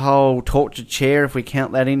 Yeah, the whole torture chair, if we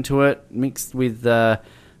count that into it, mixed with the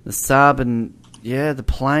sub, and yeah, the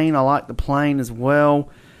plane. I like the plane as well.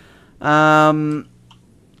 I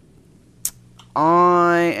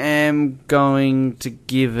am going to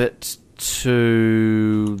give it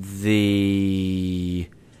to the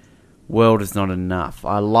World Is Not Enough.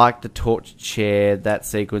 I like the torture chair, that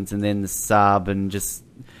sequence, and then the sub, and just...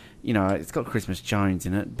 You know, it's got Christmas Jones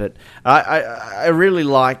in it, but I really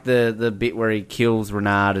like the bit where he kills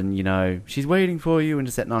Renard and, you know, she's waiting for you, and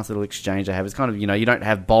just that nice little exchange they have. It's kind of, you know, you don't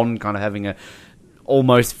have Bond kind of having a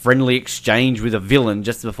almost friendly exchange with a villain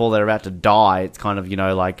just before they're about to die. It's kind of, you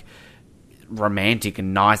know, like romantic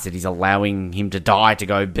and nice that he's allowing him to die to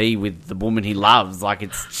go be with the woman he loves. Like,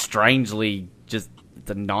 it's strangely just,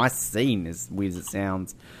 it's a nice scene, as weird as it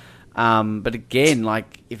sounds. But again,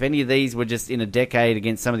 like, if any of these were just in a decade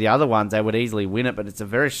against some of the other ones, they would easily win it. But it's a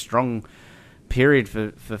very strong period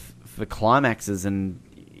for climaxes, and,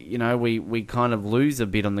 you know, we kind of lose a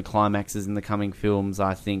bit on the climaxes in the coming films.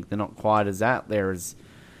 I think they're not quite as out there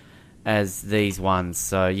as these ones.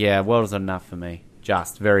 So yeah, World Is Not Enough for me.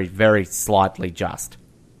 Just very, very slightly just.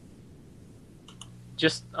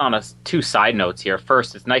 Just on two side notes here.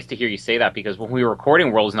 First, it's nice to hear you say that, because when we were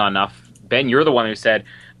recording World Is Not Enough, Ben, you're the one who said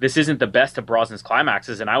this isn't the best of Brosnan's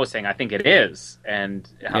climaxes, and I was saying I think it is. And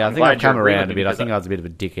yeah, I think I've come around a bit. I think I was a bit of a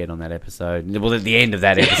dickhead on that episode. Well, at the end of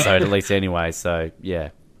that episode, at least anyway. So yeah.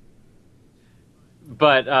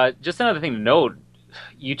 But just another thing to note,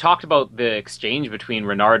 you talked about the exchange between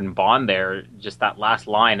Renard and Bond there, just that last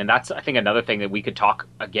line, and that's, I think, another thing that we could talk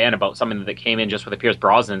again about, something that came in just with the Pierce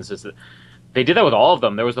Brosnans, is that they did that with all of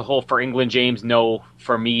them. There was the whole "for England, James, no,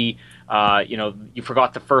 for me." You know, you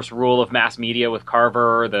forgot the first rule of mass media with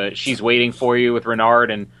Carver, the "she's waiting for you" with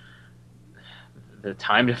Renard, and the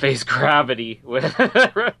 "time to face gravity" with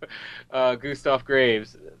Gustav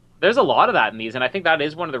Graves. There's a lot of that in these, and I think that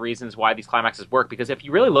is one of the reasons why these climaxes work, because if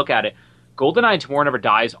you really look at it, GoldenEye and Tomorrow Never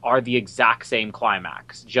Dies are the exact same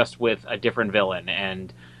climax, just with a different villain,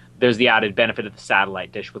 and there's the added benefit of the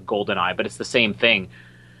satellite dish with GoldenEye, but it's the same thing.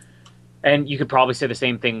 And you could probably say the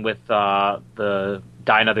same thing with the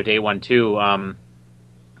Die Another Day one, too.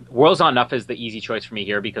 World's Not Enough is the easy choice for me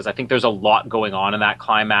here, because I think there's a lot going on in that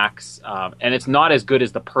climax, and it's not as good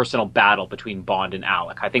as the personal battle between Bond and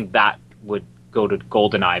Alec. I think that would go to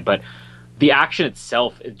GoldenEye, but the action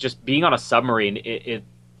itself, just being on a submarine, it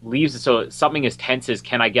leaves it so something as tense as,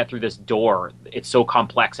 can I get through this door? It's so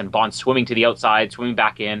complex, and Bond swimming to the outside, swimming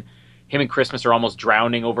back in. Him and Christmas are almost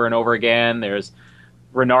drowning over and over again.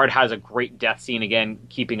 Renard has a great death scene, again,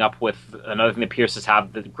 keeping up with another thing that Pierces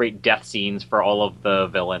have, the great death scenes for all of the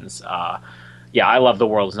villains. Yeah, I love the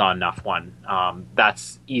World's Not Enough one.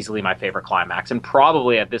 That's easily my favorite climax, and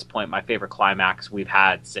probably at this point my favorite climax we've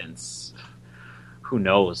had since who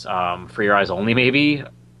knows? For Your Eyes Only, maybe?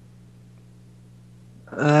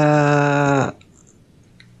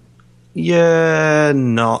 Yeah,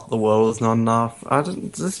 not The World Is Not Enough.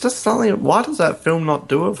 It's just something. Why does that film not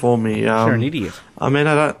do it for me? You're an idiot. I mean,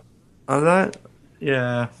 I don't.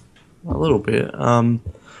 Yeah, a little bit. I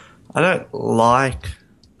don't like.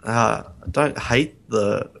 I don't hate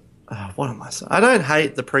the. What am I saying? I don't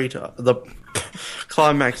hate the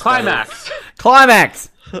climax. Climax.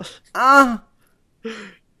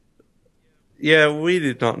 Yeah, we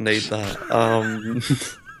did not need that.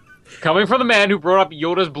 Coming from the man who brought up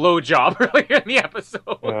Yoda's blowjob earlier in the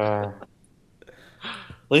episode.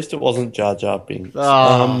 At least it wasn't Jar Jar Binks.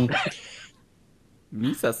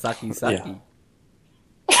 Misa Saki Saki.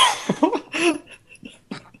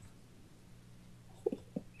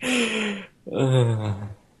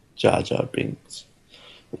 Jar Jar Binks.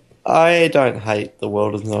 I don't hate The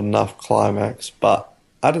World Is Not Enough climax, but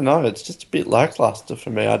I don't know, it's just a bit lackluster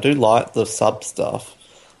for me. I do like the sub stuff.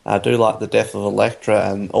 I do like the death of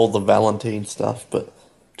Elektra and all the Valentine stuff, but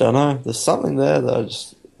don't know, there's something there that I'm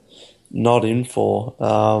just not in for.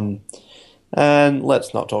 And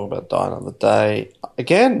let's not talk about Die Another Day.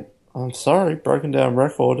 Again, I'm sorry, broken down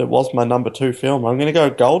record, it was my number 2 film. I'm going to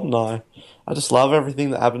go GoldenEye. I just love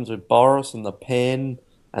everything that happens with Boris and the pen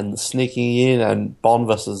and the sneaking in and Bond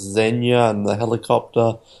versus Xenia and the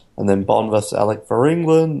helicopter and then Bond versus Alec for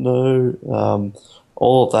England. No,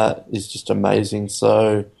 all of that is just amazing.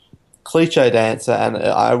 So, cliched answer, and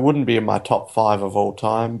I wouldn't be in my top 5 of all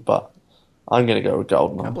time, but I'm going to go with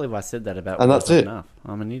GoldenEye. I can't believe I said that about and that's it. Enough.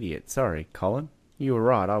 I'm an idiot. Sorry, Colin. You were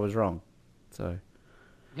right. I was wrong. So,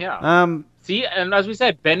 yeah. See, and as we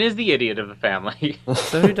said, Ben is the idiot of the family.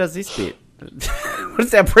 So who does this bit? What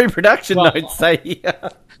does our pre-production note say here?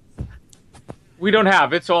 We don't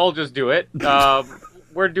have it, so I'll just do it.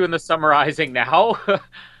 We're doing the summarizing now.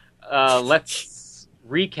 Let's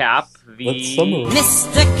recap the...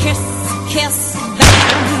 Mr. Kiss, Kiss,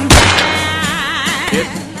 Bang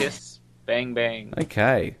Bang. Kiss, Bang Bang.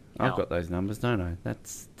 Okay. No. I've got those numbers, don't I?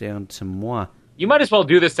 That's down to moi. You might as well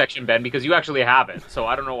do this section, Ben, because you actually have it. So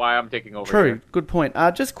I don't know why I'm taking over. True. Here. Good point.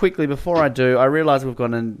 Just quickly, before I do, I realise we've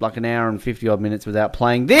gone in like an hour and 50-odd minutes without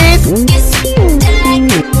playing this.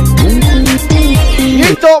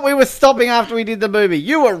 You thought we were stopping after we did the movie.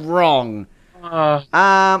 You were wrong.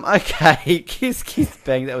 Okay. Kiss, Kiss,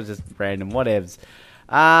 Bang. That was just random. Whatevs.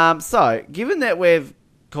 So, given that we've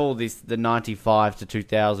called this the 95 to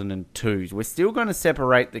 2002, we're still going to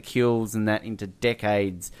separate the kills and that into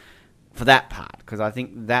decades for that part, because I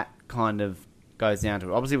think that kind of goes down to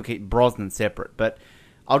it. Obviously, we'll keep Brosnan separate, but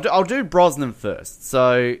I'll do Brosnan first.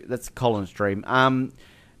 So that's Colin's dream.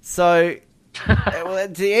 So well,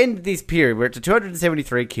 at the end of this period, we're at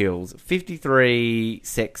 273 kills, 53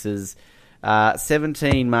 sexes,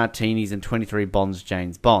 17 martinis, and 23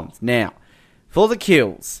 James Bonds. Now, for the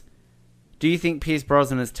kills, do you think Pierce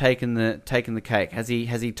Brosnan has taken the cake? Has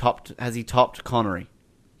he topped Connery?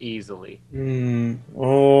 Easily.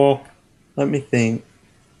 Let me think.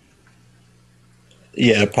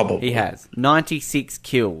 Yeah, probably. He has 96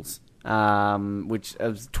 kills, which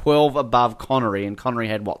is 12 above Connery, and Connery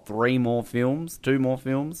had what, 2 more films?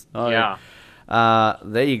 Oh, yeah.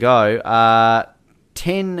 There you go.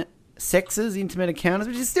 10 sexes, intimate encounters,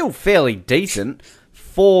 which is still fairly decent.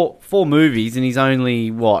 Four movies, and he's only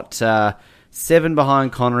 7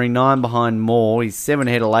 behind Connery, 9 behind Moore. He's 7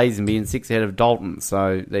 ahead of Lazenby and 6 ahead of Dalton.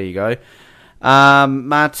 So there you go.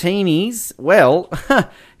 Martinis, well,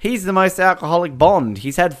 he's the most alcoholic Bond.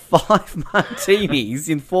 He's had 5 martinis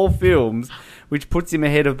in 4 films, which puts him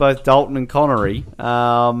ahead of both Dalton and Connery.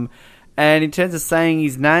 And in terms of saying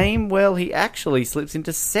his name, well, he actually slips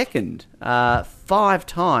into second 5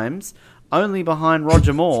 times, only behind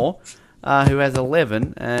Roger Moore, who has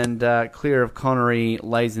 11, and clear of Connery,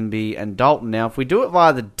 Lazenby, and Dalton. Now, if we do it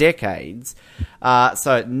via the decades,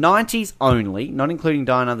 so 90s only, not including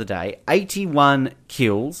Die Another Day, 81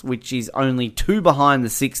 kills, which is only 2 behind the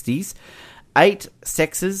 60s, 8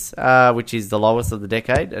 sexes, which is the lowest of the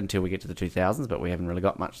decade until we get to the 2000s, but we haven't really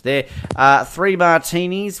got much there. 3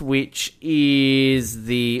 martinis, which is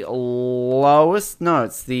the lowest. No,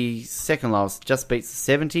 it's the second lowest, just beats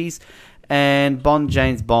the 70s. And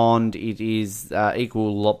James Bond, it is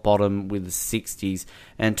equal bottom with the 60s.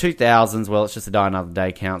 And 2000s, well, it's just a Die Another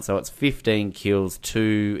Day count, so it's 15 kills,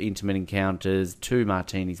 2 intimate encounters, 2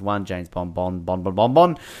 martinis, 1 James Bond.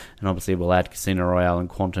 And obviously we'll add Casino Royale and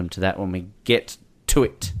Quantum to that when we get to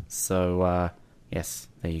it. So, yes,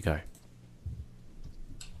 there you go.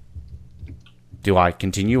 Do I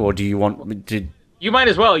continue, or do you want me to... You might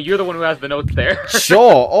as well. You're the one who has the notes there.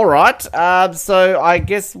 Sure. All right. So I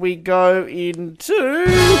guess we go into...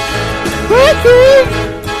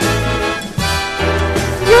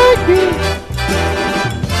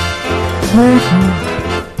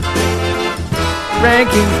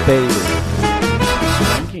 Rankings, baby.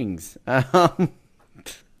 Rankings. I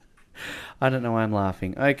don't know why I'm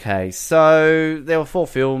laughing. Okay, so there were 4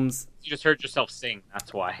 films. You just heard yourself sing.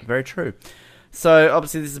 That's why. Very true. So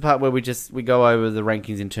obviously, this is the part where we go over the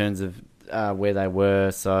rankings in terms of where they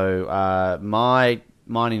were. So mine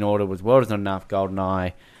in order was World Is Not Enough,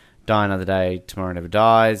 GoldenEye, Die Another Day, Tomorrow Never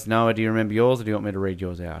Dies. Noah, do you remember yours, or do you want me to read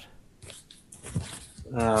yours out?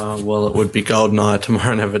 Well, it would be GoldenEye,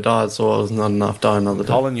 Tomorrow Never Dies, or It Was Not Enough, Die Another Day.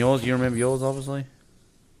 Colin, yours? You remember yours, obviously?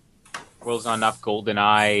 World's Not Enough,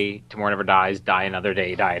 GoldenEye, Tomorrow Never Dies, Die Another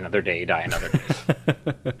Day, Die Another Day, Die Another Day.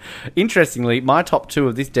 Interestingly, my top 2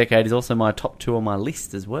 of this decade is also my top 2 on my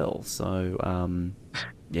list as well. So,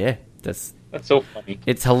 yeah, that's so funny.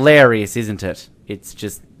 It's hilarious, isn't it? It's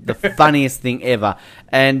just the funniest thing ever.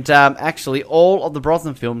 And actually, all of the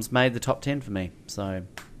Brosnan films made the top 10 for me. So,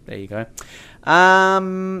 there you go.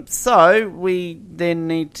 So we then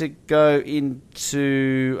need to go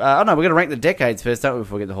into. We're going to rank the decades first, don't we?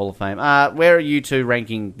 Before we get the Hall of Fame. Where are you two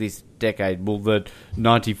ranking this decade? Well, the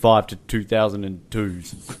 95 to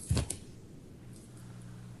 2002s.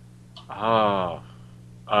 I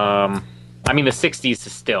mean, the 60s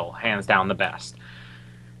is still hands down the best.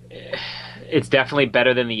 It's definitely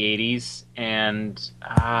better than the 80s, and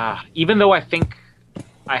even though I think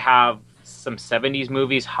I have some 70s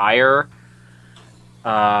movies higher.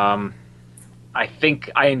 I think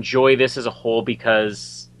I enjoy this as a whole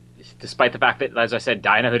because, despite the fact that, as I said,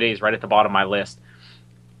 Die Another Day is right at the bottom of my list,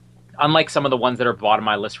 unlike some of the ones that are bottom of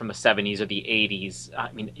my list from the 70s or the 80s,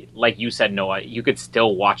 I mean, like you said, Noah, you could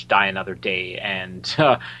still watch Die Another Day, and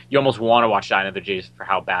you almost want to watch Die Another Day for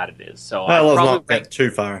how bad it is. So let's not get too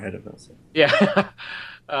far ahead of us. Yeah,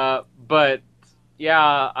 but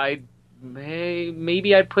yeah,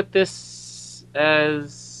 maybe I'd put this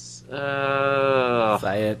as. Say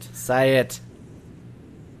it.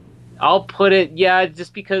 I'll put it,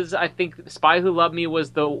 just because I think Spy Who Loved Me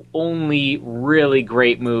was the only really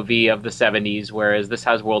great movie of the 70s, whereas this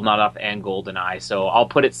has World Not Enough and GoldenEye, so I'll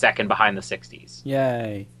put it second behind the 60s.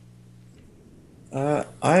 Yay.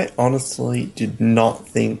 I honestly did not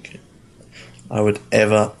think I would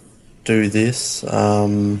ever do this,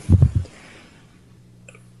 but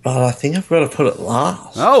I think I've got to put it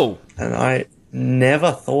last. Oh! And I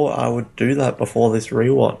never thought I would do that before this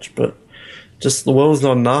rewatch, but just The World's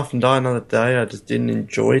Not Enough and Die Another Day I just didn't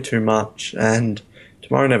enjoy too much, and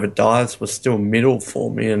Tomorrow Never Dies was still middle for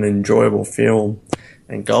me, an enjoyable film,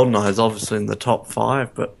 and GoldenEye is obviously in the top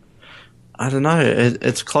 5, but I don't know,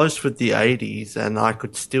 it's close with the 80s, and I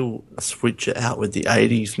could still switch it out with the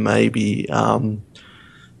 80s maybe,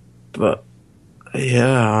 but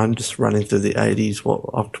yeah, I'm just running through the 80s, what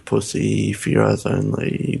Octopussy, Fear Eyes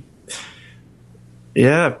Only.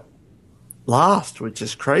 Yeah, last, which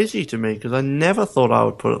is crazy to me because I never thought I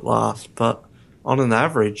would put it last, but on an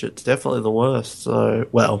average, it's definitely the worst. So,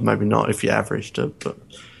 well, maybe not if you averaged it, but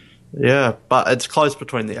yeah, but it's close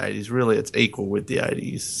between the 80s. Really, it's equal with the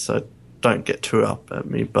 80s, so don't get too up at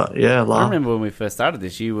me. But yeah, last. I remember when we first started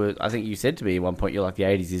this, I think you said to me at one point, you're like, the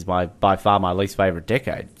 80s is by far my least favourite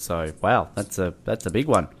decade. So, wow, that's a big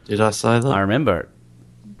one. Did I say that? I remember it.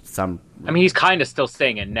 I mean, he's kind of still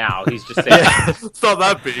saying it now. He's just saying it's not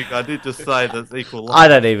that big. I did just say that's equal. I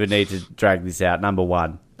don't even need to drag this out. Number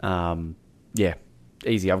 1. Yeah,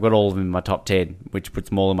 easy. I've got all of them in my top 10, which puts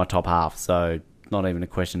them all in my top half. So, not even a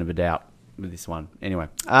question of a doubt with this one. Anyway.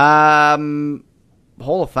 Hall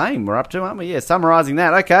of Fame we're up to, aren't we? Yeah, summarising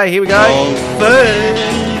that. Okay, here we go. Hall of Fame.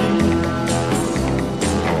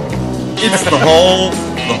 It's the hall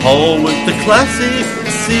with the classic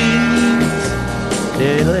scenes.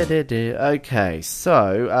 Okay,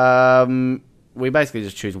 so we basically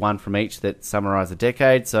just choose one from each that summarise the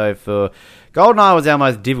decade. So for GoldenEye was our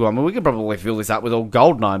most difficult. I mean, we could probably fill this up with all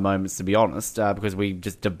GoldenEye moments, to be honest, because we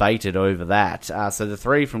just debated over that. So the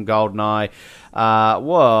 3 from GoldenEye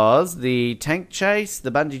was the tank chase,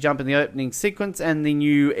 the bungee jump in the opening sequence, and the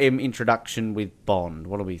new M introduction with Bond.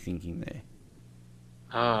 What are we thinking there?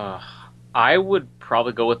 I would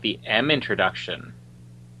probably go with the M introduction.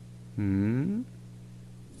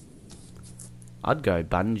 I'd go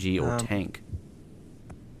bungee or tank.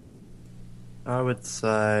 I would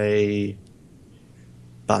say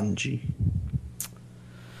bungee.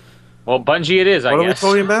 Well, bungee it is, I guess. What are we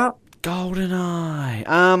talking about?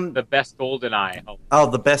 GoldenEye. The best GoldenEye. Oh,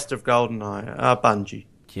 the best of GoldenEye. Bungee.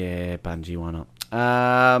 Yeah, bungee, why not?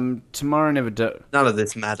 Tomorrow Never Dies. None of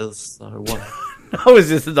this matters, so what? No, it's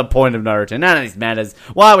just at the point of no return. None of this matters.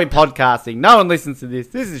 Why are we podcasting? No one listens to this.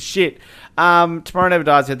 This is shit. Tomorrow Never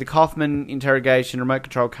Dies. We had the Kaufman interrogation, remote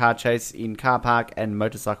control car chase in car park, and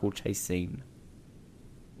motorcycle chase scene.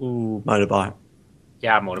 Ooh, motorbike.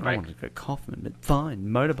 Yeah, I motorbike. wanted to go Kaufman, but fine,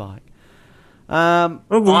 motorbike.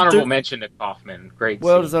 Honorable mention to Kaufman. Great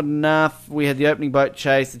World scene. is not enough. We had the opening boat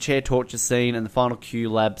chase, the chair torture scene, and the final Q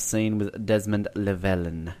lab scene with Desmond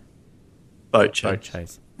Llewellyn. Boat chase. Boat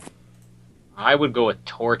chase. I would go with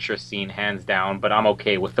torture scene, hands down, but I'm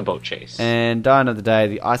okay with the boat chase. And Die Another Day,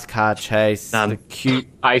 the ice car chase, None. the Q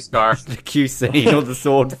Ice car. the Q scene, or the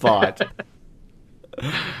sword fight.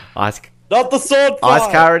 Ice Not the sword fight!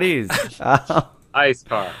 Ice car it is. Ice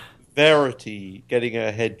car. Verity getting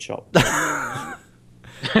her head chopped. All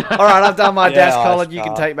right, I've done my Yeah, dash, ice Colin. You can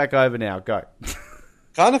car. take back over now. Go.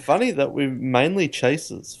 Kind of funny that we're mainly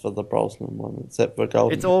chasers for the Brosnan one, except for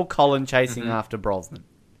Golden. It's all Colin chasing after Brosnan.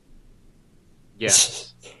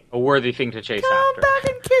 Yes. A worthy thing to chase Come after. back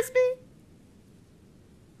and kiss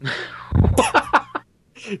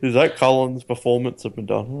me. Is that Colin's performance of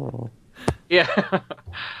Madonna? Or... Yeah.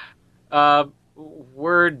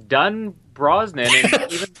 We're done, Brosnan.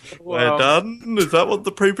 And even, We're done? Is that what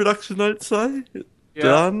the pre-production notes say? Yeah,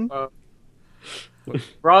 Done?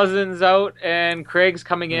 Brosnan's out and Craig's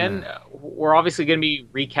coming in. We're obviously going to be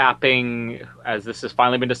recapping, as this has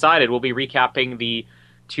finally been decided, we'll be recapping the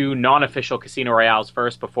 2 non-official Casino Royales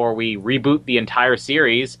first before we reboot the entire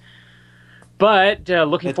series. But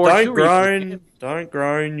looking forward to rebooting. Don't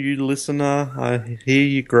groan, you listener. I hear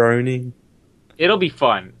you groaning. It'll be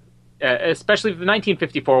fun. Especially the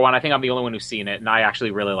 1954 one. I think I'm the only one who's seen it, and I actually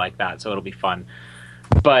really like that, so it'll be fun.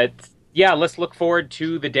 But yeah, let's look forward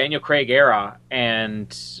to the Daniel Craig era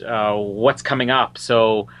and what's coming up.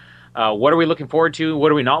 So what are we looking forward to?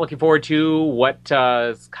 What are we not looking forward to? What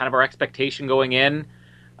is kind of our expectation going in?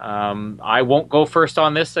 I won't go first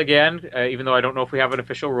on this again, even though I don't know if we have an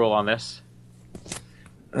official rule on this.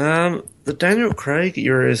 The Daniel Craig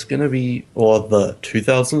era is going to be, or the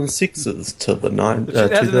 2006s to the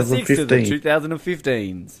 2006 to the 2015.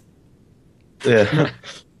 2015s. Yeah.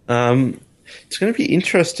 It's going to be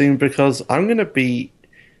interesting because I'm going to be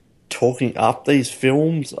talking up these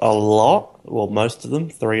films a lot. Well, most of them,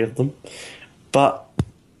 3 of them. But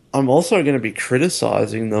I'm also going to be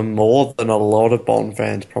criticising them more than a lot of Bond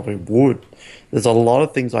fans probably would. There's a lot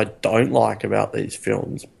of things I don't like about these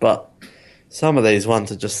films, but some of these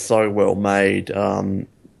ones are just so well made.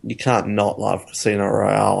 You can't not love Casino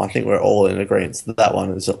Royale. I think we're all in agreement that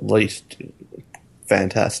one is at least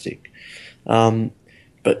fantastic.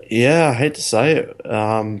 But yeah, I hate to say it.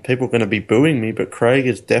 People are going to be booing me, but Craig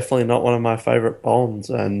is definitely not one of my favourite Bonds.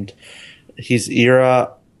 And his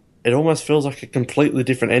era, it almost feels like a completely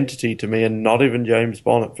different entity to me, and not even James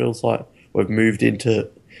Bond. It feels like we've moved into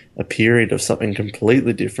a period of something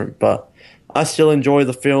completely different. But I still enjoy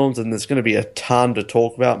the films, and there's going to be a ton to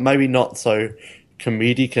talk about. Maybe not so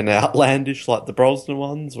comedic and outlandish like the Brosnan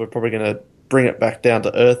ones. We're probably going to bring it back down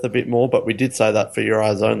to earth a bit more, but we did say that for Your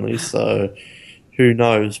Eyes Only, so who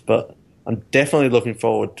knows. But I'm definitely looking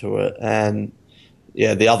forward to it. And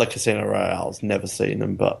yeah, the other Casino Royales, never seen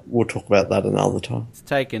them, but we'll talk about that another time. It's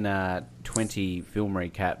taken 20 film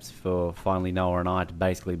recaps for finally Noah and I to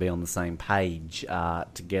basically be on the same page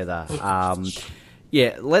together.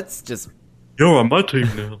 Yeah, let's just... You're on my team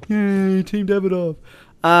now. Yay, Team Davidoff.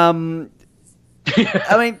 I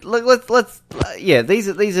mean, let's yeah,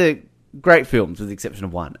 these are great films with the exception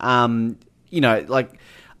of one. You know, like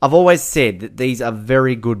I've always said that these are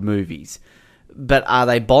very good movies, but are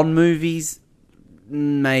they Bond movies?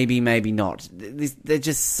 Maybe, maybe not. They're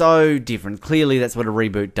just so different. Clearly, that's what a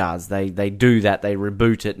reboot does. They do that. They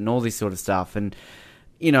reboot it and all this sort of stuff. And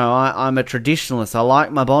you know, I'm a traditionalist. I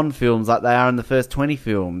like my Bond films like they are in the first 20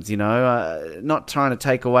 films, you know, not trying to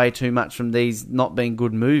take away too much from these not being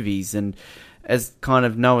good movies. And as kind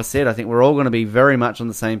of Noah said, I think we're all going to be very much on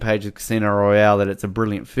the same page as Casino Royale that it's a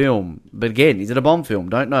brilliant film. But again, is it a Bond film?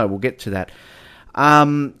 Don't know. We'll get to that.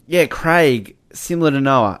 Yeah, Craig, similar to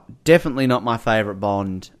Noah, definitely not my favourite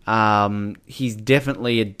Bond. He's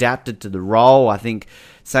definitely adapted to the role. I think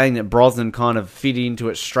saying that Brosnan kind of fit into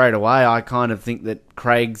it straight away, I kind of think that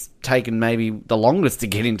Craig's taken maybe the longest to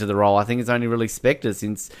get into the role. I think it's only really Spectre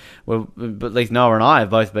since, well, at least Noah and I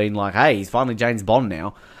have both been like, hey, he's finally James Bond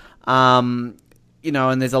now. You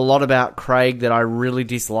know, and there's a lot about Craig that I really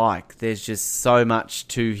dislike. There's just so much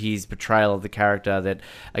to his portrayal of the character that,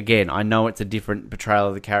 again, I know it's a different portrayal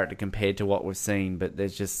of the character compared to what we've seen, but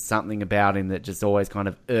there's just something about him that just always kind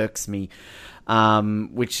of irks me,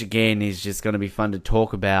 which, again, is just going to be fun to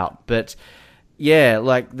talk about. But, yeah,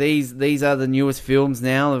 like these are the newest films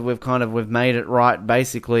now. We've made it right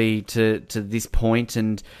basically to this point,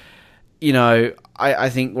 and you know, I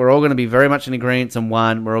think we're all going to be very much in agreement on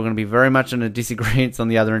one. We're all going to be very much in a disagreement on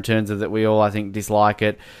the other in terms of that we all, I think, dislike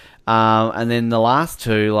it. And then the last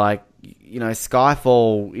two, like, you know,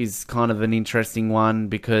 Skyfall is kind of an interesting one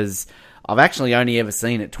because I've actually only ever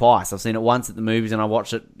seen it twice. I've seen it once at the movies and I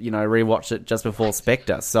watched it, you know, rewatched it just before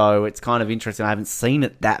Spectre. So it's kind of interesting. I haven't seen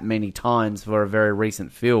it that many times for a very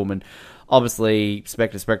recent film. And obviously,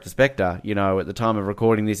 Spectre, you know, at the time of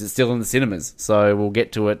recording this, it's still in the cinemas. So we'll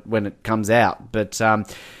get to it when it comes out. But,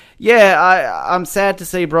 yeah, I'm sad to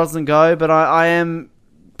see Brosnan go, but I am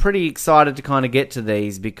pretty excited to kind of get to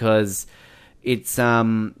these because it's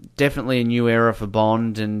definitely a new era for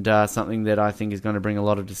Bond and something that I think is going to bring a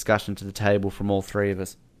lot of discussion to the table from all three of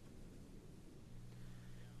us.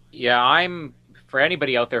 Yeah, for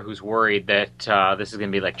anybody out there who's worried that this is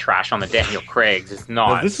going to be like trash on the Daniel Craig's, it's not.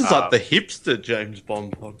 Well, this is like the hipster James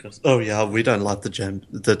Bond podcast. Oh yeah, we don't like the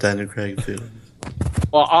Daniel Craig film.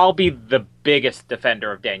 Well, I'll be the biggest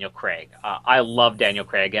defender of Daniel Craig. I love Daniel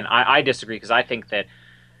Craig, and I disagree because I think that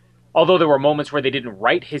although there were moments where they didn't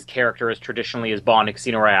write his character as traditionally as Bond in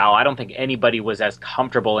Casino Royale, I don't think anybody was as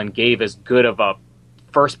comfortable and gave as good of a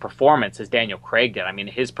first performance as Daniel Craig did. I mean,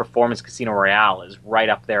 his performance in Casino Royale is right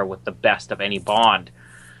up there with the best of any Bond.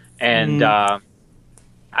 And I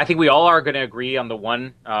think we all are going to agree on the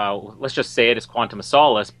one, let's just say it is Quantum of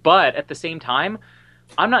Solace, but at the same time,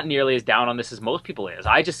 I'm not nearly as down on this as most people is.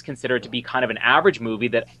 I just consider it to be kind of an average movie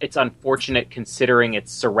that it's unfortunate considering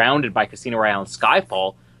it's surrounded by Casino Royale and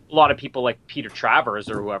Skyfall. A lot of people like Peter Travers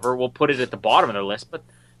or whoever will put it at the bottom of their list, but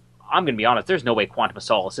I'm going to be honest, there's no way Quantum of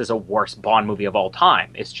Solace is a worst Bond movie of all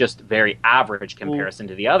time. It's just very average comparison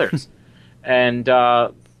to the others. And,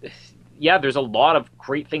 yeah, there's a lot of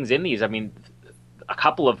great things in these. I mean, a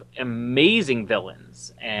couple of amazing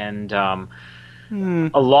villains and a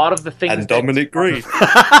lot of the things... And Dominic Green.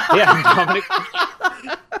 Yeah, Dominic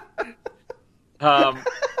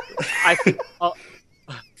I think...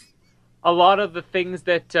 a lot of the things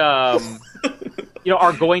that you know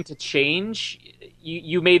are going to change.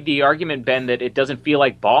 You made the argument, Ben, that it doesn't feel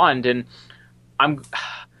like Bond, and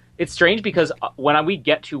it's strange because when we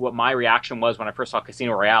get to what my reaction was when I first saw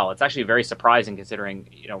Casino Royale, it's actually very surprising considering,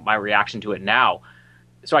 you know, my reaction to it now.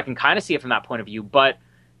 So I can kind of see it from that point of view. But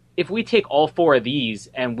if we take all four of these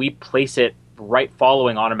and we place it right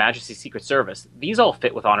following On Her Majesty's Secret Service, these all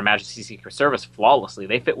fit with On Her Majesty's Secret Service flawlessly.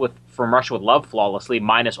 They fit with From Russia with Love flawlessly,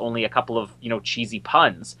 minus only a couple of, you know, cheesy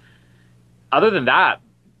puns. Other than that,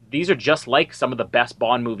 these are just like some of the best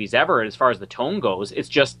Bond movies ever as far as the tone goes. It's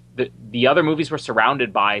just the other movies were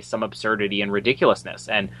surrounded by some absurdity and ridiculousness,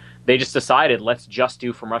 and they just decided, let's just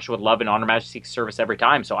do From Russia with Love and On Her Majesty's Secret Service every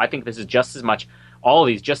time. So I think this is just as much, all of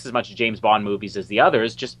these, just as much James Bond movies as the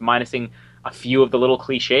others, just minusing a few of the little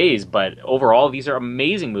cliches, but overall, these are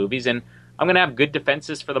amazing movies, and I'm going to have good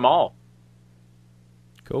defenses for them all.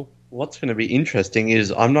 Cool. What's going to be interesting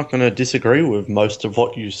is I'm not going to disagree with most of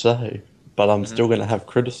what you say, but I'm still going to have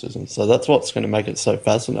criticism. So that's what's going to make it so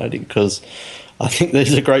fascinating, because I think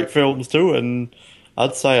these are great films too, and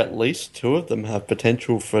I'd say at least two of them have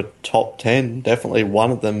potential for top 10. Definitely one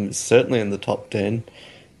of them is certainly in the top 10,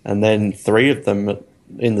 and then three of them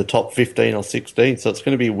in the top 15 or 16. So it's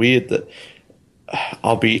going to be weird that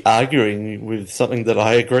I'll be arguing with something that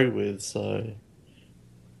I agree with. So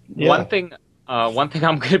yeah. One thing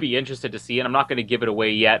I'm going to be interested to see, and I'm not going to give it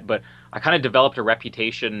away yet, but I kind of developed a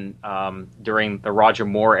reputation during the Roger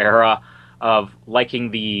Moore era of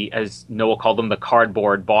liking the, as Noah called them, the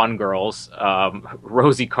cardboard Bond girls,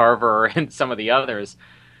 Rosie Carver and some of the others.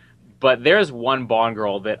 But there's one Bond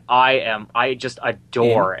girl that I just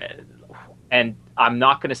adore. And I'm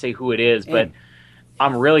not going to say who it is, but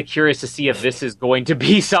I'm really curious to see if this is going to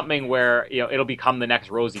be something where, you know, it'll become the next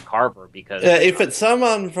Rosie Carver. Because if it's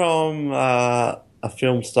someone from a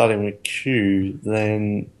film starting with Q,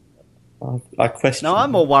 then I question. No,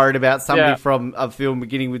 I'm more worried about somebody from a film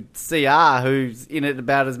beginning with CR who's in it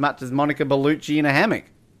about as much as Monica Bellucci in a hammock.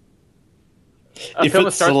 If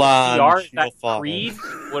it's Solange, is that Creed?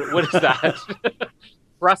 What is that?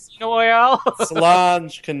 Rusty Royale?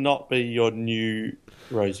 Solange cannot be your new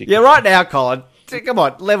Rosie. Yeah, right now, Colin. Come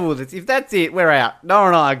on, level with this. If that's it, we're out. Noah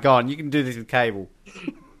and I are gone. You can do this with cable.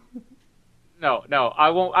 No, I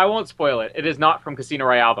won't spoil it. It is not from Casino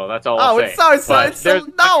Royale, though. That's all I'll say. It's so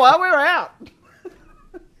Noah, we're out.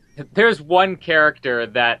 There's one character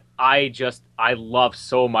that I love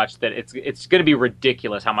so much that it's going to be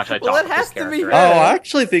ridiculous how much I talk about this character. I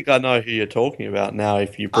actually think I know who you're talking about now.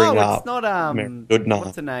 If you bring up, it's not Goodnight.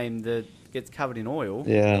 What's the name that gets covered in oil?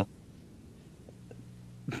 Yeah.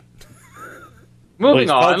 Moving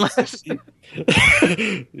Well, on. it's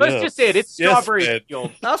Let's just say it. It's Strawberry Ben.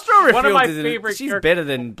 Fields. Now, Strawberry One of Fields my is favorite she's characters. better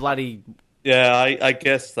than bloody. Yeah, I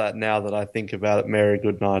guess that now that I think about it, Mary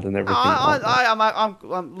Goodnight and everything. like that.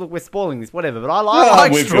 Look, we're spoiling this, whatever. But I Yeah,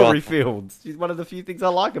 like we've Strawberry got- Fields. She's one of the few things I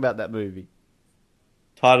like about that movie.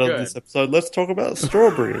 Title Good. of this episode, let's talk about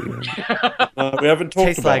strawberry. We haven't talked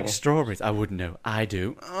Tastes about like it. strawberries. I wouldn't know. I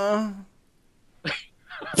do.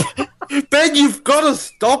 Ben, you've got to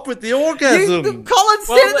stop with the orgasm. Colin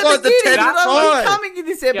said Well, at like the the beginning that 10th I'm time. coming in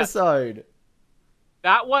this episode.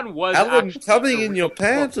 That one was Alan, actually coming a in your really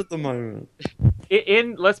pants at the moment.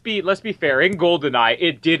 let's be fair. In GoldenEye,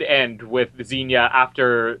 it did end with Xenia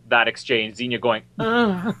after that exchange. Xenia going,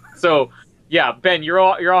 "Ugh." So yeah, Ben, you're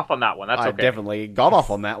off on that one. That's I okay. definitely got off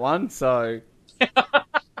on that one. So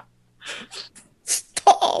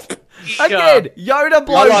Stop. again, Yoda I like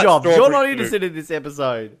blowjobs. You're strawberry not too. interested in this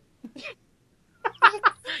episode.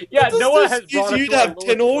 Yeah, Does Noah this has excuse brought us you to to our have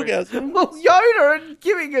 10 lowest point. orgasms. Well, Yoda and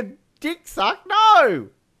giving a dick suck. No.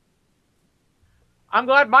 I'm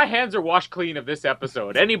glad my hands are washed clean of this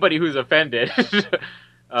episode. Anybody who's offended,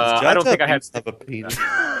 I don't think I had. have a penis.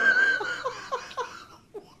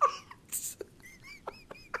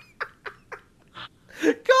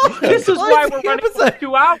 God, This is why we're running for episode.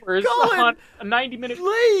 2 hours Colin, on a 90-minute.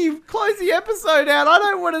 Leave. Close the episode out. I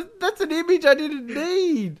don't want to. That's an image I didn't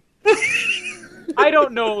need. I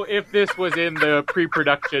don't know if this was in the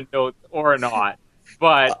pre-production notes or not,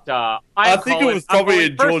 but I think it was probably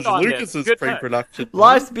in George Lucas's Good pre-production.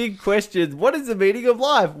 Life's big questions. What is the meaning of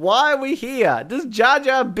life? Why are we here? Does Jar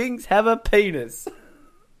Jar Binks have a penis?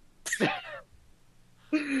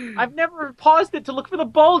 I've never paused it to look for the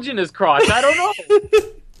bulge in his crotch. I don't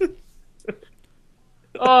know.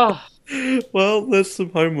 Oh, Well, there's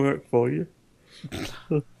some homework for you.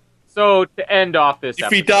 so to end off this If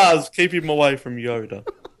episode, he does, keep him away from Yoda.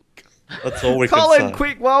 That's all we can Colin, say.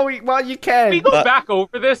 quick, while you can. we go back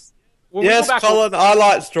over this. When Yes, we go back Colin, I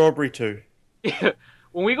like strawberry too.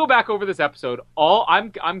 when we go back over this episode,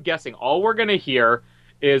 I'm guessing all we're gonna hear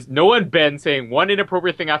is Noah and Ben saying one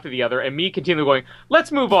inappropriate thing after the other, and me continually going,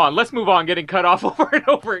 let's move on, getting cut off over and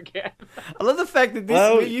over again. I love the fact that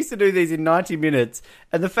Well- we used to do these in 90 minutes,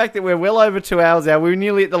 and the fact that we're well over 2 hours now. We're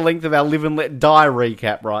nearly at the length of our Live and Let Die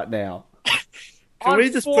recap right now. Can On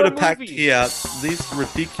we just 4 put a pact movies. here? These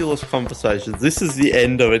ridiculous conversations. This is the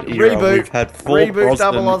end of an era. Reboot. We've had 4 Reboot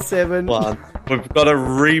Brosnan 007. one. We've got to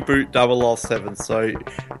reboot 007. So,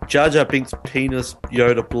 Jar Jar Binks' penis,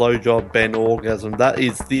 Yoda blowjob, Ben orgasm. That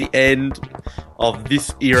is the end of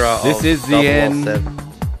this era. This of is the end.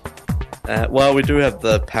 007. Well, we do have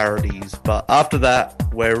the parodies, but after that,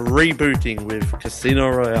 we're rebooting with Casino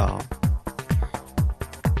Royale.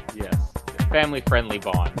 Yes, family-friendly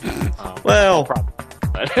Bond. Well, Probably.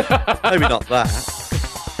 maybe not that.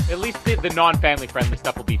 At least the non-family friendly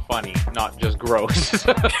stuff will be funny, not just gross.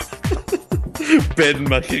 Ben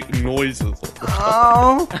making noises.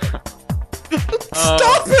 Oh.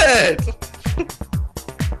 Stop it!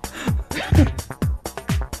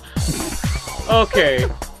 Okay.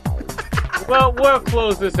 Well, we'll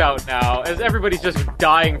close this out now, as everybody's just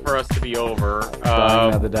dying for us to be over.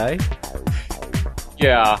 Another day.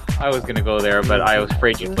 Yeah, I was gonna go there, but I was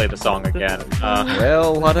afraid you'd play the song again.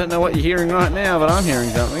 Well, I don't know what you're hearing right now, but I'm hearing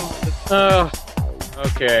something.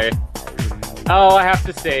 Okay. All I have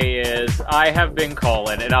to say is, I have been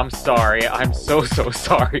Colin, and I'm sorry. I'm so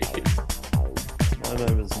sorry. My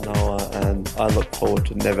name is Noah, and I look forward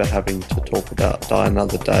to never having to talk about Die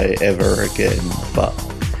Another Day ever again. But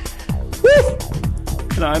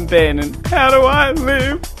And I'm Ben, and how do I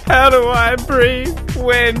live? How do I breathe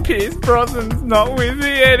when Pierce Brosnan's not with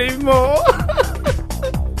me anymore?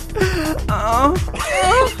 I'm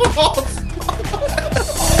gonna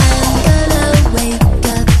wait